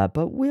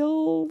 But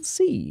we'll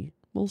see.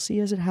 We'll see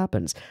as it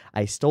happens.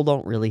 I still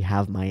don't really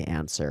have my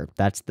answer.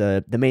 That's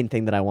the main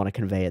thing that I want to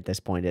convey at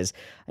this point is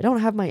I don't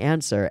have my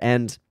answer,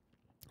 and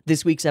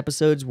this week's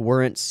episodes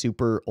weren't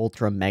super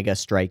ultra mega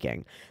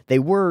striking. They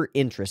were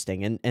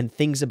interesting, and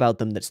things about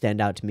them that stand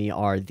out to me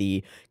are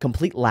the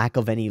complete lack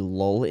of any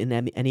lull in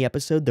any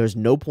episode. There's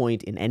no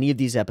point in any of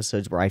these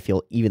episodes where I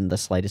feel even the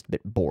slightest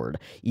bit bored.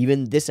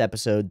 Even this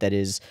episode that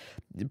is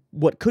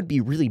what could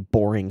be really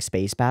boring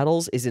space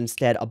battles is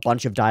instead a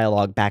bunch of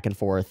dialogue back and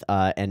forth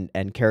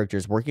and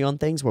characters working on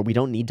things where we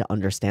don't need to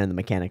understand the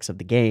mechanics of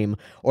the game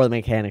or the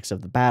mechanics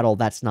of the battle.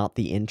 That's not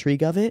the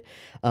intrigue of it.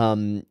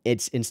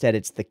 It's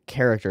the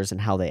characters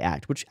and how they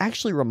act, which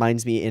actually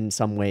reminds me in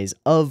some ways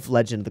of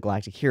Legend of the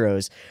Galactic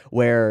Heroes,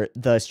 where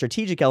the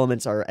strategic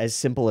elements are as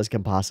simple as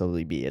can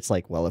possibly be. It's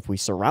like, well, if we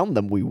surround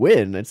them, we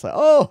win. It's like,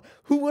 oh,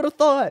 who would have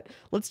thought?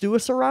 Let's do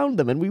a surround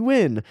them and we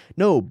win.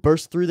 No,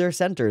 burst through their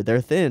center. They're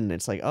thin.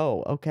 It's like,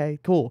 oh, okay,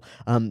 cool.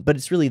 But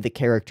it's really the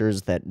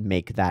characters that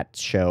make that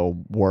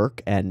show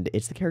work, and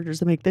it's the characters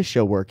that make this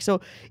show work.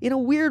 So in a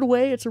weird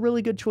way, it's a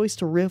really good choice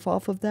to riff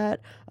off of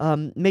that.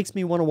 Makes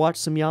me want to watch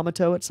some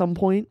Yamato at some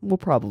point. We'll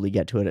probably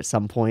get to it at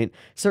some point.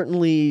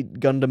 Certainly,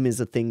 Gundam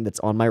is a thing that's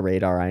on my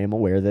radar. I am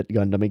aware that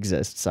Gundam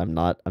exists. I'm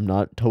not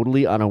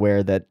totally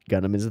unaware that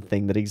Gundam is a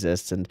thing that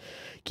exists, and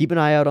keep an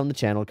eye out on the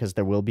channel because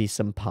there will be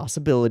some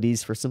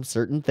possibilities for some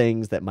certain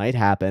things that might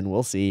happen.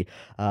 We'll see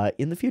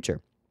in the future.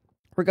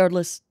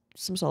 Regardless,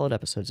 some solid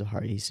episodes of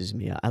Haruhi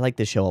Suzumiya. I like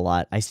this show a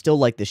lot. I still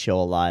like this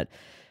show a lot.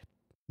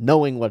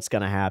 Knowing what's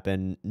going to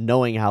happen,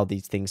 knowing how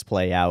these things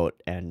play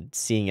out, and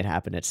seeing it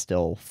happen, it's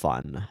still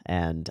fun.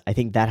 And I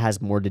think that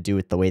has more to do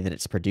with the way that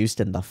it's produced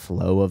and the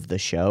flow of the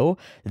show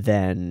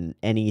than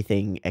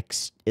anything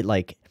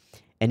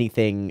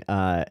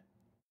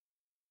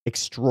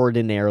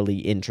extraordinarily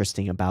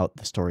interesting about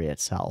the story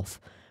itself,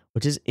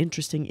 which is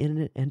interesting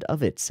in and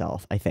of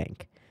itself, I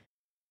think.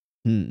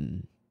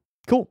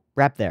 Cool.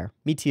 Wrap there.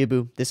 Me,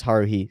 Teeaboo. This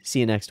Haruhi. See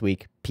you next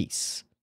week. Peace.